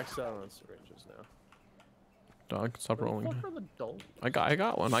 I'm maxed out on syringes now. Dog, stop Where rolling. the fuck are the dolls? I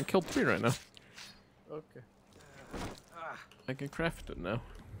got one. I killed 3 right now. Okay. I can craft it now.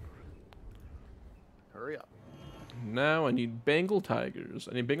 Hurry up. Now I need Bengal tigers.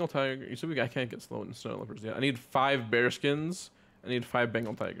 I need Bengal tiger. You said I can't get snow leopards yet. I need 5 bear skins. I need 5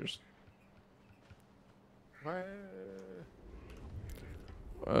 Bengal tigers. Why?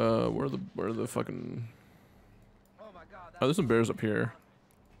 Where are the fucking? Oh, there's some bears up here.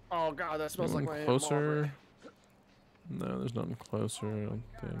 Oh god, that smells like my Aunt Closer. Margaret. No, there's nothing closer. I don't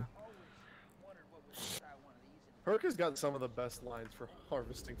think. Herc has got some of the best lines for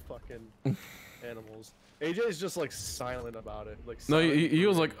harvesting fucking animals. AJ's just like silent about it. Like No, silent he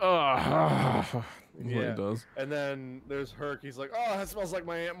was like, ugh. That's what yeah. he does. And then there's Herc. He's like, oh, that smells like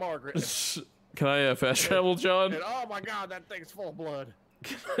my Aunt Margaret. Can I fast travel, John? And oh my god, that thing's full of blood.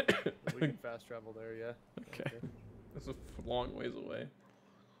 We can fast travel there, yeah. Okay. That's a long ways away.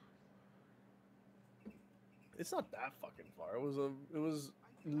 It's not that fucking far. It was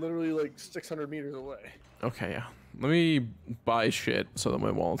literally like 600 meters away. Okay, yeah. Let me buy shit so that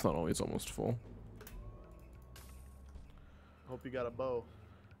my wallet's not always almost full. Hope you got a bow.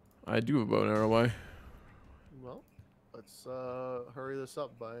 I do have a bow and arrow. Why? Well, let's hurry this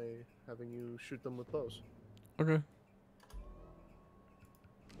up by having you shoot them with bows. Okay.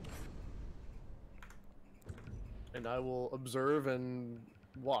 And I will observe and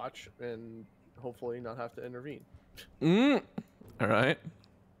watch and hopefully not have to intervene. All right.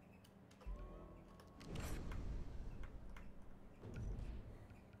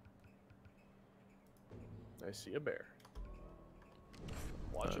 I see a bear.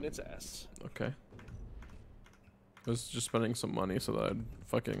 Watching its ass. Okay. I was just spending some money so that I'd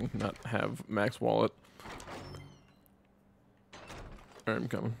fucking not have max wallet. Alright, I'm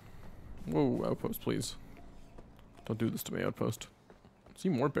coming. Whoa, outpost, please. Don't do this to me, outpost. See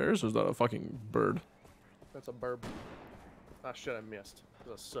more bears, or is that a fucking bird? That's a burb. Ah shit, I missed.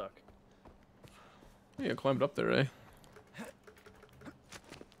 Does suck. Hey, I climbed up there, eh?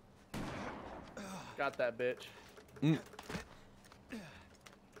 Got that bitch.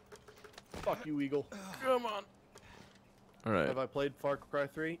 Fuck you, Eagle. Come on. Alright. Have I played Far Cry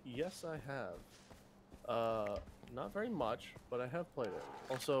 3? Yes, I have. Not very much, but I have played it.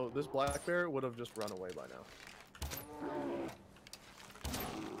 Also, this black bear would have just run away by now.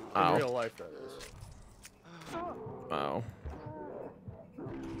 In Ow. real life, that is. Ow.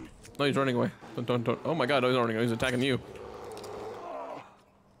 No, he's running away. Don't. Oh my god, no, he's running away. He's attacking you.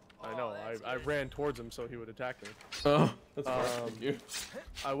 I know. I ran towards him so he would attack me. Oh, that's thank you.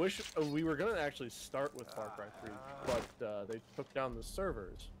 I wish we were gonna actually start with Far Cry 3, but they took down the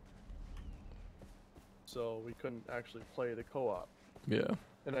servers, so we couldn't actually play the co-op. Yeah.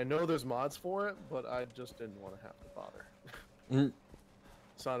 And I know there's mods for it, but I just didn't want to have to bother.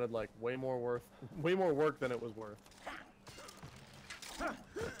 Sounded like way more work than it was worth.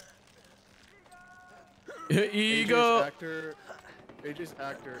 Ego. AJ's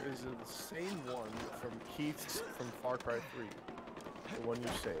actor is the same one from Keith's from Far Cry 3, the one you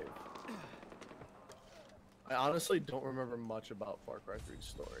saved. I honestly don't remember much about Far Cry 3's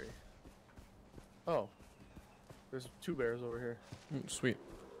story. Oh, there's 2 bears over here. Sweet.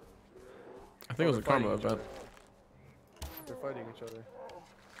 I think it was a karma event. They're fighting each other.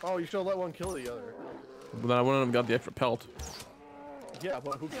 Oh, you should have let one kill the other. But then I wouldn't have got the extra pelt. Yeah,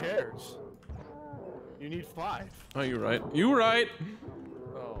 but who cares? You need 5. Oh, you're right. You right.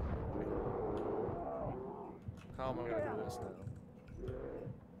 Oh. How am I gonna do this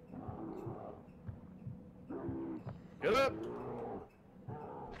now? Get up!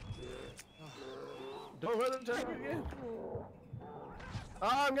 Don't let them attack me again.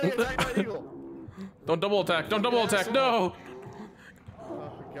 Ah, I'm gonna get attacked by an eagle. Don't double attack. Don't double attack. No.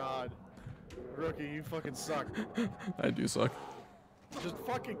 Oh god. Rookie, you fucking suck. I do suck. Just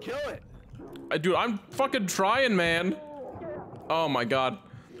fucking kill it. Dude, I'm fucking trying, man. Oh my god.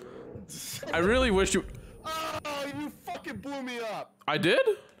 I really wish you. Oh, you fucking blew me up. I did?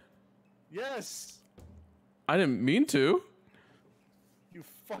 Yes. I didn't mean to. You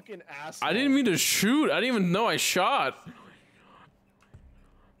fucking asshole. I didn't mean to shoot. I didn't even know I shot.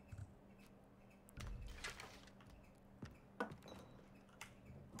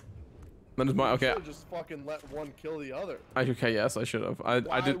 That is my okay. Just fucking let one kill the other. Okay, yes, I should have. Why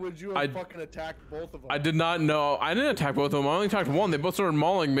I did. would you have fucking attacked both of them? I did not know. I didn't attack both of them. I only attacked one. They both started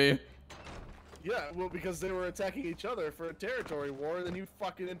mauling me. Yeah, well, because they were attacking each other for a territory war, and then you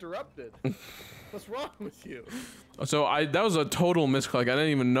fucking interrupted. What's wrong with you? So that was a total misclick. I didn't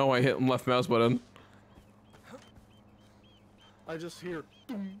even know I hit left mouse button. I just hear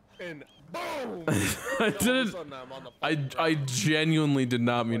boom and boom. I didn't. I genuinely did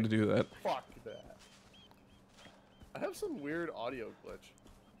not mean to do that. Fuck that. I have some weird audio glitch.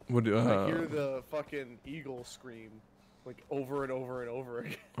 What do I hear the fucking eagle scream like over and over and over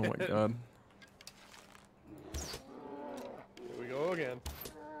again. Oh my god. Here we go again.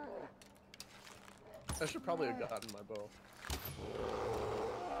 I should probably have gotten my bow.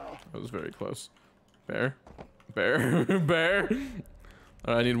 That was very close. Bear. Bear.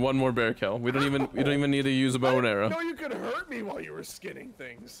 I need one more bear kill. We don't even need to use a bow and arrow. No, you could hurt me while you were skinning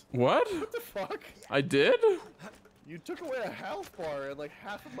things. What? What the fuck? I did? You took away a health bar and like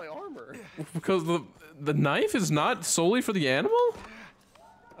half of my armor. Because the knife is not solely for the animal?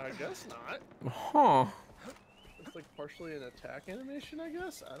 I guess not. Huh. It's like partially an attack animation, I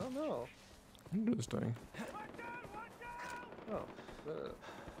guess? I don't know. Interesting. Oh. The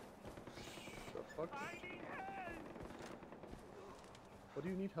fuck? What do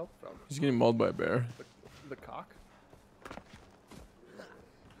you need help from? He's getting mauled by a bear. The cock?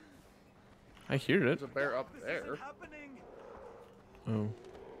 I hear it. There's a bear up there. Oh.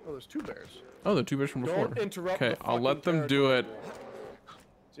 Oh, there's 2 bears. Oh, the 2 bears from before. Don't interrupt Okay, the I'll let fucking them do it.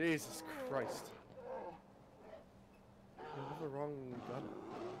 Jesus Christ. You have the wrong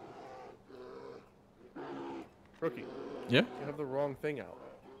gun. Rookie. Yeah? You have the wrong thing out.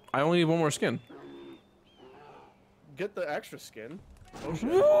 I only need one more skin. Get the extra skin. Oh shit.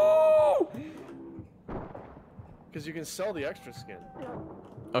 Woo! Because you can sell the extra skin.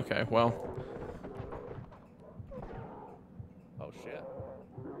 Okay, well. Oh shit.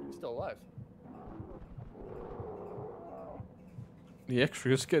 He's still alive. The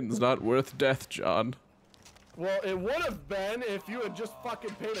extra skin's not worth death, John. Well, it would have been if you had just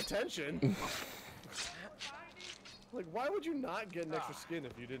fucking paid attention. Like, why would you not get an extra skin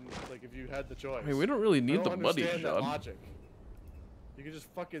if you didn't, like, if you had the choice? I mean, we don't really need the I don't money, understand that John. logic. You could just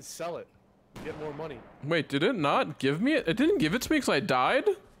fucking sell it. Get more money. Wait, did it not give me it? It didn't give it to me because I died?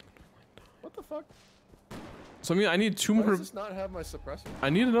 What the fuck? So I mean, I need 2 Why more. does this not have my suppressor? I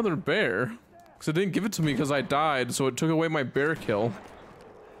need another bear. Because it didn't give it to me because I died, so it took away my bear kill.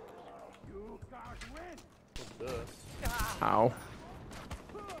 What's this? Ow.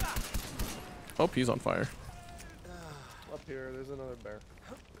 Oh, he's on fire. Up here, there's another bear.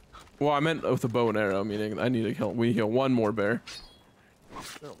 Well, I meant with the bow and arrow, meaning I need to kill. We kill one more bear. Oh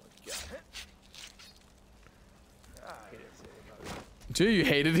my god. Do you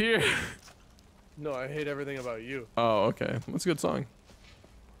hate it here? No, I hate everything about you. Oh, okay. That's a good song.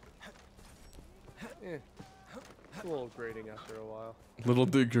 It's a little grating after a while. Little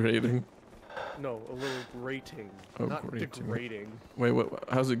degrading. No, a little grating. Oh, not grating. degrading. Wait, what?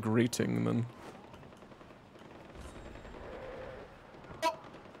 How's it grating then?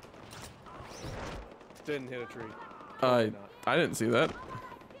 Didn't hit a tree. Totally not. I didn't see that.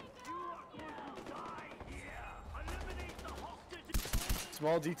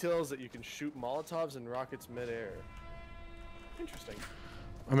 Small details that you can shoot Molotovs and rockets mid-air. Interesting.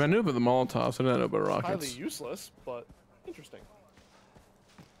 I mean, I knew about the Molotovs. I didn't know about Highly rockets. useless, but interesting.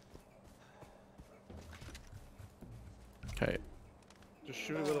 Okay. Just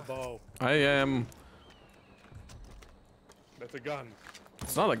shoot it with a bow. I am. That's a gun.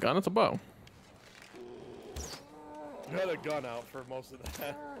 It's not a gun. It's a bow. You had a gun out for most of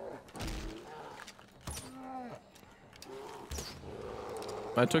that.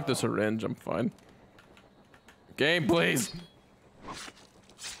 I took the syringe. I'm fine. Game, please.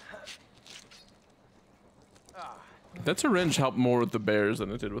 That syringe helped more with the bears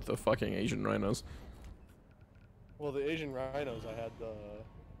than it did with the fucking Asian rhinos. Well, the Asian rhinos, I had the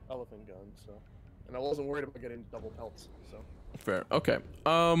elephant gun, so, and I wasn't worried about getting double pelts. So. Fair. Okay.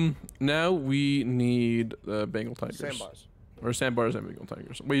 Now we need the Bengal tigers. Sandbars. Or sandbars and Bengal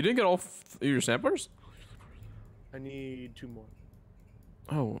tigers. Wait, you didn't get all your sandbars? I need 2 more.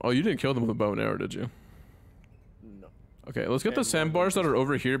 Oh, you didn't kill them with a bow and arrow, did you? No. Okay, let's get the And sandbars that are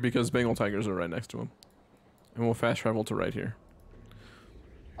over here because Bengal tigers are right next to them. And we'll fast travel to right here.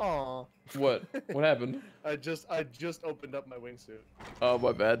 Aw. What? What happened? I just opened up my wingsuit. Oh,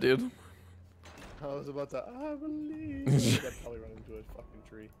 my bad, dude. I was about to, I believe. I'd probably run into a fucking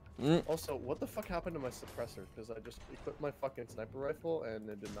tree. Mm. Also, what the fuck happened to my suppressor? Because I just equipped my fucking sniper rifle and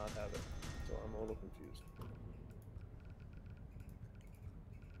it did not have it. So I'm a little confused.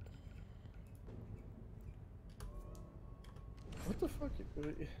 What the fuck?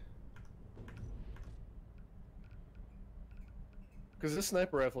 Because this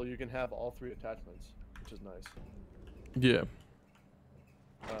sniper rifle, you can have all 3 attachments, which is nice. Yeah.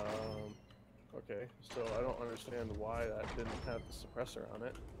 Okay, so I don't understand why that didn't have the suppressor on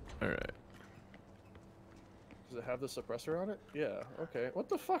it. Alright. Does it have the suppressor on it? Yeah, okay. What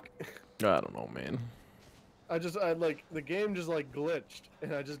the fuck? I don't know, man. the game just like glitched,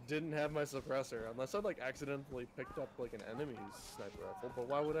 and I just didn't have my suppressor, unless I like accidentally picked up like an enemy's sniper rifle, but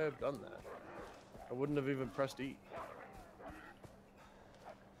why would I have done that? I wouldn't have even pressed E.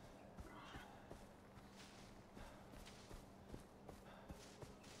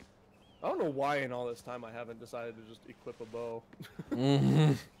 I don't know why in all this time I haven't decided to just equip a bow.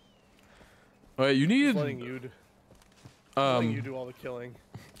 Mm-hmm. Alright, you Just need... letting you do all the killing.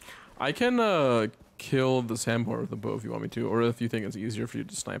 I can, kill the sandbar with a bow if you want me to, or if you think it's easier for you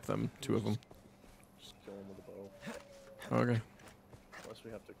to snipe them, 2 of them. Just kill them with a bow. Okay. Unless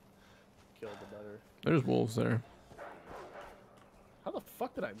we have to kill the better. There's wolves there. How the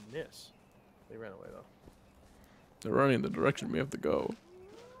fuck did I miss? They ran away though. They're running in the direction we have to go.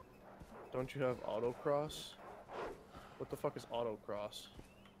 Don't you have autocross? What the fuck is autocross?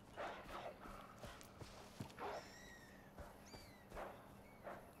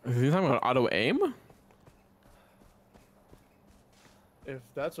 Is he talking about auto aim? If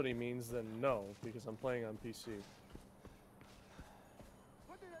that's what he means, then no, because I'm playing on PC.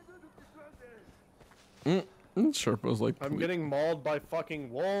 Sherpa's like, I'm getting mauled by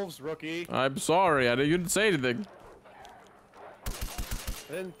fucking wolves, rookie. I'm sorry, you didn't say anything.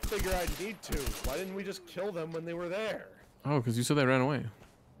 I didn't figure I'd need to. Why didn't we just kill them when they were there? Oh, because you said they ran away.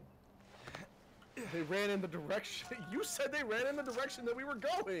 They ran in the direction. You said they ran in the direction that we were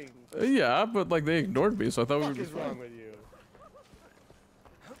going. Yeah, but like they ignored me, so I thought we What would the be fuck is wrong fine. with you?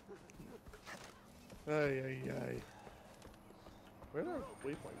 Ay, ay, ay. Where's our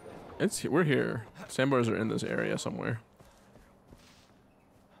waypoint go? We're here. Sandbars are in this area somewhere.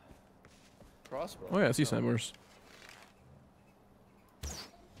 Crossbow. Oh yeah, I see sandbars.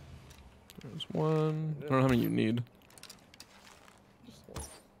 There's one. I don't know how many you need. Just one.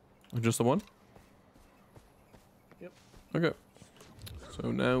 Oh, just the one? Yep. Okay.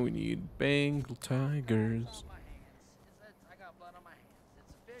 So now we need Bengal tigers.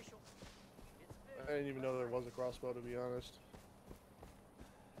 I didn't even know there was a crossbow, to be honest.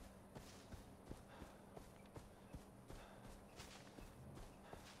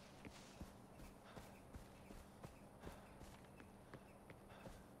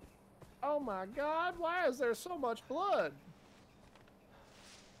 Oh my god, why is there so much blood?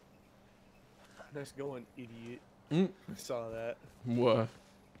 Nice going, idiot. I saw that. What?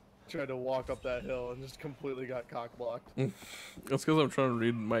 Tried to walk up that hill and just completely got cock blocked. That's because I'm trying to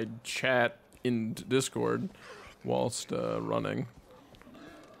read my chat in Discord whilst running.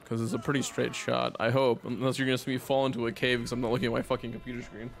 Because it's a pretty straight shot. I hope, unless you're gonna see me fall into a cave because I'm not looking at my fucking computer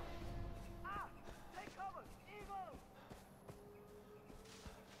screen.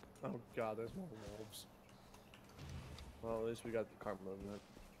 Oh god, there's more wolves. Well, at least we got the car movement.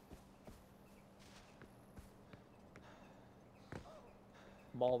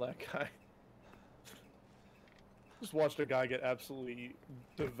 Maul that guy. Just watched a guy get absolutely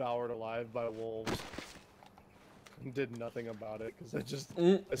devoured alive by wolves. And did nothing about it because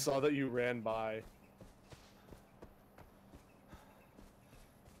I saw that you ran by.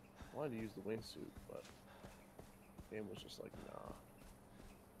 I wanted to use the wingsuit, but the game was just like, nah.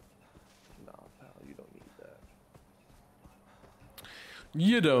 Nah, pal, you don't need that.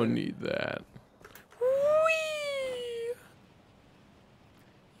 You don't need that. Whee!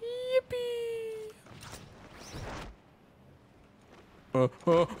 Yippee!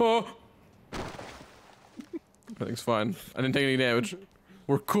 Oh. Everything's fine. I didn't take any damage.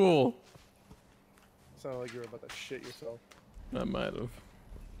 We're cool. Sounded like you were about to shit yourself. I might have.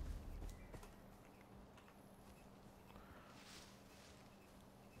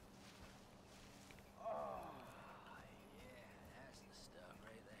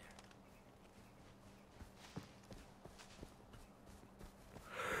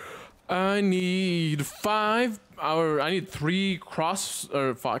 I need I need three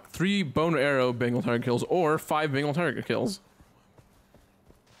bone arrow Bengal target kills or 5 Bengal target kills.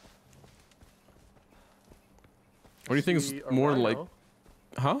 What do you think is more like?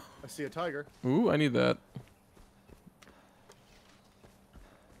 Huh? I see a tiger. Ooh, I need that.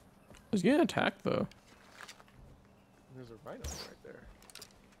 He's getting attacked though. There's a rhino right there.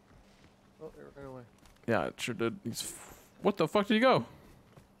 Oh, it ran away. Yeah, it sure did. What the fuck did he go?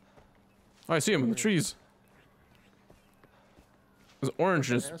 Oh, I see him in the trees. This orange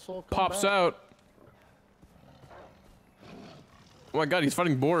just pops out. Oh my god, he's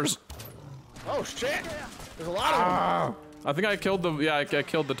fighting boars. Oh shit! There's a lot of them. I think I killed the. Yeah, I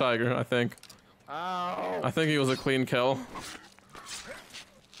killed the tiger. I think. Ow! I think he was a clean kill.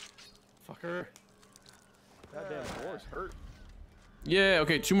 Fucker. That damn boar's hurt. Yeah.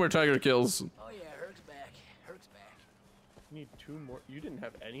 Okay, 2 more tiger kills. Oh yeah, Herc's back. Herc's back. You need 2 more. You didn't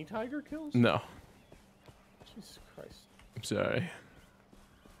have any tiger kills? No. Jesus Christ. I'm sorry.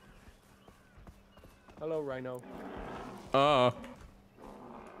 Hello, rhino. Right,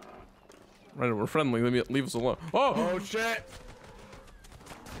 we're friendly. Leave us alone. Oh! Oh shit!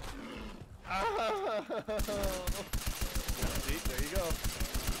 See, there you go.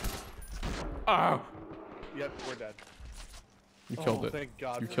 Ah! Yep, we're dead. You killed it. Thank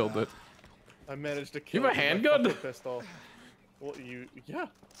God. You for killed that. it. I managed to kill You have a it with my handgun? fucking pistol. Well, yeah.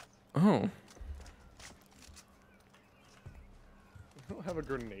 Oh. I don't have a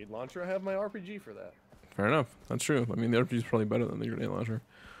grenade launcher. I have my RPG for that. Fair enough. That's true. I mean, the RPG is probably better than the grenade launcher.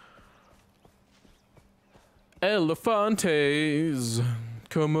 Elefantes,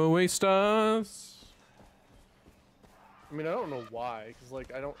 como estas? I mean, I don't know why, because,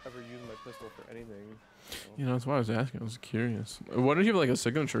 like, I don't ever use my pistol for anything. So. You know, that's why I was asking. I was curious. Why don't you have, like, a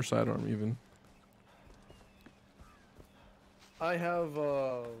signature sidearm, even? I have,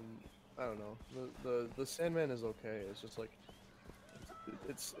 I don't know. The Sandman is okay. It's just, like,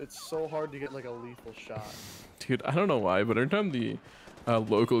 it's so hard to get, like, a lethal shot. Dude, I don't know why, but every time the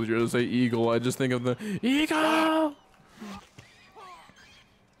locals here say eagle, I just think of the eagle!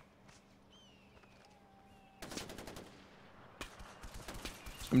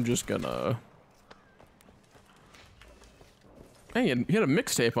 I'm just gonna... Hey, he had a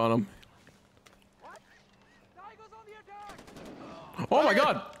mixtape on him. Oh my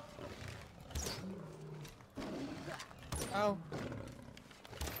god! Ow.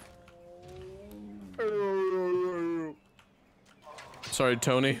 Sorry,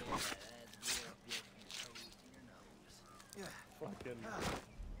 Tony.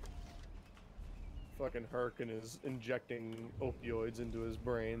 Fucking Herkin is injecting opioids into his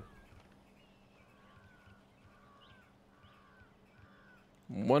brain.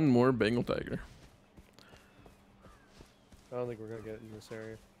 One more Bengal tiger. I don't think we're gonna get in this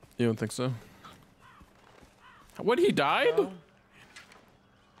area. You don't think so? What, he died?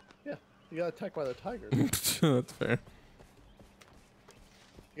 Yeah, he got attacked by the tiger. That's fair.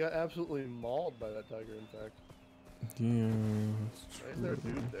 He got absolutely mauled by that tiger, in fact. Yeah. Why is there a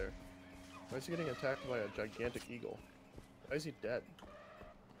dude there? Why is he getting attacked by a gigantic eagle? Why is he dead?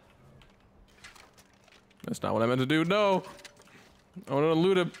 That's not what I meant to do. No! I want to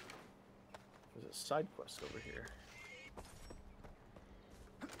loot him. There's a side quest over here.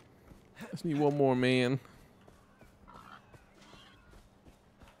 Just need one more, man.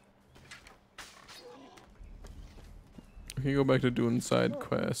 We can go back to doing side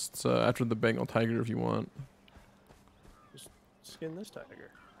quests after the Bengal tiger if you want. Just skin this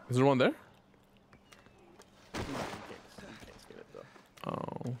tiger. Is there one there? You can't skin it though.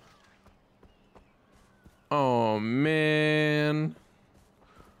 Oh. Oh man.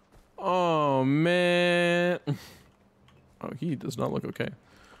 Oh man. Oh, he does not look okay.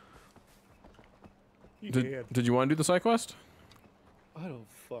 Did you want to do the side quest? I don't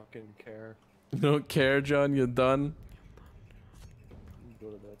fucking care. You don't care, John? You done? Go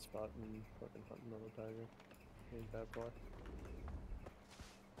to that spot and fucking hunt another tiger. Ain't that far.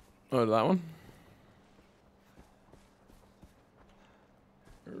 Oh, that one?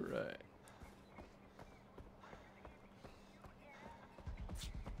 Right.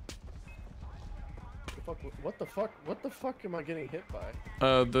 What the fuck am I getting hit by?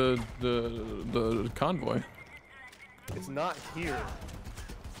 The convoy. It's not here.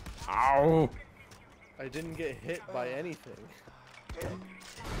 Ow! I didn't get hit by anything.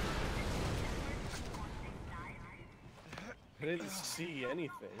 I didn't see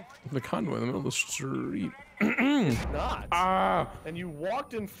anything. The convoy in the middle of the street. It's not. Ah! And you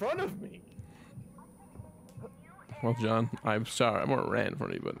walked in front of me. Well, John, I'm sorry. I more ran in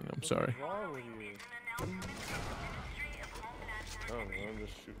front of you, but I'm sorry. What's wrong with you? I don't know, I'm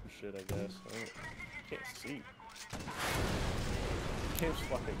just shooting shit, I guess. Can't see. Game's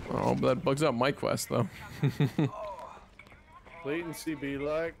fucking close. Oh, but that bugs out my quest, though. Latency be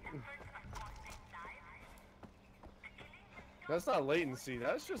like... That's not latency,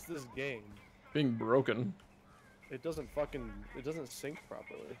 that's just this game. Being broken. It doesn't sync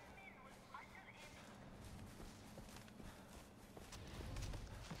properly.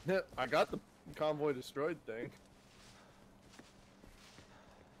 I got the convoy destroyed thing.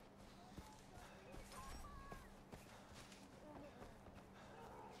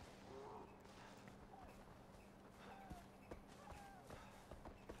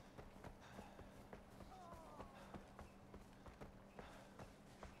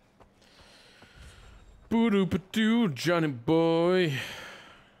 Boo-doo-ba-doo, Johnny boy.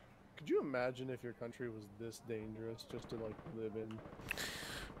 Could you imagine if your country was this dangerous just to like live in?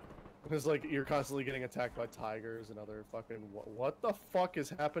 It's like you're constantly getting attacked by tigers and other fucking what the fuck is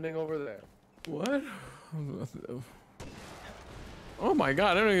happening over there? What? Oh my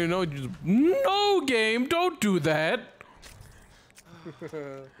god, I don't even know. No game, don't do that.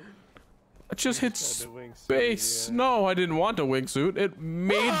 I just hit space. Yeah. No, I didn't want a wingsuit. It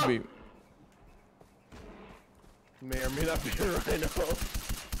made me. May or may not be a rhino.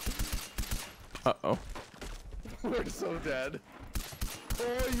 Uh-oh. We're so dead. Oh,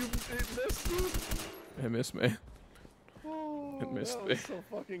 it missed you? It missed me. Oh, It missed that me. was so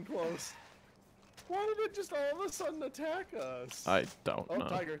fucking close. Why did it just all of a sudden attack us? I don't know.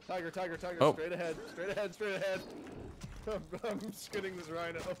 Tiger, Oh. straight ahead. I'm skinning this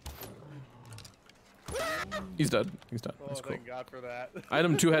rhino. He's dead. He's dead. Oh, That's cool. thank God for that.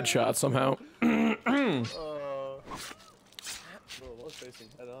 Item 2 headshot somehow. Well, it was facing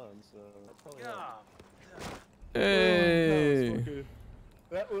head on, so that probably helped. Hey.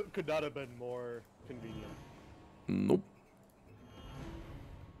 That could not have been more convenient. Nope.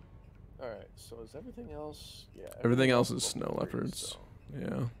 Alright, so is everything else? Yeah. Everything else is level snow 3, leopards. so-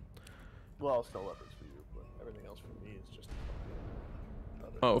 Yeah. Well, snow leopards for you, but everything else for me is just.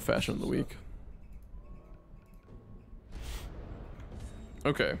 Oh, fashion of the week.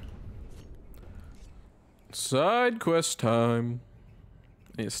 Okay. Side quest time.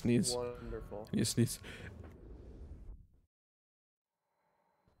 I need to sneeze. Wonderful. I need to sneeze.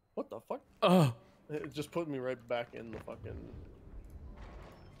 What the fuck? Oh. It just put me right back in the fucking.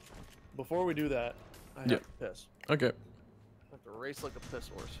 Before we do that, I have to piss. Okay. I have to race like a piss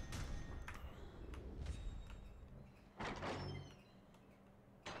horse.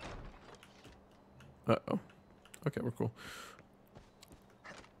 Uh-oh. Okay, we're cool.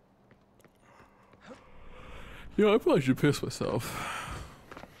 Yeah, I probably should piss myself.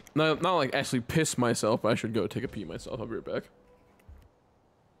 Not like actually piss myself, but I should go take a pee myself. I'll be right back.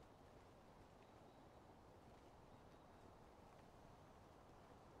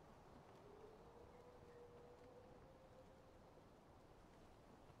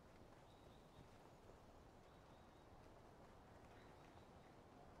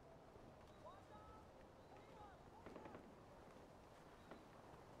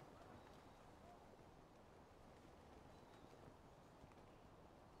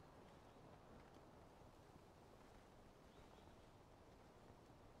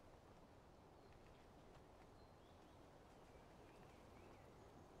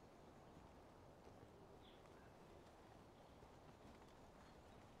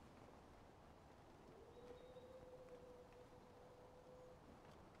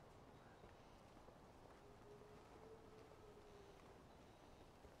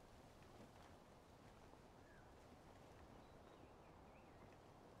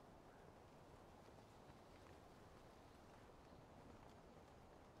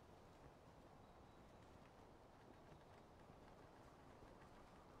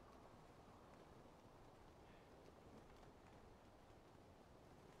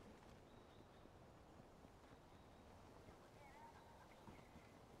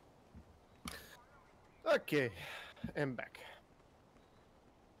 Okay, I'm back.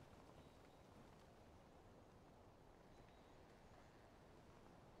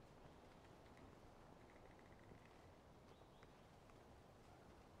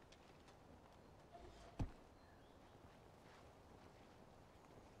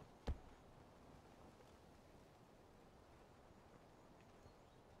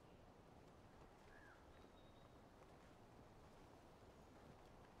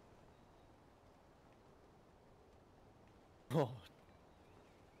 Oh,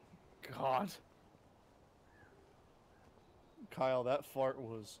 God. Kyle, that fart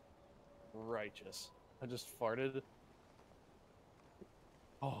was righteous. I just farted.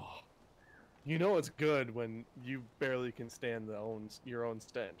 Oh. You know it's good when you barely can stand your own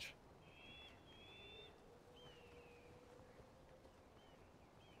stench.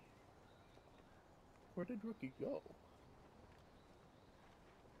 Where did Rookie go?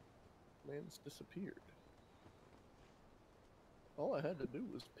 Man's disappeared. All I had to do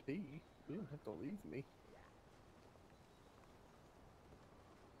was pee. You didn't have to leave me.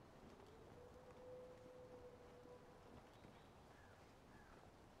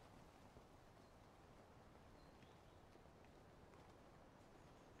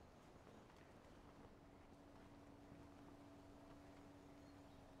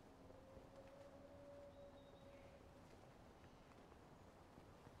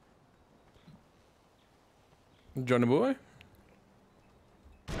 Johnny boy.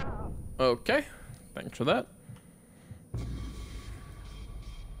 Okay, thanks for that.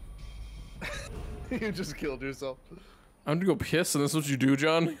 You just killed yourself. I'm gonna go piss, and this is what you do,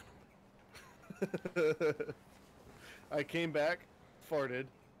 John? I came back, farted,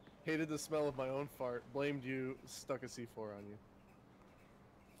 hated the smell of my own fart, blamed you, stuck a C4 on you.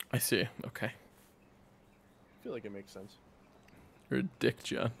 I see. Okay. I feel like it makes sense. You're a dick,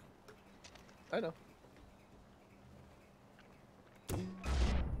 John. I know.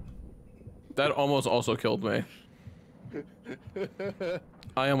 That almost also killed me.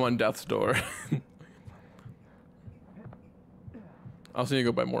 I am on death's door. I'll see you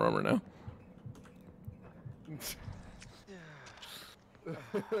go buy more armor now.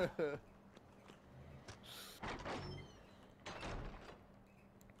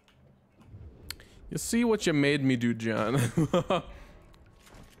 You see what you made me do, John.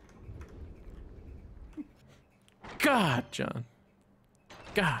 God, John.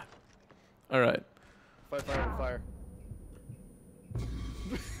 God. All right. Fire, fire, fire.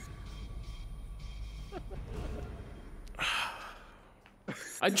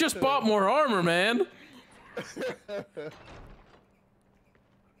 I just bought more armor, man.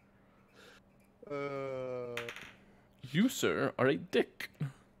 You, sir, are a dick.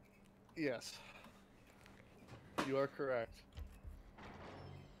 Yes. You are correct.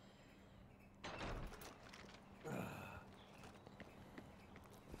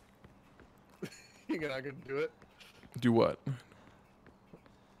 You're not gonna do it? Do what?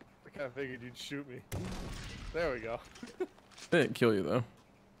 I kinda figured you'd shoot me. There we go. They didn't kill you, though.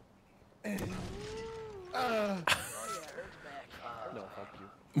 No, fuck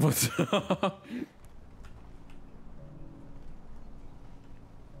you. What's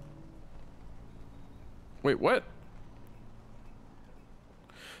Wait, what?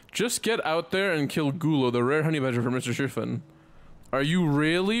 Just get out there and kill Gulo, the rare honey badger for Mr. Schiffin. Are you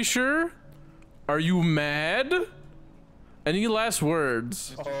really sure? Are you mad? Any last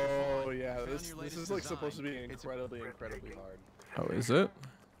words? Oh yeah, this is like supposed to be incredibly hard. Oh, is it?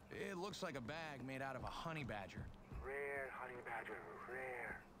 It looks like a bag made out of a honey badger. Rare honey badger,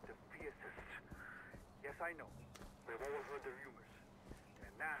 rare. The fiercest. Yes, I know. We've all heard the rumors.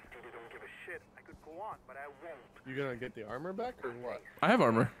 They're nasty, they don't give a shit. I could go on, but I won't. You gonna get the armor back or what? I have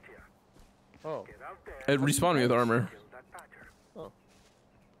armor. Oh. Get out there. It respawned me with armor. Kill that badger. Oh.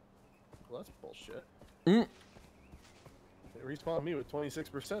 Well, that's bullshit. Mm. It respawned me with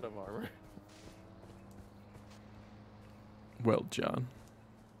 26% of armor. Well, John.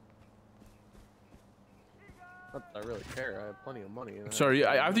 Not that I really care. I have plenty of money. And Sorry,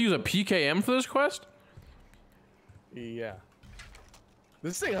 I have to use a PKM for this quest? Yeah.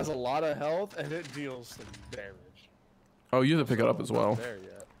 This thing has a lot of health and it deals some damage. Oh, you have to pick it up as Not well. there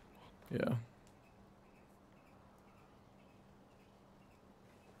yet. Yeah.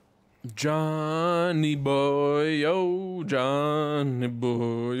 Johnny boy, oh, Johnny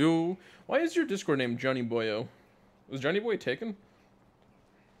boy, oh. Why is your Discord name Johnny Boyo? Was Johnny Boy taken?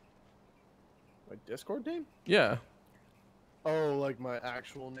 My Discord name? Yeah. Oh, like my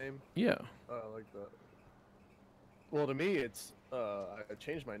actual name? Yeah. Like the. Well, to me, it's. I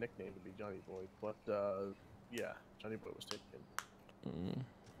changed my nickname to be Johnny Boy, but yeah, Johnny Boy was taken.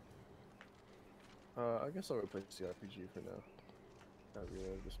 I guess I'll replace the RPG for now. Not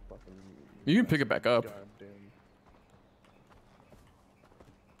really, just fucking. You can pick it back up. Goddamn.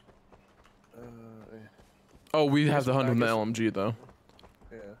 Yeah. Oh, we have the I hunt with the guess- LMG though.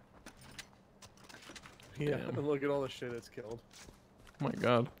 Yeah. Yeah, Damn. and look at all the shit it's killed. Oh my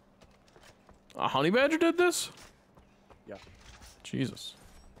god. A honey badger did this? Yeah. Jesus.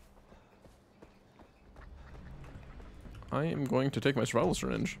 I am going to take my survival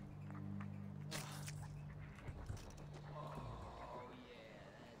syringe.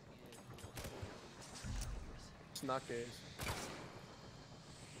 It's not gaze.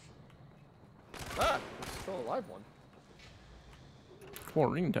 Ah! It's still a live one.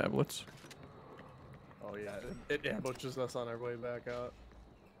 Chlorine tablets. Oh yeah, it ambushes us on our way back out.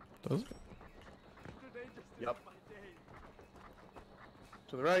 Does it? Yep.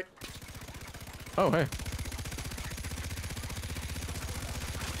 To the right. Oh, hey.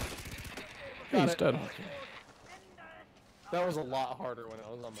 Got He's it. dead. That was a lot harder when I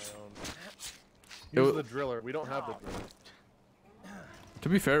was on my own. It Use wa- the driller. We don't have the driller. To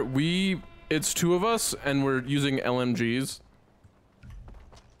be fair, it's two of us and we're using LMGs.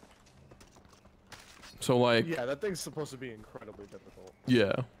 So like, Yeah, that thing's supposed to be incredibly difficult.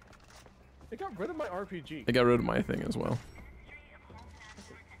 yeah. It got rid of my RPG. I got rid of my thing as well.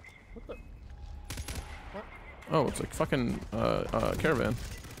 What the? Oh, it's like fucking caravan.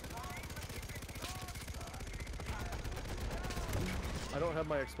 I don't have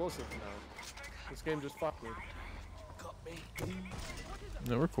my explosive now. This game just fucked me.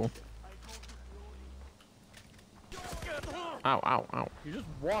 No, we're cool. Ow, ow, ow. You just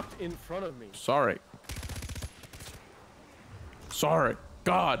walked in front of me. Sorry. Sorry.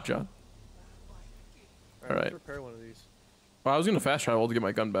 God, John. Alright. Let's repair one of these. Well, I was gonna fast travel to get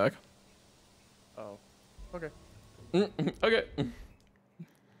my gun back. Oh. Okay. Okay.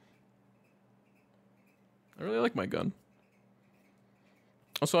 I really like my gun.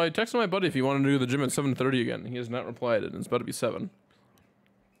 Also, I texted my buddy if he wanted to do the gym at 7:30 again. He has not replied, and it's about to be 7.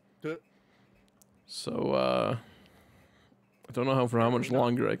 So, I don't know for how much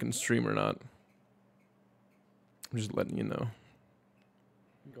longer I can stream or not. I'm just letting you know.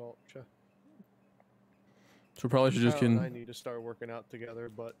 Gotcha. So probably should just Kyle and I need to start working out together,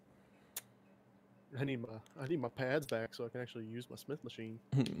 but I need my pads back so I can actually use my Smith machine.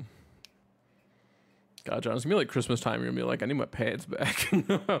 God, John, it's gonna be like Christmas time. You're gonna be like, I need my pads back.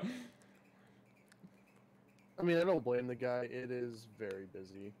 I mean, I don't blame the guy. It is very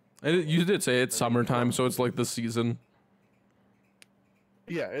busy. You did say it's summertime, so it's like the season.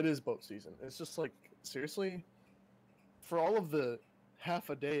 Yeah, it is boat season. It's just like, seriously, for all of the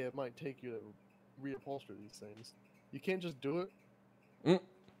half a day it might take you to reupholster these things, you can't just do it.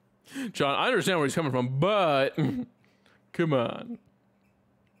 John, I understand where he's coming from, but come on.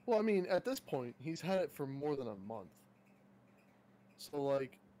 Well, I mean, at this point, he's had it for more than a month. So,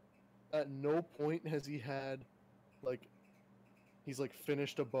 like, at no point has he had, like, he's, like,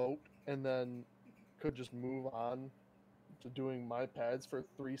 finished a boat and then could just move on to doing my pads for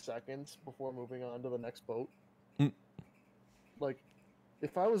 3 seconds before moving on to the next boat. Like,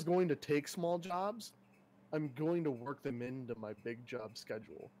 if I was going to take small jobs, I'm going to work them into my big job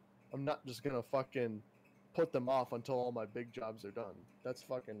schedule. I'm not just gonna fucking put them off until all my big jobs are done. That's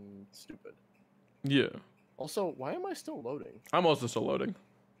fucking stupid. Yeah. Also, why am I still loading? I'm also still loading.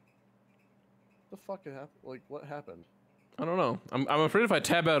 The fuck happened? Like, what happened? I don't know. I'm afraid if I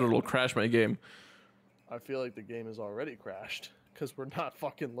tab out, it'll crash my game. I feel like the game has already crashed because we're not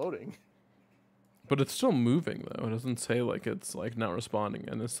fucking loading. But it's still moving, though. It doesn't say, like, it's, like, not responding.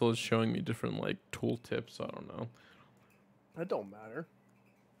 And it still is showing me different, like, tool tips. I don't know. That don't matter.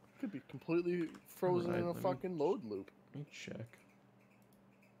 Could be completely frozen Alright, in a let me- fucking load loop. Let me check.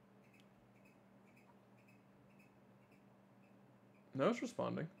 No, it's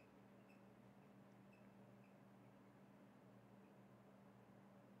responding.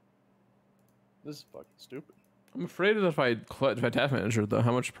 This is fucking stupid. I'm afraid that if I task manager, though,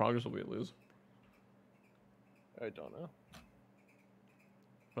 how much progress will we lose? I don't know.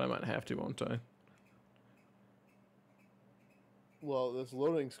 But I might have to, won't I? Well, this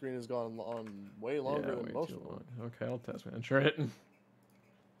loading screen has gone on way longer way than most too of them. long. Okay, I'll task manager it.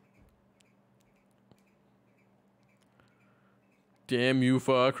 Damn you,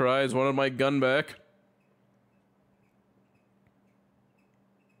 Far Cries. Wanted my gun back.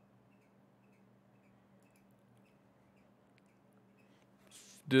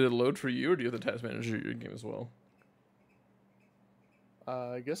 Did it load for you, or do you have the task manager in your game as well?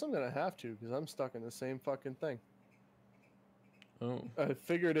 I guess I'm gonna have to because I'm stuck in the same fucking thing. Oh. I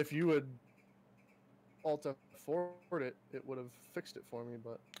figured if you would Alt F forward it, it would have fixed it for me,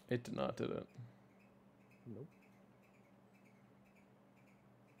 but It did not, did it? Nope.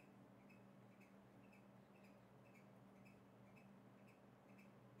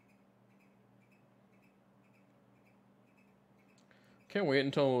 Can't wait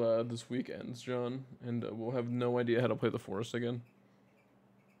until this week ends, John, and we'll have no idea how to play the forest again.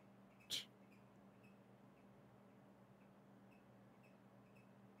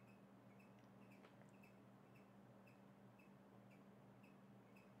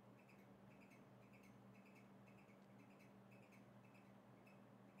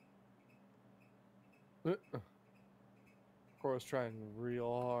 Cora's trying real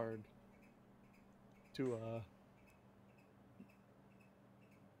hard to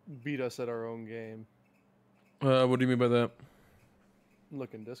beat us at our own game. What do you mean by that?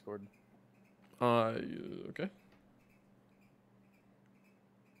 Look in Discord. Okay.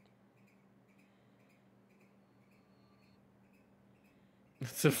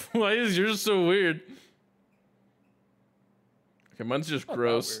 Why is yours so weird? Okay, mine's just Not that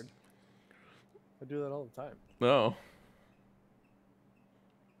gross. weird. I do that all the time. No.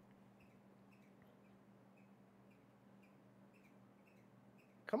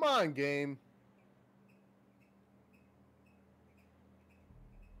 Come on, game.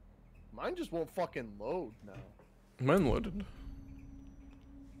 Mine just won't fucking load now. Mine loaded.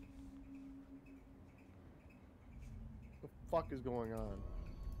 What the fuck is going on?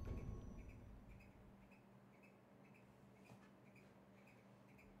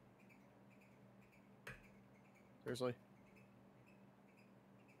 Seriously?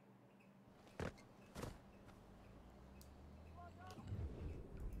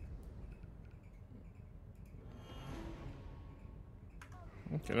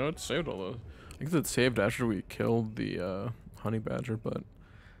 Okay, no, it saved all those. I guess it saved after we killed the honey badger, but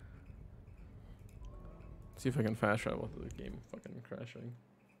see if I can fast travel with the game fucking crashing.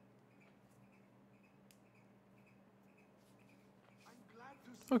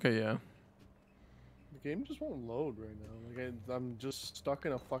 Okay, yeah. The game just won't load right now. Like I'm just stuck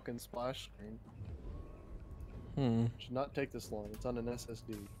in a fucking splash screen. Should not take this long. It's on an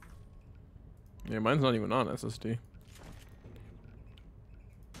SSD. Yeah, mine's not even on SSD.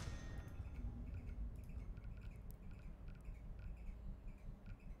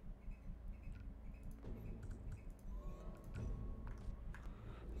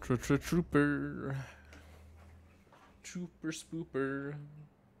 Trooper. Trooper spooper.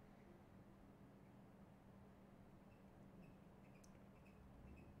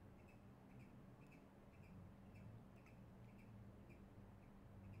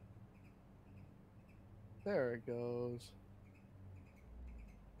 There it goes.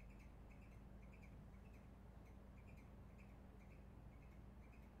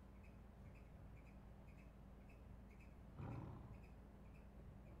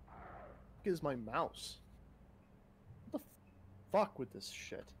 Is my mouse? What the fuck with this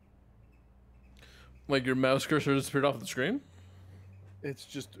shit? Like your mouse cursor disappeared off the screen? It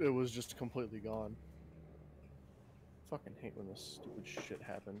was just completely gone. Fucking hate when this stupid shit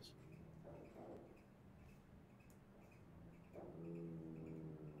happens.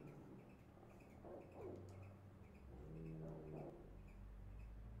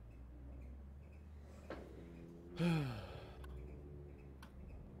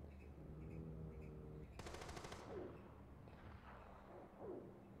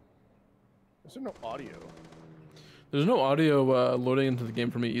 Is there no audio? There's no audio loading into the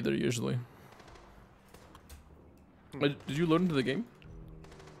game for me either, usually. Did you load into the game?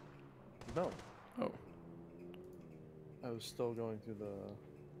 No. Oh. I was still going through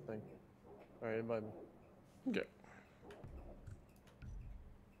the thing. Alright, invite me. Okay.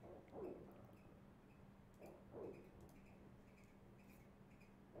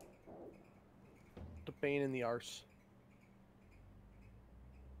 The pain in the arse.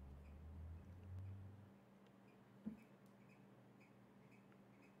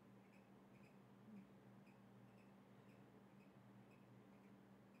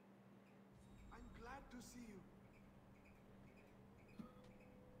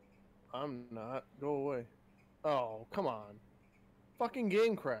 I'm not. Go away. Oh, come on. Fucking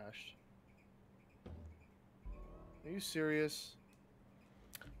game crashed. Are you serious?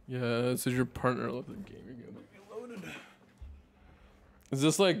 Yeah, it says your partner left the game. You're gonna be loaded. Is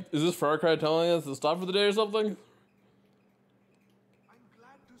this Far Cry telling us to stop for the day or something? I'm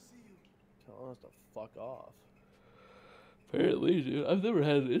glad to see you. Telling us to fuck off. Apparently, dude. I've never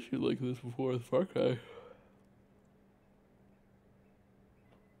had an issue like this before with Far Cry.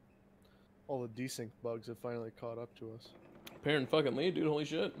 All the desync bugs have finally caught up to us. Parent fucking lead, dude. Holy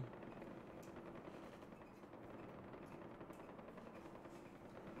shit.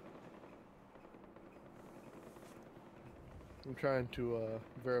 I'm trying to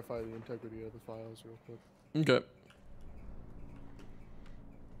verify the integrity of the files real quick. Okay.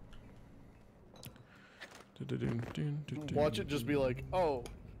 Watch it just be like, oh,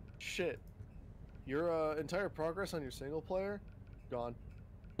 shit. Your entire progress on your single player, gone.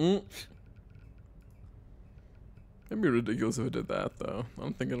 It'd be ridiculous if it did that, though. I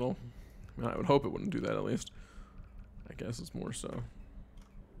don't think it'll... I mean, I would hope it wouldn't do that, at least. I guess it's more so.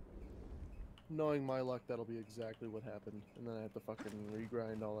 Knowing my luck, that'll be exactly what happened. And then I have to fucking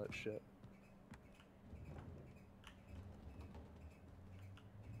regrind all that shit.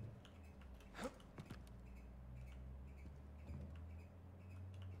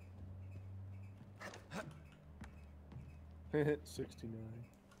 Hit 69.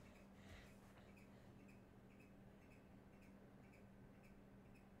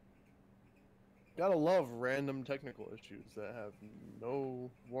 Gotta love random technical issues that have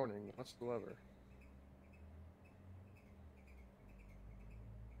no warning whatsoever.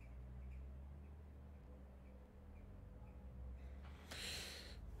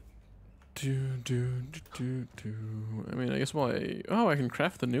 I mean, I guess while oh, I can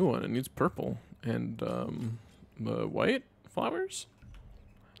craft the new one. It needs purple and the white flowers.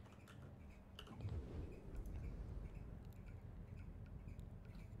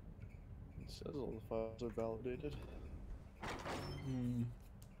 It says all the files are validated.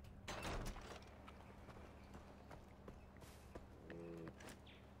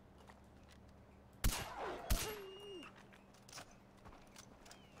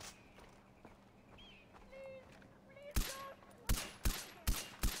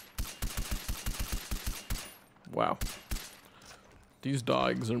 Wow. These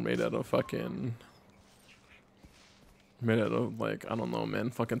dogs are made out of fucking... Made out of, like, I don't know,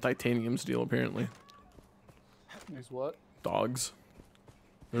 man. Fucking titanium steel, apparently. These what? Dogs.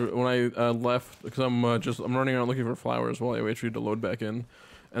 When I left, because I'm running around looking for flowers while I wait for you to load back in.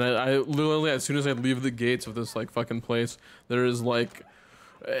 And I literally, as soon as I leave the gates of this, like, fucking place, there is, like,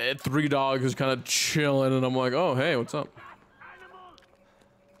 3 dogs just kind of chilling, and I'm like, oh, hey, what's up?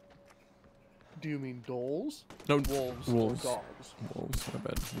 Do you mean doles? No, wolves. Wolves. Or dogs. Wolves, my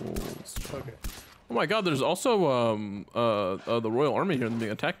bad. Wolves. Okay. Oh my god, there's also the Royal Army here being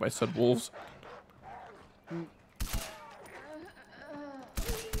attacked by said wolves.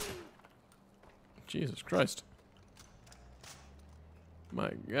 Jesus Christ. My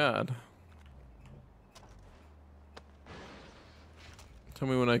god. Tell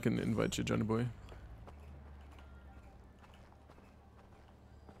me when I can invite you, Johnny boy.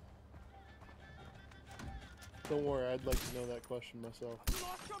 Don't worry, I'd like to know that question myself.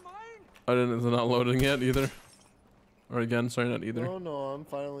 I didn't. Is it not loading yet either? Or again, sorry, not either. No, no, I'm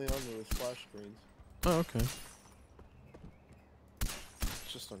finally under the splash screens. Oh, okay.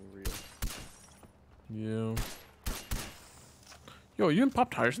 It's just unreal. Yeah. Yo, you can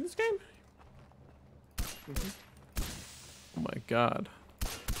pop tires in this game? Oh my god.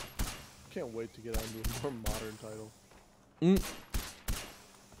 Can't wait to get onto a more modern title.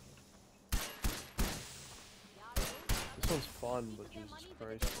 This one's fun, but Jesus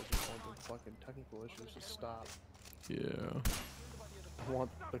Christ, I just want the fucking technical issues to stop. Yeah. I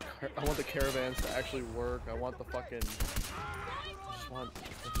want the caravans to actually work. I want the fucking. I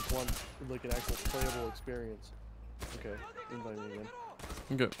just want like an actual playable experience. Okay, invite me again.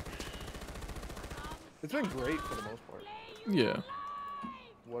 Okay. It's been great for the most part. Yeah.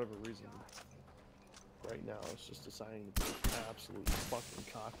 For whatever reason. Right now, it's just deciding to be an absolute fucking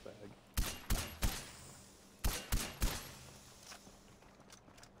cockbag.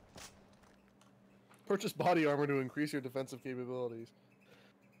 Purchase body armor to increase your defensive capabilities.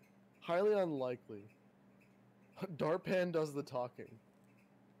 Highly unlikely. Darpan does the talking.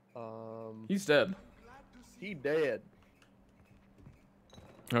 He's dead. He dead.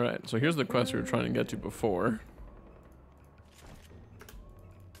 Alright, so here's the quest we were trying to get to before.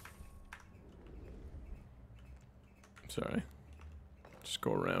 Sorry. Just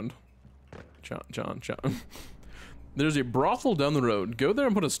go around. John. There's a brothel down the road. Go there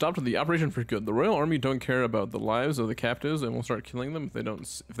and put a stop to the operation for good. The Royal Army don't care about the lives of the captives and will start killing them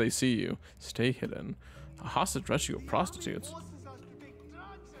if they see you. Stay hidden. A hostage rescue of prostitutes.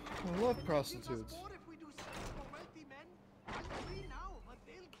 I love prostitutes.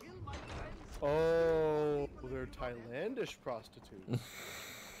 Oh, they're Thailandish prostitutes.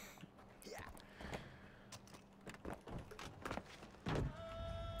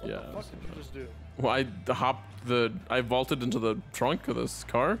 What Yeah. the fuck did you just do? Well, I vaulted into the trunk of this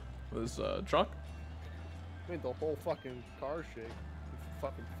car, this truck. Made the whole fucking car shake. You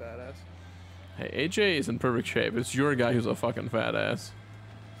fucking fat ass. Hey, AJ is in perfect shape. It's your guy who's a fucking fat ass.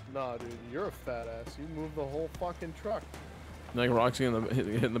 Nah, dude, you're a fat ass. You moved the whole fucking truck. Like Roxy in the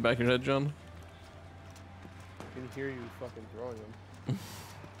hitting the back of your head, John. I can hear you fucking throwing them.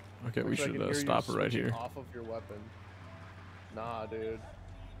 Okay, we Looks like I should can hear you stop it right switching here. Off of your weapon. Nah, dude.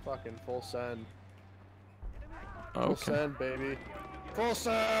 Fucking full send. Full Okay. send, baby. Full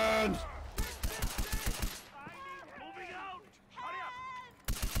send! Moving out! Hurry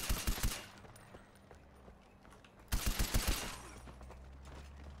up!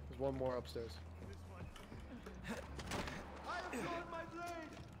 There's one more upstairs.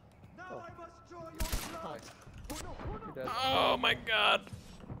 Hi. You're dead. Oh my god.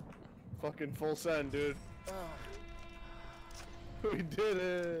 Fucking full send, dude. We did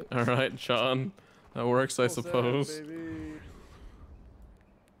it! All right, John. That works, I Full send, suppose. baby.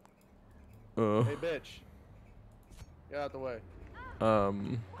 Uh, Hey, bitch. Get out the way.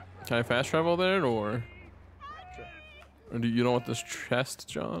 can I fast travel there, or Sure. do you don't want this chest,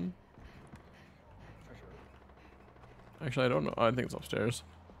 John? Actually, I don't know. I think it's upstairs.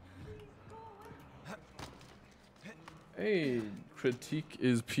 Hey, Critique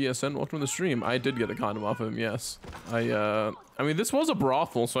is PSN. Welcome to the stream. I did get a condom off of him. Yes. I mean, this was a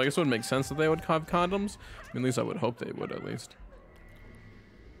brothel, so I guess it would make sense that they would have condoms. I mean, at least I would hope they would, at least.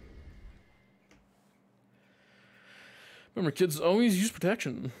 Remember, kids always use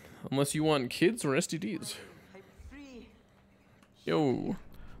protection, unless you want kids or STDs. Yo.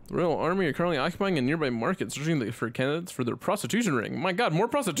 The Royal Army are currently occupying a nearby market, searching for candidates for their prostitution ring. My god, more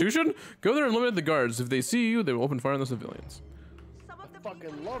prostitution? Go there and eliminate the guards. If they see you, they will open fire on the civilians. I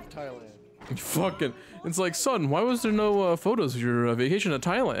fucking love Thailand. Fucking, it's like, son, why was there no photos of your vacation to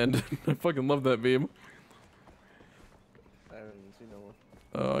Thailand? I fucking love that meme. I haven't even seen no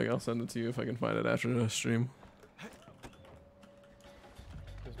one. I'll send it to you if I can find it after the stream.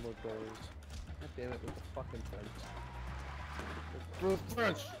 There's more doors. God damn it with the fucking fence. Through the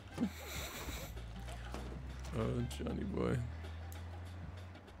French! Oh, Johnny boy.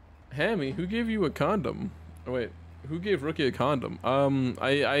 Hammy, who gave you a condom? Oh, wait. Who gave Rookie a condom?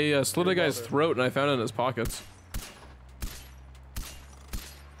 I slit a guy's throat and I found it in his pockets.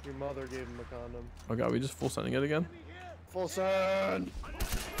 Your mother gave him a condom. Oh god, we just full sending it again? Full send!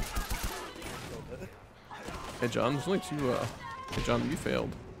 Hey John, there's only two, hey John, you failed.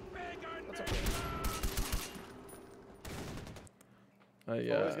 Always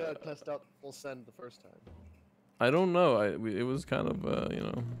gotta test out the full send the first time. I don't know, it was kind of, you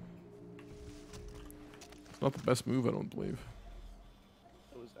know. It's not the best move, I don't believe.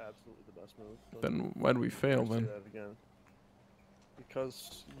 It was absolutely the best move. Then why did we fail Say then? that again.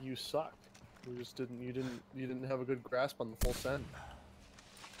 Because you suck. You just didn't. You didn't have a good grasp on the full send.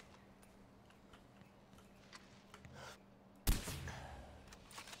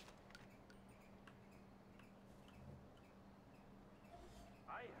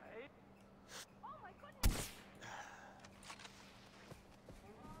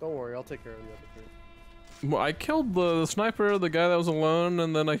 Don't worry, I'll take care of the other three. Well, I killed the sniper, the guy that was alone,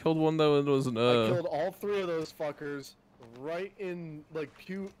 and then I killed one that was I killed all three of those fuckers right in like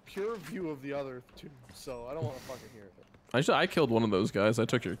pure view of the other two, so I don't want to fucking hear it. I killed one of those guys. I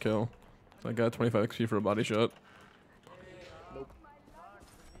took your kill. I got 25 XP for a body shot. Nope.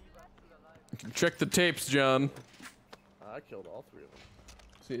 Check the tapes, John. I killed all three of them.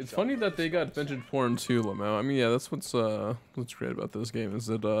 See, it's funny that they got vintage porn too, Lamau. I mean, yeah, that's what's great about this game is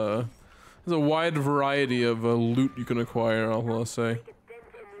that there's a wide variety of loot you can acquire. I'll say.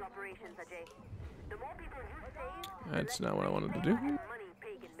 That's not what I wanted to do.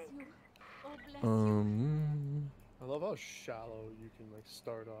 I love how shallow you can like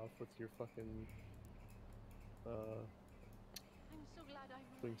start off with your fucking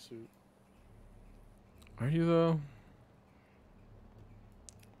wingsuit. Are you though?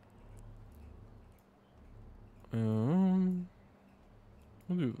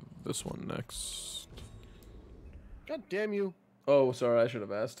 We'll do this one next. God damn you! Oh, sorry, I should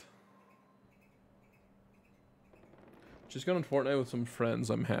have asked. Just got on Fortnite with some friends.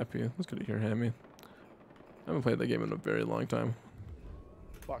 I'm happy. That's good to hear, Hammy. I haven't played that game in a very long time.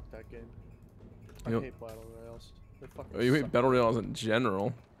 Fuck that game. I hate battle royales. They fucking Oh, you hate suck. battle royales in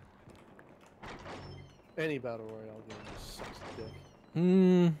general? Any battle royale game just sucks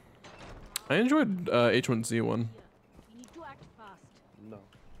dick. I enjoyed H1Z1. We need to act fast. No.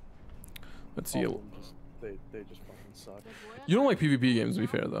 Let's see. All of them just, they just fucking suck. You don't like PvP games, to be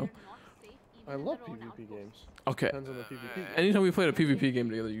fair, though. I love PvP games. Okay. Depends on the PvP game. Anytime we played a PvP game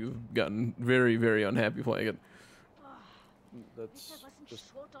together, you've gotten very, very unhappy playing it. That's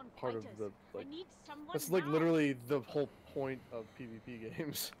just part of the like. That's like literally the whole point of PvP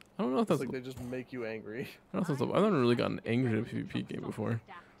games. I don't know if It's that's. like they just make you angry. I don't know if that's. I've never really gotten angry at a PvP game before.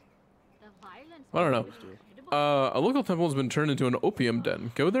 I don't know. A local temple has been turned into an opium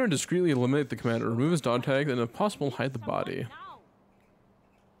den. Go there and discreetly eliminate the commander, remove his dog tag, and if possible, hide the body.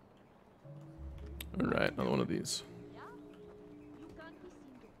 Alright, another one of these.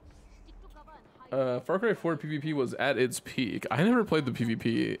 Far Cry 4 PvP was at its peak. I never played the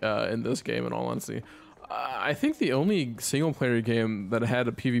PvP in this game, in all honesty. I think the only single-player game that had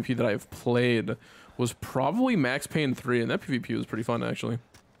a PvP that I've played was probably Max Payne 3, and that PvP was pretty fun, actually.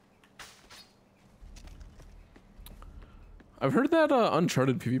 I've heard that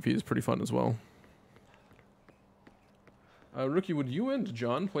Uncharted PvP is pretty fun as well. Rookie, would you and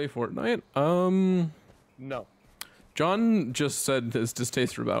John play Fortnite? No. John just said his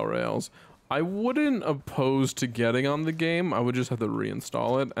distaste for Battle Royales. I wouldn't oppose to getting on the game. I would just have to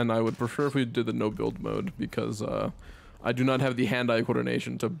reinstall it, and I would prefer if we did the no build mode because I do not have the hand-eye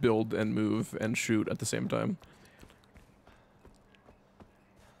coordination to build and move and shoot at the same time.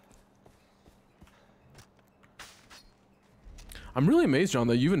 I'm really amazed, John,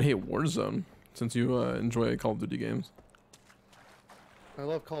 that you even hate Warzone since you enjoy Call of Duty games. I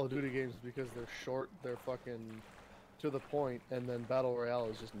love Call of Duty games because they're short, they're fucking to the point, and then Battle Royale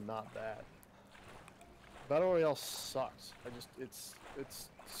is just not bad. Battle Royale sucks. It's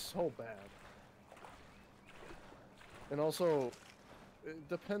so bad. And also, it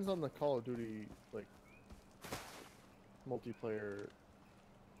depends on the Call of Duty, like, multiplayer,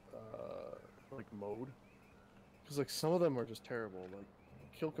 like, mode. Because, like, some of them are just terrible. Like,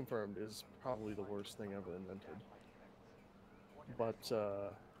 Kill Confirmed is probably the worst thing ever invented. But,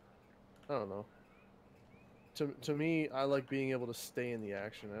 I don't know. To me, I like being able to stay in the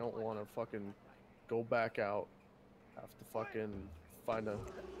action. I don't want to fucking go back out, have to fucking find a...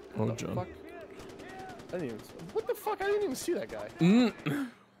 Oh, John. Fuck? I didn't even... What the fuck? I didn't even see that guy.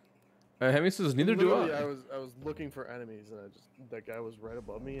 Hemi says, neither do I. I was looking for enemies, and that guy was right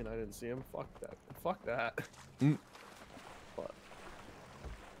above me, and I didn't see him. Fuck that. Fuck that. But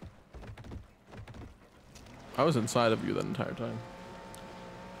I was inside of you that entire time.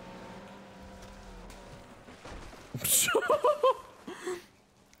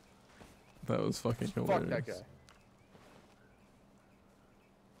 That was fucking hilarious. fuck that guy.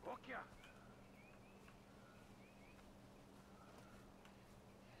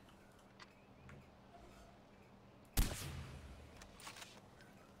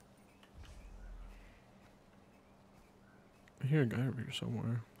 I hear a guy over here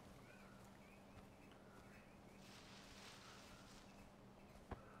somewhere.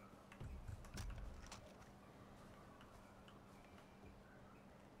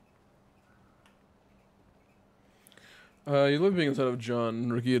 You love being inside of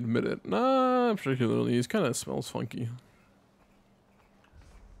John. Ricky admit it. Nah, particularly. He kind of smells funky.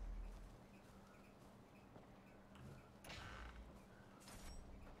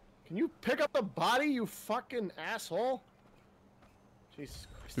 Can you pick up the body, you fucking asshole? Jesus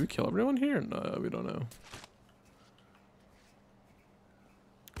Christ. Did we kill everyone here? No, we don't know.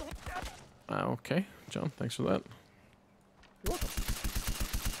 Okay, John, thanks for that. You're welcome.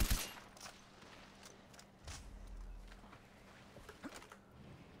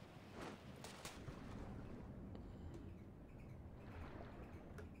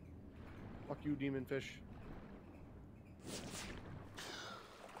 Fuck you, demon fish.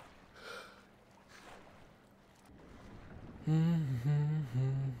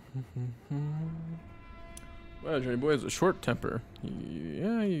 Wow, Johnny Boy has a short temper.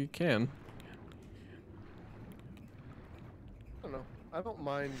 Yeah, you can. I don't know. I don't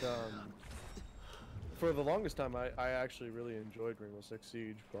mind, for the longest time, I actually really enjoyed Rainbow Six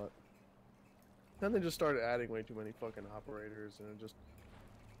Siege, but then they just started adding way too many fucking operators, and it just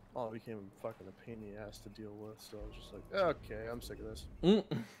all became fucking a pain in the ass to deal with, so I was just like, okay, I'm sick of this.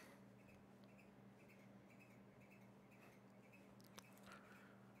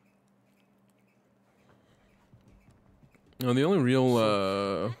 No, the only real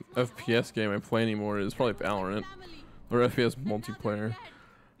FPS game I play anymore is probably Valorant, or FPS multiplayer.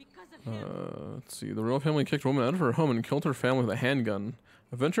 Let's see. The royal family kicked a woman out of her home and killed her family with a handgun.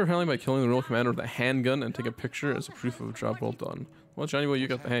 Avenge her family by killing the royal commander with a handgun and take a picture as a proof of a job well done. Well, Johnny Boy, you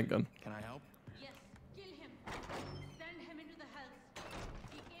got the handgun. Can I help? Yes, kill him. Send him into the hells.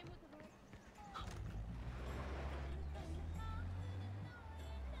 He came with a rope.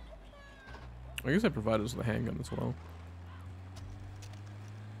 I guess I provided us with a handgun as well.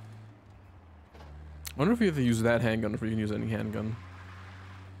 I wonder if we have to use that handgun or if we can use any handgun.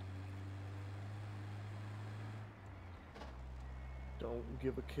 Don't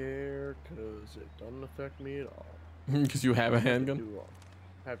give a care, cause it doesn't affect me at all. Because you have a handgun?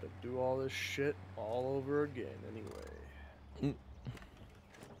 Have to do all this shit all over again anyway.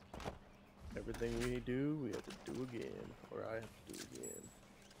 Everything we do, we have to do again. Or I have to do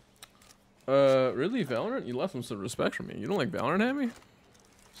again. Really, Valorant? You left some respect from me. You don't like Valorant, Hammy?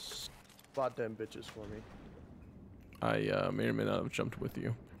 Spot them bitches for me. I may or may not have jumped with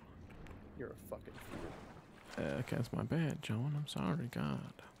you. You're a fucking fool. Okay, that's my bad, Joan. I'm sorry, God.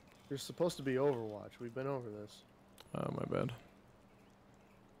 You're supposed to be Overwatch. We've been over this. Oh, my bad.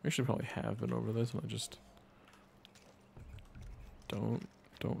 We should probably have been over this, and I just don't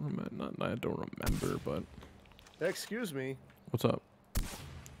remember. Not I don't remember, but Excuse me. what's up?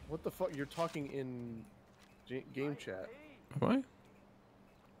 What the fuck? You're talking in game chat. Am I?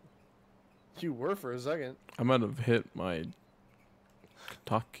 You were for a second. I might have hit my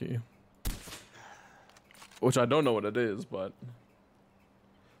talk key, which I don't know what it is, but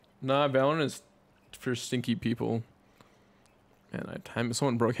nah, Valorant is for stinky people. And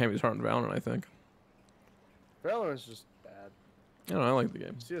someone broke Hammy's heart in Valorant, I think. Valorant's just bad. I don't know, I like the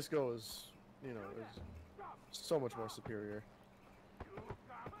game. CS:GO is, you know, is so much more superior.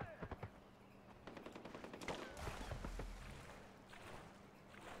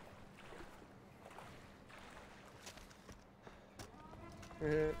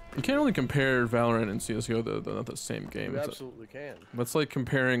 You can't really compare Valorant and CS:GO, though. They're not the same game. You absolutely can. That's like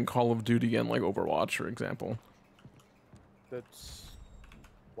comparing Call of Duty and like Overwatch, for example. That's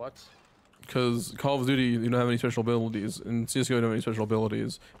what? Because Call of Duty, you don't have any special abilities. In CS:GO, you don't have any special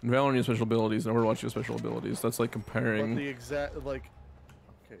abilities. In Valorant, you have special abilities. In Overwatch, you have special abilities. That's like comparing. But the exact like.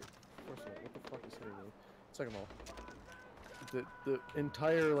 Okay, first of all, what the fuck is hitting me? Second of all, the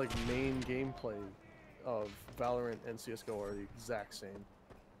entire like main gameplay of Valorant and CS:GO are the exact same.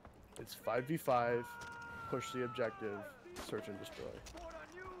 It's 5v5, push the objective, search and destroy.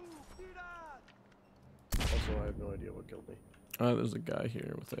 Also, I have no idea what killed me. There's a guy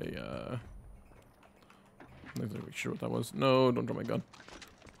here with a, I'm not really sure what that was. No, don't draw my gun.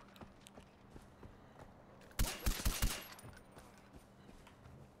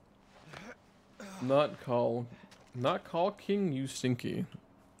 Not call King, you stinky.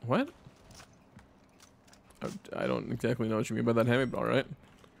 What? I don't exactly know what you mean by that, Hammy, but alright.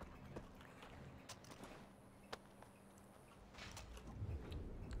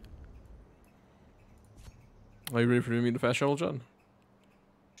 Are you ready for me to fast travel, John?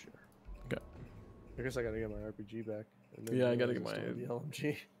 Sure. Okay. I guess I gotta get my RPG back. And then Yeah, I realize gotta get still my- have the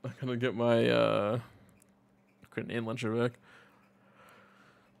LMG. I'm gonna get my grenade launcher back.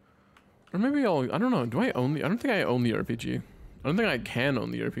 Or maybe I don't know. Do I own the? I don't think I own the RPG. I don't think I can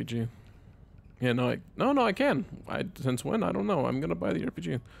own the RPG. Yeah, no, I can. Since when? I don't know. I'm gonna buy the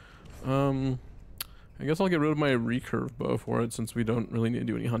RPG. I guess I'll get rid of my recurve bow for it since we don't really need to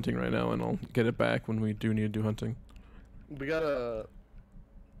do any hunting right now, and I'll get it back when we do need to do hunting. We gotta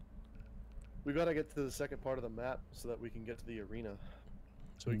get to the second part of the map so that we can get to the arena.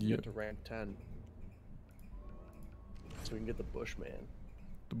 So we can Yeah. get to rank 10. So we can get the Bushman.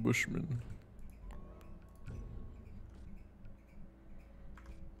 The Bushman.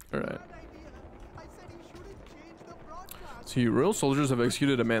 Alright. See, royal soldiers have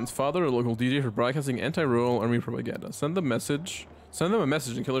executed a man's father, a local DJ, for broadcasting anti-royal army propaganda. Send them a message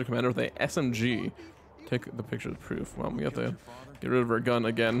and kill their commander with a SMG. Take the picture as proof. Well, we have to get rid of our gun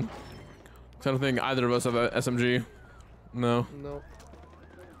again. I don't think either of us have a SMG. No. No.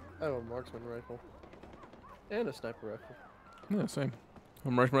 I have a marksman rifle. And a sniper rifle. Yeah, same.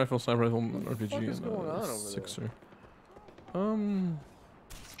 A marksman rifle, sniper rifle, an RPG, fuck is and going on a over sixer.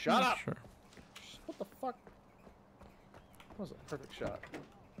 Shut up! Sure. What the fuck? That was a perfect shot.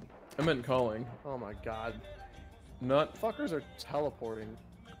 I meant calling. Oh my god. Not Fuckers are teleporting.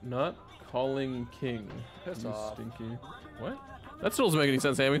 Not calling king. Piss you off. Stinky. What? That still doesn't make any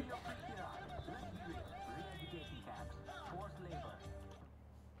sense, Amy.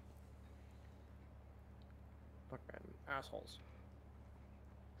 Fucking assholes.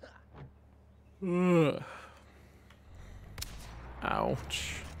 Ugh.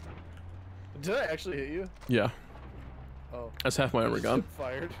 Ouch. Did I actually hit you? Yeah, Oh. that's half my I armor just gun. hip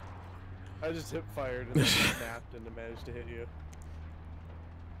fired. I just hip fired and then snapped and managed to hit you.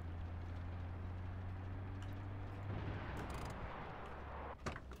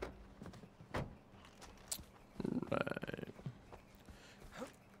 Right.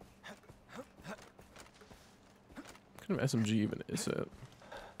 What kind of SMG even is it?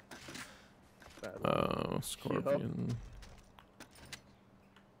 Bad Oh, Scorpion.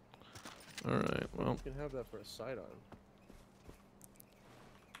 Alright, well. You can have that for a sidearm.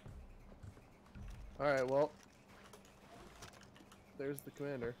 Alright, well. There's the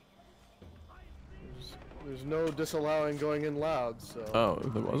commander. There's no disallowing going in loud, so. Oh,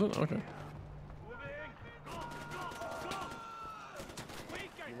 there wasn't? Okay.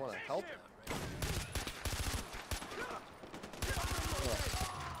 You wanna help?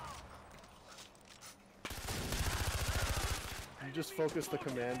 just focused the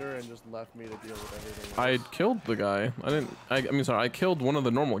commander and just left me to deal with everything else. I killed the guy. I mean, sorry, I killed one of the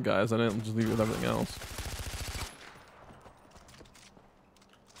normal guys. I didn't just leave it with everything else.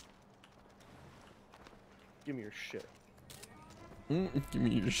 Give me your shit. Give me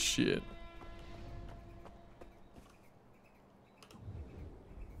your shit.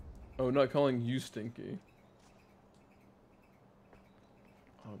 Oh, not calling you stinky.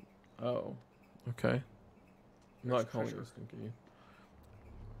 Oh, okay. I'm not calling you stinky.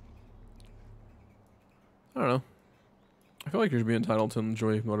 I don't know. I feel like you should be entitled to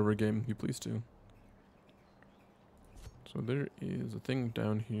enjoy whatever game you please to. So there is a thing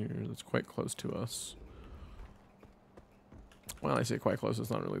down here that's quite close to us. Well, I say quite close. It's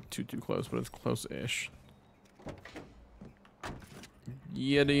not really too close, but it's close-ish.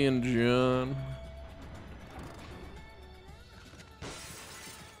 Yeti and John.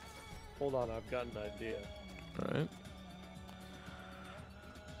 Hold on, I've got an idea. Alright.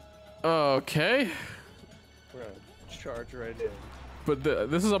 Okay. We're gonna charge right in. But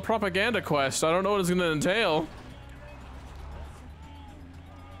this is a propaganda quest. I don't know what it's gonna entail.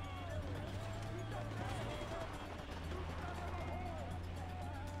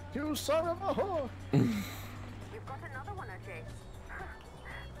 You son of a whore! You've got another one, Ajay.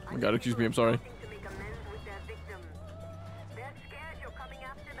 Oh God, excuse me, I'm sorry. To make amends with their victims. They're scared you're coming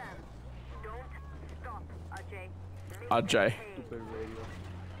after them. Don't stop, Ajay. Ajay. Stupid radio.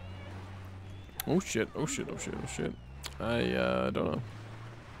 Oh shit, oh shit, oh shit, oh shit. I don't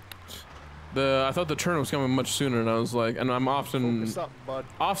know. I thought the turn was coming much sooner, and I was like, and I'm often Focus up, bud.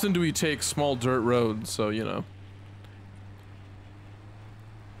 often do we take small dirt roads, so you know.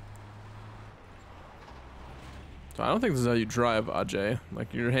 So I don't think this is how you drive, Ajay.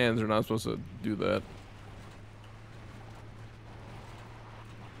 Like your hands are not supposed to do that.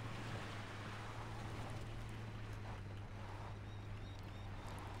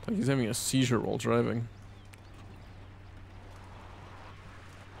 It's like he's having a seizure while driving.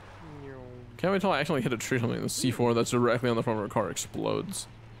 Can't wait till I actually hit a tree or something. The C4 that's directly on the front of our car explodes.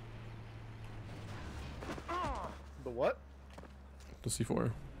 The what? The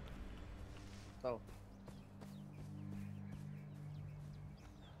C4. Oh.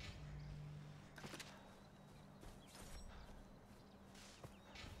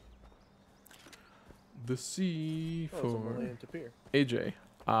 The C4. Oh, it's a Malayan tapir. AJ.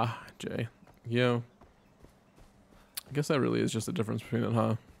 Ah, Jay. Yo. I guess that really is just the difference between it,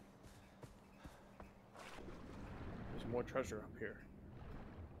 huh? There's more treasure up here.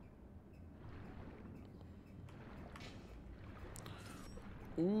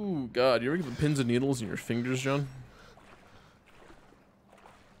 Ooh, God. You ever get the pins and needles in your fingers, John?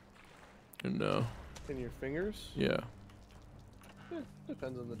 Or no? In your fingers? Yeah.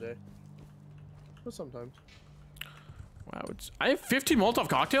 Depends on the day. But sometimes. Wow, I have 15 Molotov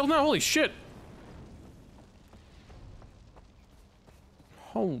cocktails now? Holy shit.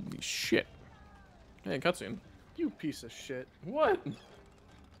 Holy shit. Hey, cutscene. You piece of shit. What?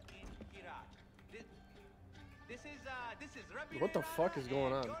 What the fuck is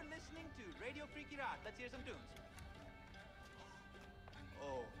going on? You're listening to Radio Free Kirat. Let's hear some tunes.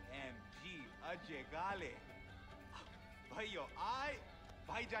 OMG, Ajay Gale. Bhaiyo,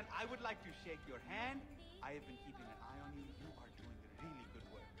 Bhaijan, I would like to shake your hand. I have been keeping an eye on you. You are doing really good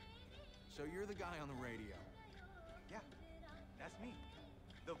work. So you're the guy on the radio? Yeah, that's me.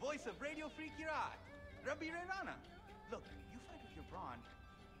 The voice of Radio Free Kirat, Rabi Rana. Look, you fight with your brawn,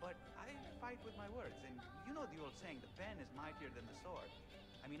 but I fight with my words. And you know the old saying, the pen is mightier than the sword.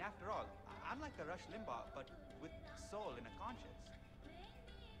 I mean, after all, I'm like a Rush Limbaugh, but with soul and a conscience.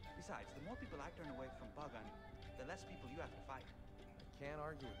 Besides, the more people I turn away from Bagan, the less people you have to fight. Can't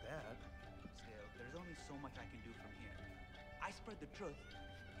argue with that. Still, there's only so much I can do from here. I spread the truth,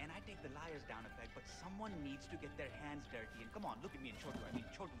 and I take the liars down effect, but someone needs to get their hands dirty. And come on, look at me and Chotu. I mean,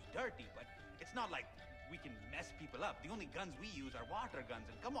 Chotu's dirty, but it's not like we can mess people up. The only guns we use are water guns,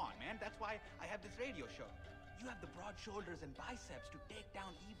 and come on, man, that's why I have this radio show. You have the broad shoulders and biceps to take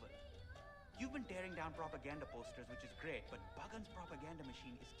down evil. You've been tearing down propaganda posters, which is great, but Bagan's propaganda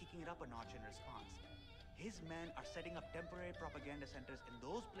machine is kicking it up a notch in response. His men are setting up temporary propaganda centers, and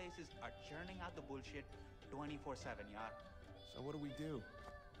those places are churning out the bullshit 24/7, yeah? So what do we do?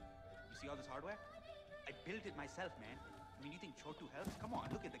 You see all this hardware? I built it myself, man. I mean, you think Chotu helps? Come on,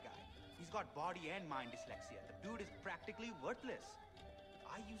 look at the guy. He's got body and mind dyslexia. The dude is practically worthless.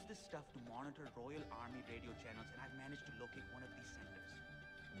 I use this stuff to monitor Royal Army radio channels, and I've managed to locate one of these centers.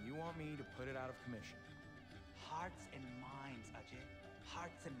 And you want me to put it out of commission? Hearts and minds, Ajay.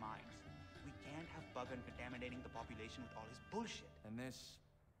 Hearts and minds. We can't have Bagan contaminating the population with all his bullshit. And this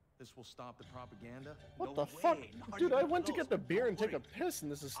This will stop the propaganda? What No the way, fuck? not Dude, even I went to close. get the beer and take a Don't piss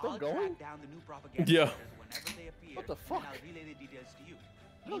and this is still I'll going? track down the new propaganda Yeah. fighters whenever they appear, What the and fuck? I'll relay the details to you.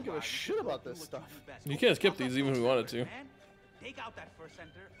 I don't give a Meanwhile, shit you go about do this what stuff. do best. You Go can't skip fuck up these even if those we wanted servers, to. man. Take out that first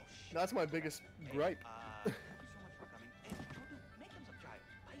center. Oh, shit. That's my biggest gripe. Thank you so much for coming. Hey, Chotu, make him some chai.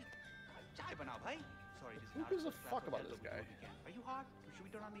 Bhai, chai banao, bhai. Sorry, this is Who not gives a first fuck class about hotel this to guy? go weekend. Are you hot? Should we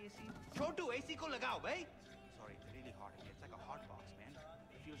turn on the AC? Chotu, AC ko lagao, bhai. Sorry, it's really hot. It's like a hot box, man.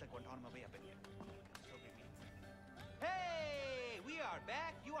 It feels like Guantanamo Bay up in here. So creepy. Hey, we are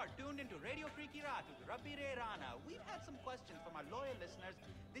back. You are tuned into Radio Freaky Ratu, Rabbi Ray Rana. We've had some questions from our loyal listeners.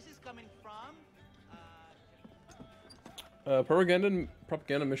 This is coming from.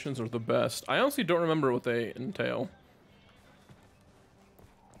 Propaganda missions are the best. I honestly don't remember what they entail.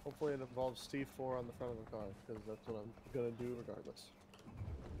 Hopefully it involves C4 on the front of the car, because that's what I'm gonna do regardless.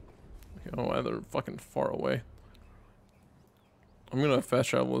 Oh, wow, they're fucking far away. I'm gonna fast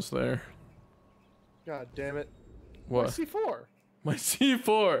travel us there. God damn it. What? My C4! My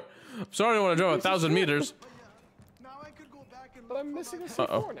C4! I'm sorry I want to drive 1,000 meters. Now I could go back and But I'm missing a C4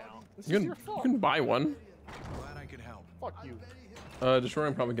 Uh-oh. now. This You is can, your you fault. can buy one. Glad I could help. Fuck you.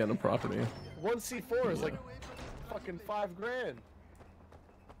 Destroying propaganda property. One C4 is like fucking $5 grand.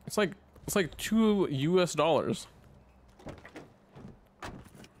 It's like $2 US.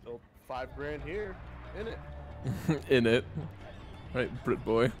 So $5 grand here, in it. In it. Right, Brit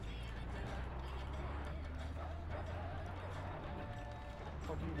boy.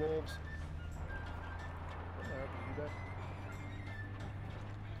 Fuck you, wolves. What the heck did you do that?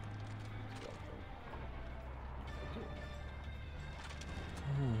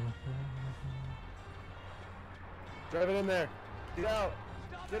 Drive it in there. Get out.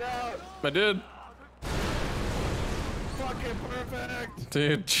 Get out. I did. Fucking perfect.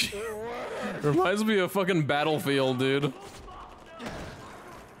 Dude. It worked. Reminds me of fucking Battlefield, dude.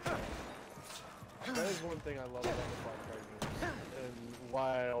 That is one thing I love about the Far Cry games, and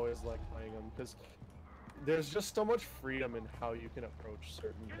why I always like playing them, because there's just so much freedom in how you can approach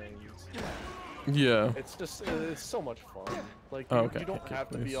certain things. Yeah. It's so much fun. Like, Oh, you, okay. you don't Okay, have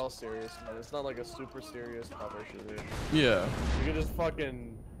to be please. all serious, man. It's not like a super serious cover shooter. Yeah. You can just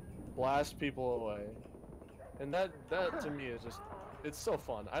fucking blast people away. And that to me is just, it's so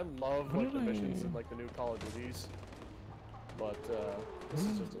fun. I love like the missions in like the new Call of Duties, but this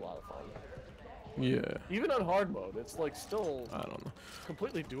is just a lot of fun. Yeah. Even on hard mode, it's like still I don't know.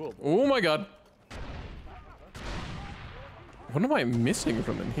 completely doable. Oh my god. What am I missing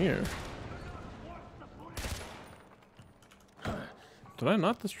from in here? Did I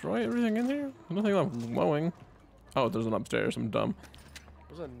not destroy everything in here? Nothing I'm mowing. Oh, there's an upstairs. I'm dumb.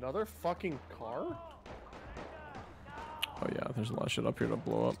 There's another fucking car? Oh yeah, there's a lot of shit up here to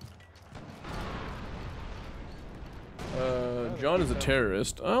blow up. John is a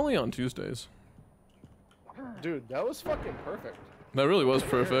terrorist. Only on Tuesdays. Dude, that was fucking perfect. That really was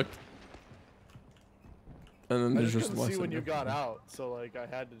perfect. And then I there's just just couldn't see less. when you got out, so like I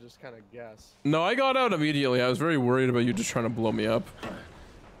had to just kind of guess. No, I got out immediately. I was very worried about you just trying to blow me up.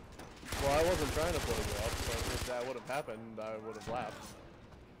 Well, I wasn't trying to blow you up, but if that would have happened, I would have laughed.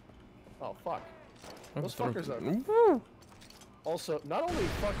 Oh fuck. Those fuckers are Woo! also not only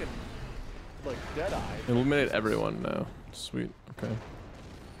fucking like Deadeye. Eliminate everyone now. Sweet. Okay.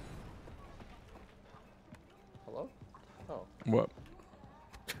 Hello? Oh. What?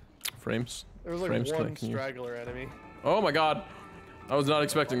 Frames? There was like Frames one connecting you. straggler enemy. Oh my god. I was not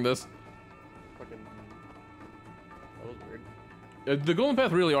expecting this. Fucking. That was weird. The Golden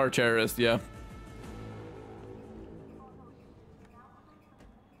Path really are terrorists, yeah.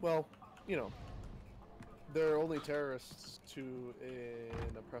 Well, you know, they're only terrorists to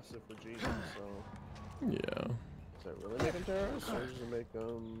an oppressive regime, so. Yeah. Does that really make them terrorists, or does it make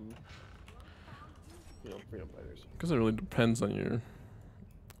them, you know, freedom fighters? Because it really depends on your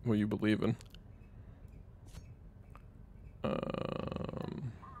what you believe in. Oh,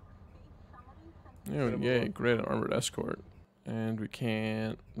 yay, great armored escort. And we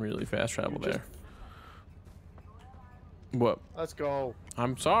can't really fast travel there. What? Let's go.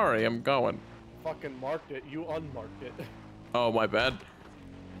 I'm sorry, I'm going. Fucking marked it. You unmarked it. Oh, my bad.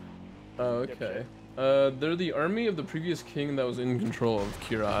 Okay. They're the army of the previous king that was in control of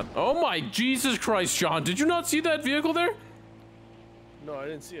Kirat. Oh my Jesus Christ, John! Did you not see that vehicle there? No, I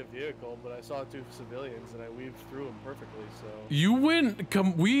didn't see a vehicle, but I saw two civilians, and I weaved through them perfectly. So. You went.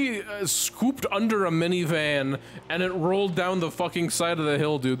 We scooped under a minivan, and it rolled down the fucking side of the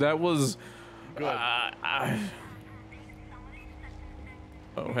hill, dude. That was. Good.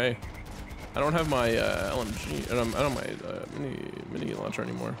 Oh hey, I don't have my LMG. I don't have my mini launcher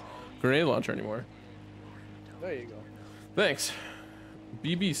anymore. Grenade launcher anymore. There you go. Thanks.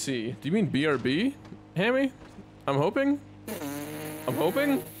 BBC. Do you mean BRB, Hammy? I'm hoping. I'm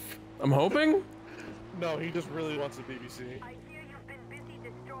hoping. I'm hoping. No, he just really wants the BBC. I hear you've been busy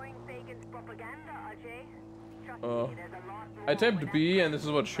destroying Fagan's propaganda, Ajay. Trust Oh. me, there's a lot more I typed where that B and this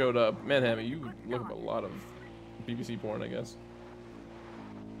is what showed up. Man, Hammy, you look up a lot of BBC porn, I guess.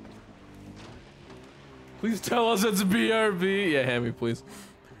 Please tell us it's BRB. Yeah, Hammy, please.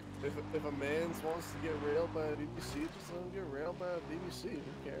 If a man wants to get railed by a BBC, just let him get railed by a BBC. Who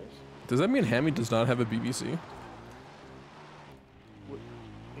cares? Does that mean Hammy does not have a BBC?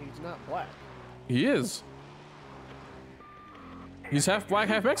 He's not black. He is. He's half black,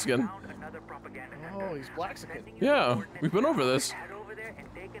 half Mexican. Oh, he's Blaxican. Yeah, we've been over this.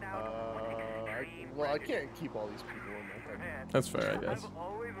 Well, I can't keep all these people in my head. That's fair, I guess.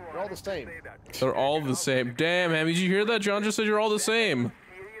 They're all the same. They're all the same. Damn, Hammy, did you hear that? John just said you're all the same.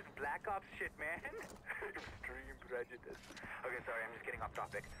 Serious Black Ops shit, man. Extreme prejudice. Okay, sorry, I'm just getting off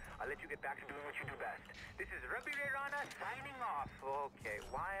topic. I'll let you get back to doing what you do best. This is Ravi Ray Rana signing off. Okay,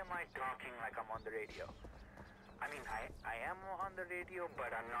 why am I talking like I'm on the radio? I mean, I am on the radio,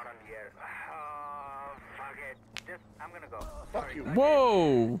 but I'm not on the air. Fuck it. Just, I'm gonna go. Fuck you.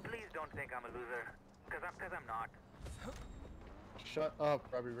 Whoa! Please don't think I'm a loser. Cause I'm not. Shut up,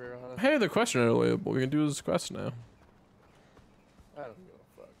 Robbie Ray. Hey, the question earlier. What we can do is this quest now. I don't give a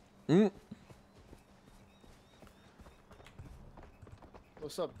fuck. Mm.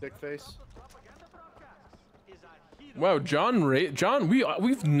 What's up, dickface? Wow, John,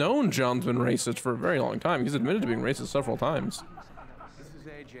 we've known John's been racist for a very long time. He's admitted to being racist several times. This is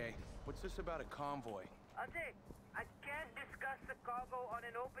AJ. What's this about a convoy? Ajay, I can't discuss the cargo on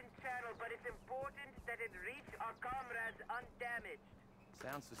an open channel, but it's important that it reach our comrades undamaged.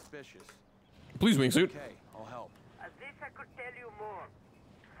 Sounds suspicious. Please, wingsuit. Okay, I'll help. This I could tell you more.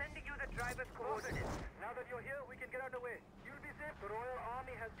 Sending you the driver's coordinates. Now that you're here, we can get out of the way. You'll be safe. The Royal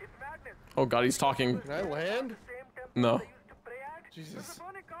Army has its magnets. Oh God, he's talking. Can I land? No. Jesus.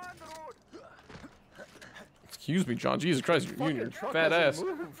 Excuse me, John. Jesus Christ, you and your Truck fat ass.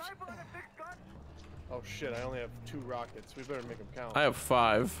 hasn't moved. Oh shit, I only have 2 rockets. We better make them count. I have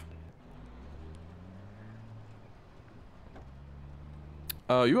 5.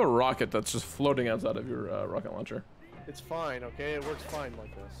 You have a rocket that's just floating outside of your rocket launcher. It's fine, okay? It works fine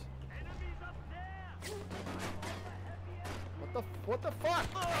like this. What the fuck?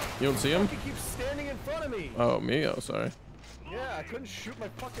 You don't see him? He keeps standing in front of me. Oh, me? Oh, sorry. Yeah, I couldn't shoot my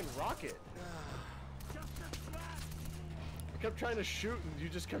fucking rocket. I kept trying to shoot and you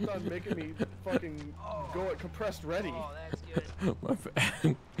just kept on making me fucking go at compressed ready. Oh, that's good. My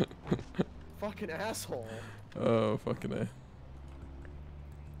bad. Fucking asshole. Oh, fucking A.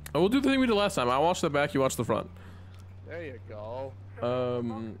 Oh, we'll do the thing we did last time. I'll watch the back, you watch the front. There you go.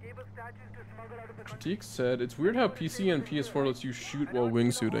 Critique said, it's weird how PC and PS4 lets you shoot while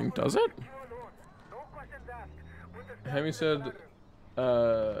wingsuiting. Does it? Hammy said,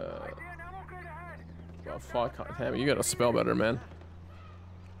 oh, fuck, Hammy, you gotta spell better, man.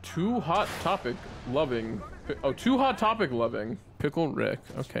 Too hot topic loving. Oh, too hot topic loving. Pickle Rick.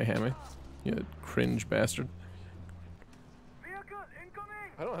 Okay, Hammy. You cringe bastard.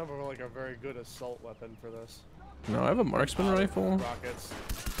 I don't have like a very good assault weapon for this. No, I have a marksman rifle. Rockets.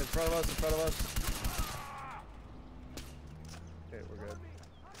 In front of us, in front of us. Okay, we're good.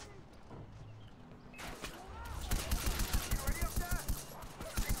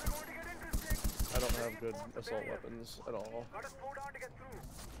 I don't have good assault weapons at all.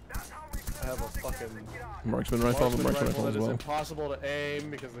 I have a fucking Marksman rifle, I have a marksman rifle as that is well. impossible to aim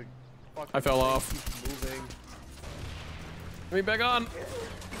because the fucking I fell thing off. keeps moving. Let me back on.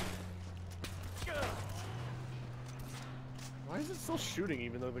 Why is it still shooting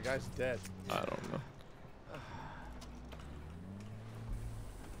even though the guy's dead? I don't know.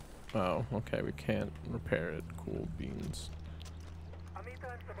 Oh, okay, we can't repair it. Cool beans.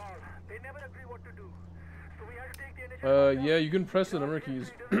 Yeah, you can press the number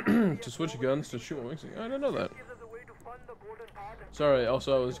keys to switch guns to shoot while mixing. I didn't know that. Sorry,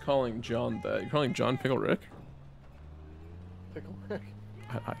 also I was calling John that. You're calling John Pickle Rick? Pickle Rick?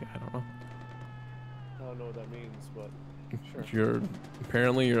 I don't know. I don't know what that means, but sure.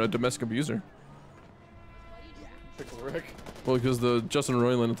 You're a domestic abuser. Pickle Rick. Well, because the Justin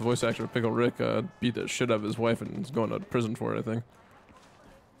Roiland, the voice actor of Pickle Rick, beat the shit out of his wife and is going to prison for it, I think.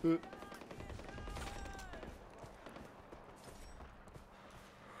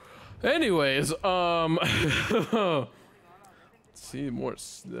 Anyways, let's see more.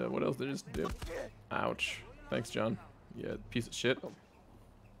 What else did I just do? Ouch. Thanks, John. Yeah, piece of shit.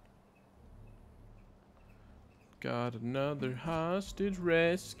 Got another hostage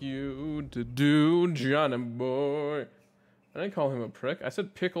rescue to do, Johnny boy. I didn't call him a prick. I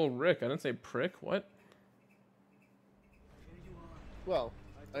said Pickle Rick. I didn't say prick. What? Well,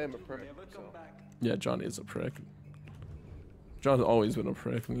 I am a prick, so. Yeah, John is a prick. John's always been a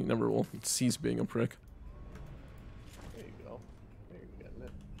prick, and he never will cease being a prick. There you go. There you're getting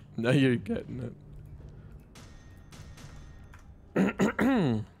it. Now you're getting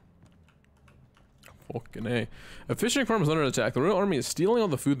it. Fucking A. A fishing farm is under attack. The Royal Army is stealing all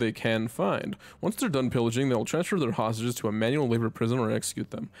the food they can find. Once they're done pillaging, they will transfer their hostages to a manual labor prison or execute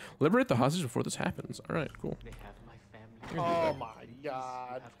them. Liberate the hostages before this happens. Alright, cool. They have my family. Oh my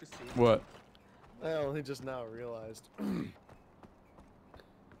god. What? I only just now realized. And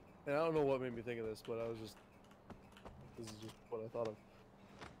I don't know what made me think of this, but I was just... This is just what I thought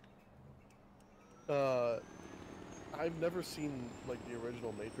of. I've never seen, like, the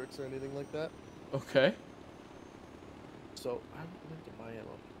original Matrix or anything like that. Okay. So, I meant to buy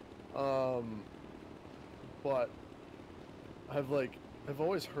ammo. But... I've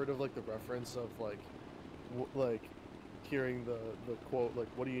always heard of, like, the reference of, like... hearing the quote, like,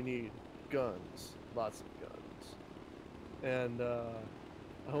 what do you need? Guns. Lots of guns. And,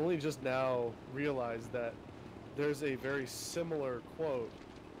 I only just now realized that there's a very similar quote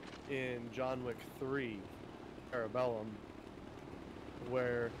in John Wick 3, Parabellum,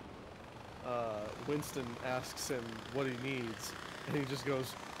 where Winston asks him what he needs, and he just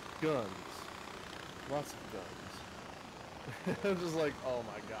goes, guns. Lots of guns. I'm just like, oh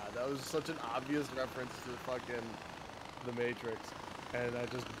my god, that was such an obvious reference to fucking The Matrix, and I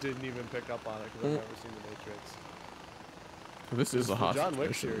just didn't even pick up on it because I've never seen The Matrix. This is a hot John Wick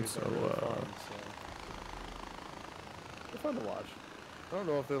mission, series so, are really fun, so they're fun to watch. I don't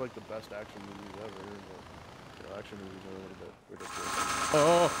know if they're like the best action movies ever, but you know, action movies are a little bit ridiculous.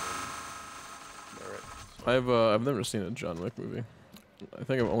 Oh. I've never seen a John Wick movie. I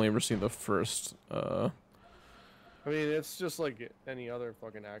think I've only ever seen the first. I mean, it's just like any other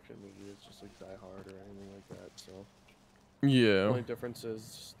fucking action movie. It's just like Die Hard or anything like that. So. Yeah. The only difference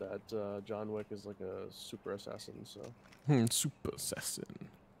is that John Wick is like a super assassin. So. Super assassin.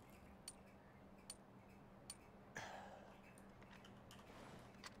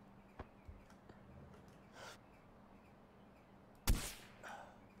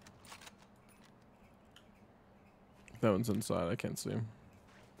 That one's inside. I can't see him.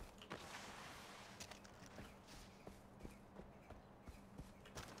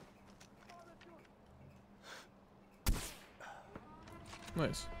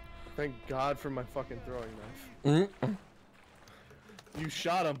 Nice. Thank God for my fucking throwing knife. You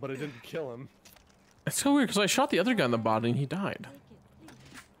shot him, but it didn't kill him. It's so weird because I shot the other guy in the body and he died.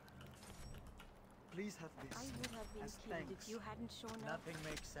 Please have this. I would have been killed if you hadn't shown up. Nothing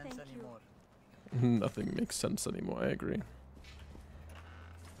makes sense Thank you. anymore. Nothing makes sense anymore. I agree.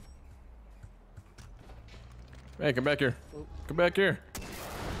 Hey, come back here. Come back here.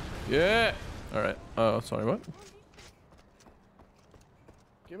 Yeah. All right. Oh, sorry. What?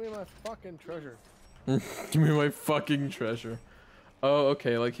 Give me my fucking treasure. Give me my fucking treasure. Oh,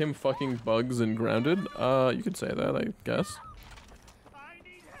 okay. Like him fucking bugs and grounded. You could say that, I guess.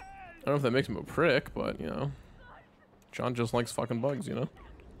 I don't know if that makes him a prick, but you know, John just likes fucking bugs, you know.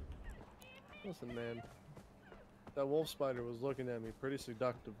 Listen, man. That wolf spider was looking at me pretty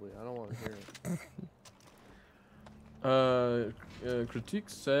seductively. I don't want to hear it. Critique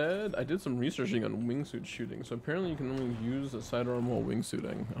said, I did some researching on wingsuit shooting. So apparently you can only use a sidearm while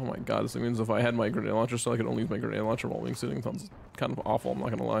wingsuiting. Oh my god, this means if I had my grenade launcher, so I could only use my grenade launcher while wingsuiting. Sounds kind of awful, I'm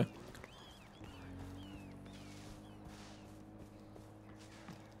not gonna lie.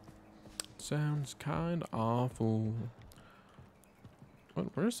 Sounds kind of awful. What,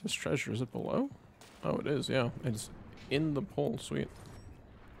 where's this treasure? Is it below? Oh, it is, yeah. It's in the pole, sweet.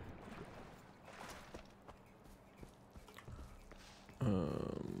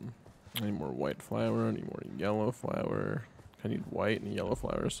 I need more white flour, I need more yellow flour. I need white and yellow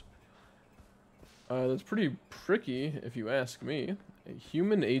flowers. That's pretty tricky, if you ask me. A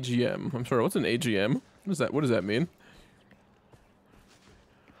human AGM. I'm sorry, what's an AGM? What does that mean?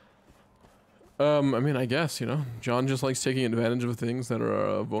 I mean, I guess, you know, John just likes taking advantage of things that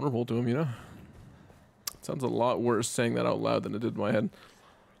are vulnerable to him, you know? It sounds a lot worse saying that out loud than it did in my head.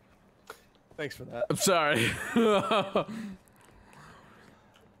 Thanks for that. I'm sorry.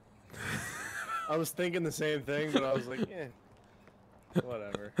 I was thinking the same thing, but I was like, eh,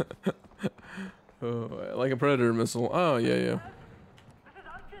 whatever. Oh, like a predator missile. Oh, yeah, yeah.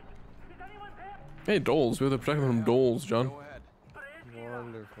 Hey, Doles. We have to protect them from Doles, John.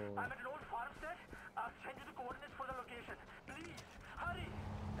 Wonderful.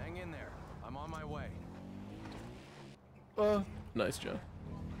 Hang in there. I'm on my way. Nice, John.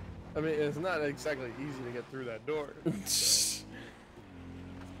 I mean, it's not exactly easy to get through that door. So.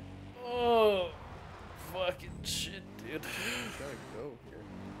 Oh, fucking shit, dude. Gotta go here.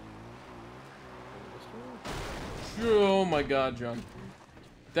 Oh my god, John.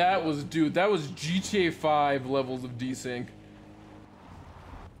 That was, dude, that was GTA 5 levels of desync.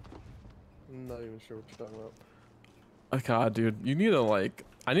 I'm not even sure what you're talking about. Oh god, dude, you need to like,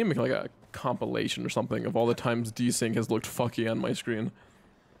 I need to make like a compilation or something of all the times desync has looked fucky on my screen.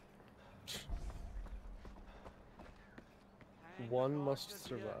 One must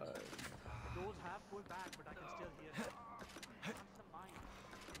survive. Those have pulled back, but I can still hear them. Comes to mind.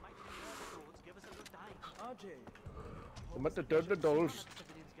 It might be near the doors. Give us a little time. RJ. I'm at the dolls.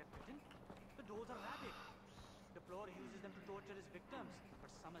 Civilians get bitten. The doors are rabid. Deplore uses them to torture his victims, but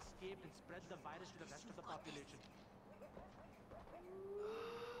some escaped and spread the virus to the rest of the population.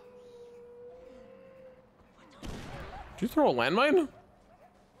 Did you throw a landmine?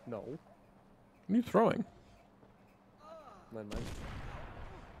 No. What are you throwing? Landmine.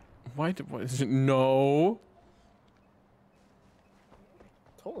 Why did, what is it? No.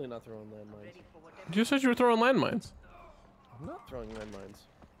 Totally not throwing landmines. You said you were throwing landmines. I'm not throwing landmines.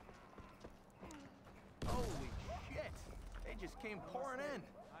 Holy shit! They just came pouring in.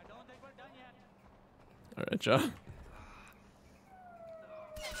 I don't think we're done yet. All right, John.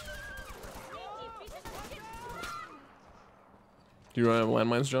 Do you run out of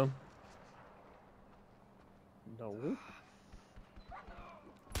landmines, John? No.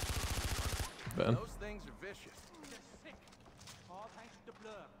 Ben. Those things are vicious. They're sick. All thanks to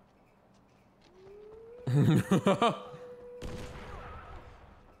Blur.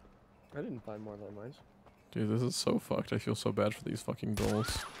 I didn't find more landmines. Dude, this is so fucked. I feel so bad for these fucking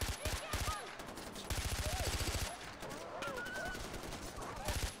dolls.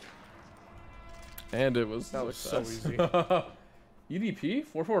 And it was That was so easy. EDP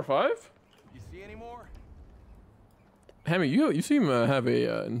 445? You see any more? Hammy, you seem to have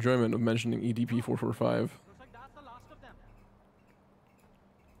a enjoyment of mentioning EDP 445. Looks like that's the last of them.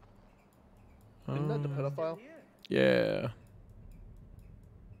 Isn't that the pedophile? Yeah.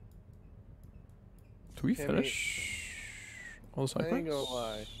 Do we Hammy, finish all the side I ain't quests? gonna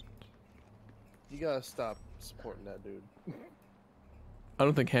lie. You gotta stop supporting that dude. I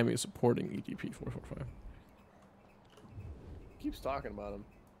don't think Hammy is supporting EDP 445. Keeps talking about him.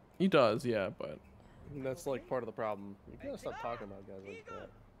 He does, yeah, but And that's like part of the problem. You gotta stop talking about guys like that.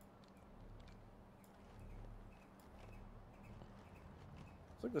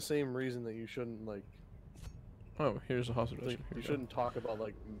 It's like the same reason that you shouldn't like oh, here's a hostage. you shouldn't talk about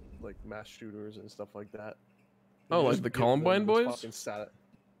like mass shooters and stuff like that. You Oh, like just the give them Columbine this boys? fucking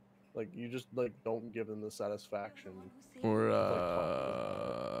like you just like don't give them the satisfaction. Or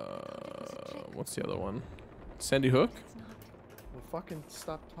what's the other one? Sandy Hook? Well, fucking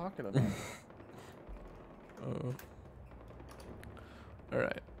stop talking about it. All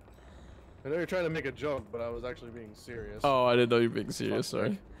right. I know you're trying to make a joke, but I was actually being serious. Oh, I didn't know you were being serious. Fuck, Sorry.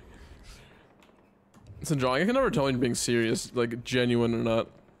 Nick. So, John, I can never tell when you're being serious, like genuine or not.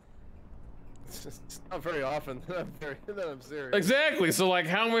 It's just not very often that I'm serious. Exactly. So, like,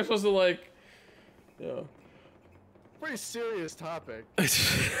 how am I supposed to like? Yeah. Pretty serious topic.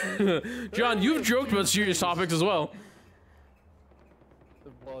 John, you've joked about serious topics as well.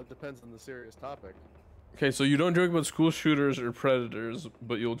 Well, it depends on the serious topic. Okay, so you don't joke about school shooters or predators,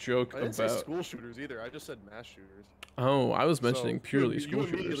 but you'll joke I didn't about. say school shooters either. I just said mass shooters. Oh, I was mentioning So, purely you school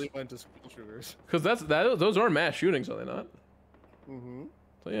immediately shooters. went to school shooters. Because those are mass shootings, are they not? Mm-hmm.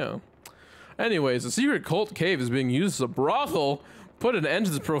 So yeah. Anyways, the secret cult cave is being used as a brothel. Put an end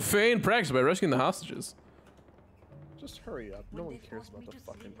to this profane practice by rescuing the hostages. Just hurry up. No one cares about the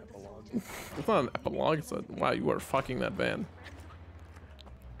fucking epilogue. It's not an epilogue. It's a wow. You are fucking that van.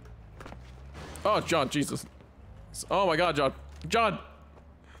 Oh, John, Jesus. Oh my God, John. John.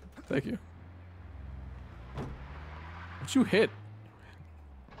 Thank you. What'd you hit?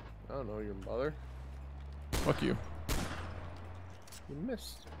 I don't know, your mother. Fuck you. You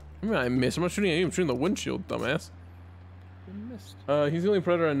missed. I mean, I missed. I'm not shooting at you. I'm shooting the windshield, dumbass. You missed. He's the only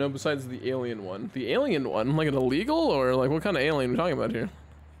predator I know besides the alien one. The alien one? Like an illegal? Or like what kind of alien are we talking about here?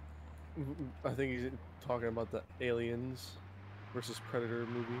 I think he's talking about the Aliens versus Predator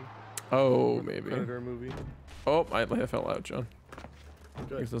movie. Oh, maybe. Predator movie. Oh, I fell out, John.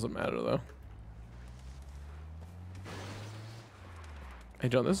 Good. This doesn't matter, though. Hey,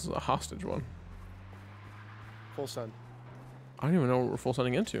 John, this is a hostage one. Full send. I don't even know what we're full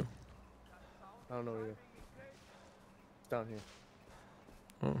sending into. I don't know either. It's down here.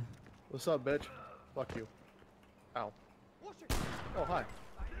 Oh. What's up, bitch? Fuck you. Ow. Oh, hi.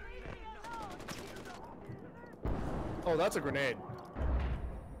 Oh, that's a grenade.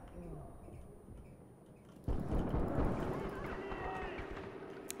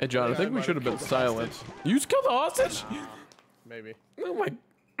 Hey John, I think we should have been silent. You just killed the hostage? Maybe. Oh my,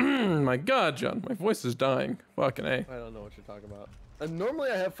 my God, John, my voice is dying. Fucking A. I don't know what you're talking about. And normally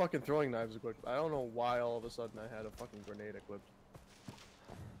I have fucking throwing knives equipped. I don't know why all of a sudden I had a fucking grenade equipped.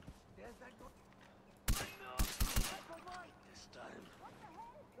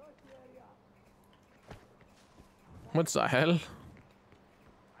 What's the hell?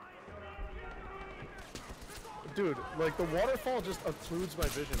 Dude, like the waterfall just occludes my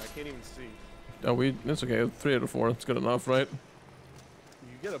vision. I can't even see. Oh, it's okay. 3 out of 4. That's good enough, right?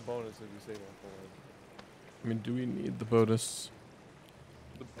 You get a bonus if you save on forward. I mean, do we need the bonus?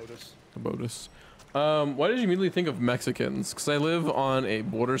 The bonus. The bonus. Why did you immediately think of Mexicans? Because I live on a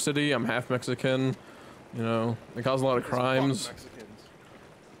border city. I'm half Mexican. You know, they cause a lot of crimes.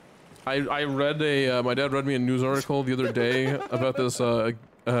 I read my dad read me a news article the other day about this,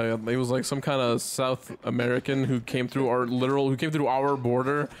 it was like some kind of South American who came through our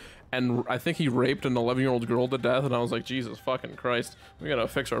border, and I think he raped an 11-year-old girl to death, and I was like, Jesus fucking Christ, we gotta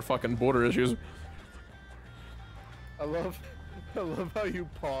fix our fucking border issues. I love how you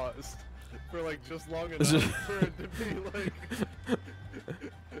paused for like just long enough for it to be like...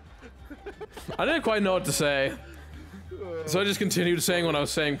 I didn't quite know what to say. So I just continued saying what I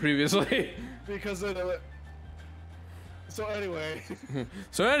was saying previously. Because of the... So anyway.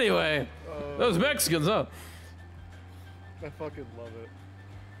 Those Mexicans, huh? I fucking love it.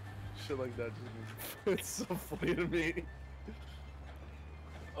 Shit like that just it's so funny to me.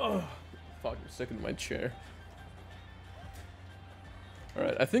 Oh, fuck, I'm sticking to my chair. All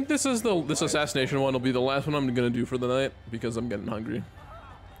right, I think this assassination one will be the last one I'm gonna do for the night because I'm getting hungry.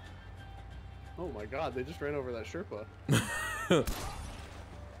 Oh my God, they just ran over that Sherpa.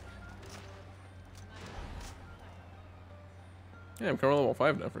 Yeah, I'm currently level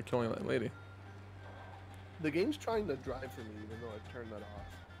 5 now for killing that lady. The game's trying to drive for me, even though I've turned that off.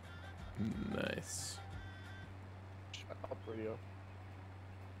 Nice. Shut up, radio.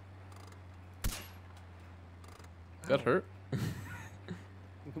 That hurt?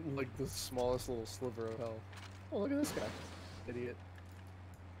 Like the smallest little sliver of hell. Oh, look at this guy. Idiot.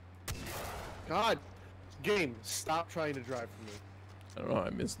 God! Game, stop trying to drive for me. I don't know how I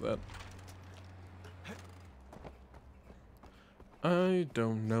missed that. I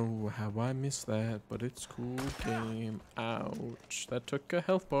don't know how I missed that, but it's cool game. Ouch. That took a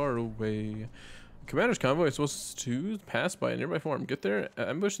health bar away. Commander's convoy is supposed to pass by a nearby farm. Get there,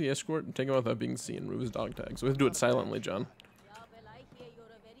 ambush the escort, and take him out without being seen. Remove his dog tag. So we have to do it silently, John.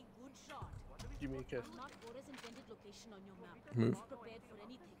 Give me a kiss. Move.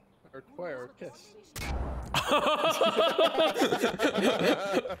 I require a kiss.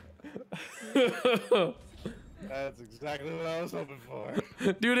 That's exactly what I was hoping for.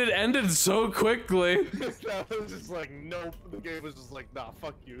 Dude, it ended so quickly. That was just like, nope. The game was just like, nah,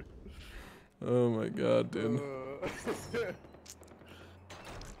 fuck you. Oh my God, dude.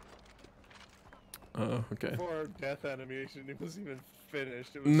 Okay. Before our death animation, it wasn't even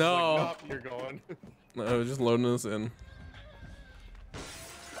finished. It was no. Just like, nope, you're going. No, I was just loading this in.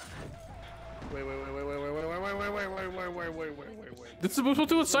 Wait. This is supposed to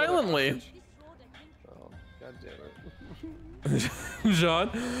do it silently. Oh, God damn it. John,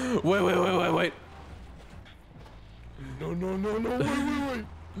 wait. No, wait.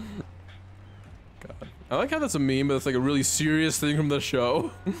 God. I like how that's a meme, but it's like a really serious thing from the show.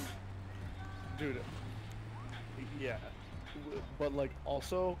 Dude. Yeah. But like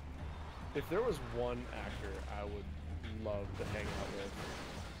also, if there was one actor I would love to hang out with,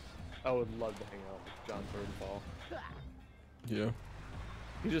 I would love to hang out with John Burdenfall. Yeah.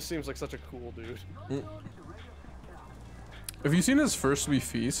 He just seems like such a cool dude. Have you seen his First We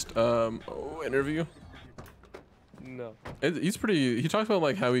Feast interview? No. He's pretty. He talks about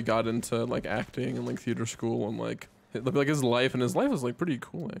like how he got into like acting and like theater school and like his life, and his life is like pretty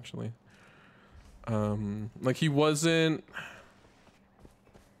cool actually. Like he wasn't.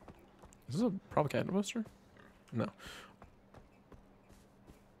 Is this a propaganda poster? No.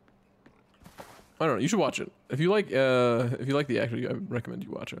 I don't know. You should watch it if you like the actor. I recommend you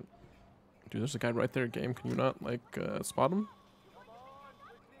watch it. Dude, there's a guy right there. Game, can you not like spot him?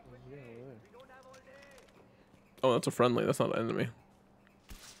 Yeah. Oh, that's a friendly. That's not an enemy.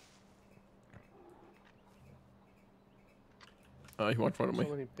 He walked in front of me.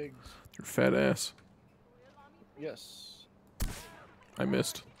 So many pigs. Your fat ass. Yes. I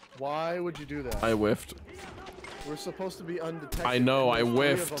missed. Why would you do that? I whiffed. We're supposed to be undetected. I know, I and there's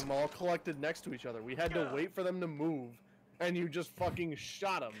whiffed. 3 of them all collected next to each other. We had to wait for them to move, and you just fucking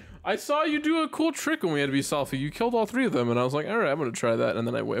shot them. I saw you do a cool trick when we had to be selfie. You killed all 3 of them, and I was like, all right, I'm gonna try that, and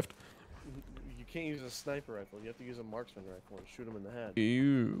then I whiffed. You can't use a sniper rifle. You have to use a marksman rifle and shoot him in the head.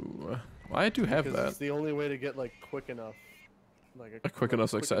 Ew. Well, I do have Because that. it's the only way to get like quick enough, like A quick enough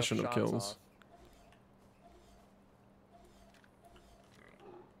succession of shots kills. off.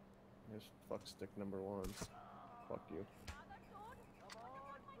 There's fuck stick number 1. Fuck you.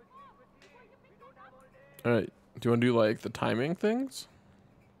 All right. Do you want to do like the timing things?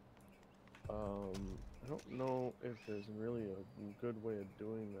 I don't know if there's really a good way of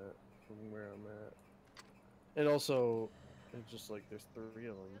doing that from where I'm at. And also, it's just like there's 3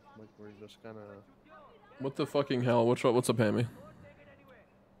 of them. Like we're just kind of. What the fucking hell? What's up, Hammy?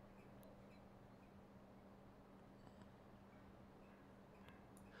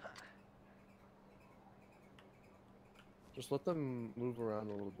 Just let them move around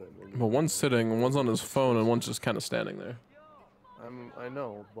a little bit. Maybe. Well, one's sitting, one's on his phone, and one's just kind of standing there. I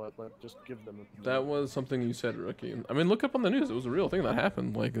know, but like, just give them. That was something you said, Rookie. I mean, look up on the news. It was a real thing that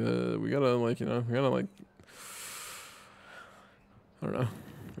happened. Like, we gotta, like, you know, we gotta, like, I don't know.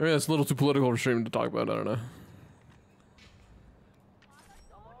 Maybe that's a little too political for stream to talk about. I don't know.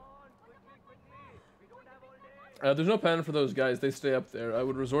 There's no pen for those guys. They stay up there. I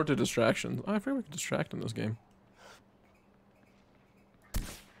would resort to distractions. Oh, I forgot we could distract in this game.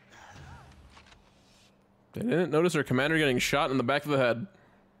 They didn't notice their commander getting shot in the back of the head.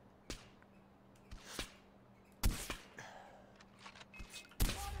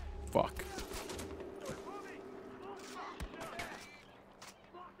 Fuck.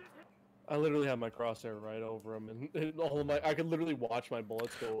 I literally have my crosshair right over him, and all of I could literally watch my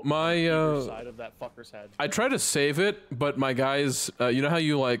bullets go My either side of that fucker's head. I tried to save it, but my guys, you know how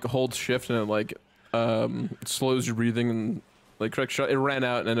you like hold shift and it like slows your breathing and like correct shot. It ran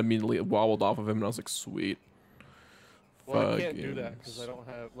out and then immediately wobbled off of him, and I was like, sweet. Well, I can't do that because I don't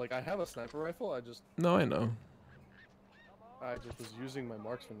have like I have a sniper rifle. I just was using my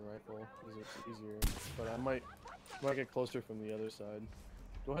marksman rifle because it's easier. But I might get closer from the other side.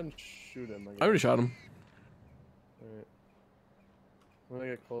 Go ahead and shoot him. I already shot him. Alright. When I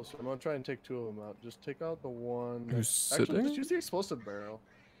get closer, I'm gonna try and take 2 of them out. Just take out the one. Who's Actually, sitting? just use the explosive barrel.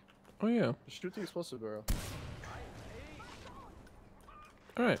 Oh yeah. Just shoot the explosive barrel.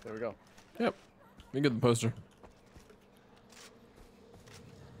 All right. There we go. Yep. Let me get the poster.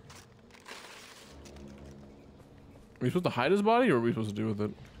 Are we supposed to hide his body, or are we supposed to do with it?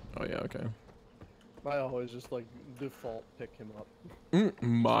 Oh yeah. Okay. I always just like default pick him up.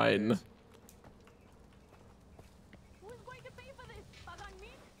 Mine. Who's going to pay for this? Pagan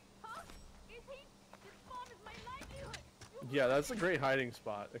meat? Huh? Is he? This farm is my livelihood. Yeah, that's a great hiding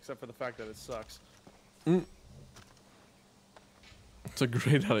spot, except for the fact that it sucks. It's a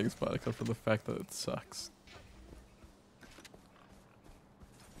great hiding spot, except for the fact that it sucks.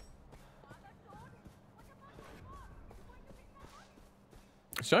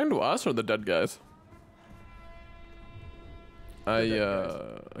 Is he talking to us or the dead guys? Okay,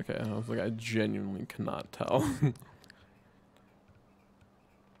 I was like, I genuinely cannot tell.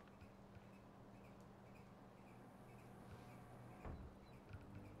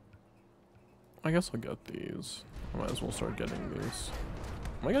 I guess I'll get these. I might as well start getting these.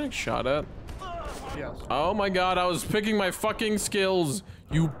 Am I getting shot at? Yes. Oh my god, I was picking my fucking skills!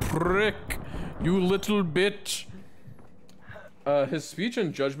 You prick! You little bitch! His speech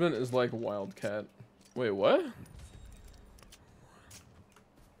and judgment is like Wildcat. Wait, what?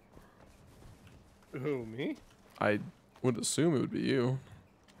 Who, me? I would assume it would be you.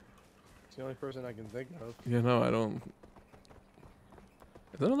 It's the only person I can think of. Yeah, no, I don't.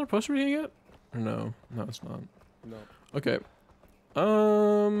 Is that another poster we can get? Or no? No, it's not. No. Okay.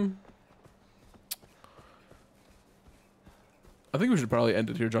 I think we should probably end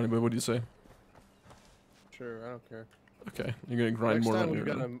it here, Johnny Boy. What do you say? Sure, I don't care. Okay, you're gonna grind Next more time on we've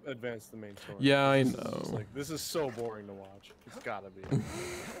your. got to advance the main story. Yeah, I This is know. just, like, this is so boring to watch. It's gotta be.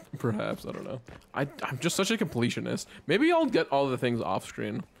 Perhaps, I don't know. I'm just such a completionist. Maybe I'll get all the things off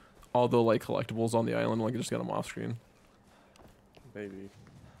screen. All the like collectibles on the island, like just get them off screen. Maybe.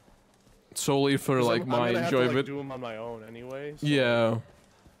 Solely for like my I'm gonna have to, enjoyment. like, do them on my own anyway. So Yeah.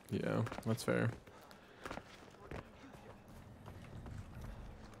 Yeah, that's fair.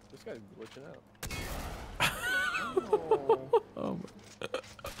 This guy's glitching out. Oh,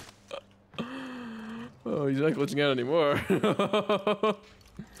 oh, he's not glitching out anymore. Whoa,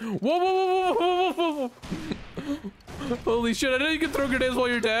 whoa, whoa, whoa, whoa, whoa, whoa. Holy shit, I know you can throw grenades while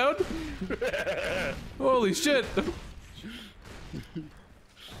you're down. Holy shit.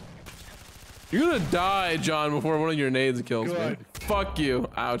 You're gonna die, John, before one of your nades kills me. Fuck you.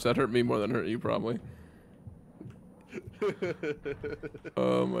 Ouch, that hurt me more than hurt you, probably.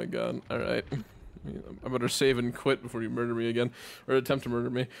 Oh my god. Alright. I better save and quit before you murder me again. Or attempt to murder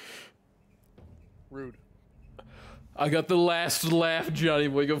me. Rude. I got the last laugh, Johnny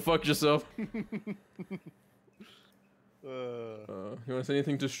boy. Go fuck yourself. You want to say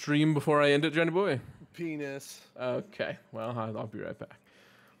anything to stream before I end it, Johnny boy? Penis. Okay. Well, I'll be right back.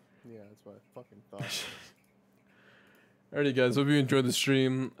 Yeah, that's what I fucking thought. Alrighty, guys. Hope you enjoyed the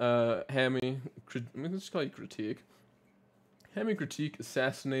stream. Hammy, let's just call you Critique. Hammy, Critique,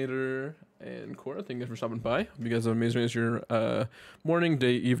 Assassinator, and Cora, thank you guys for stopping by. Hope you guys have an amazing as your morning,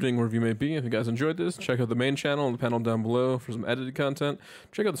 day, evening, wherever you may be. If you guys enjoyed this, check out the main channel and the panel down below for some edited content.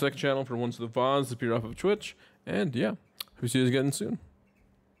 Check out the second channel for ones of the VODs that appear off of Twitch. And yeah, hope to see you guys again soon.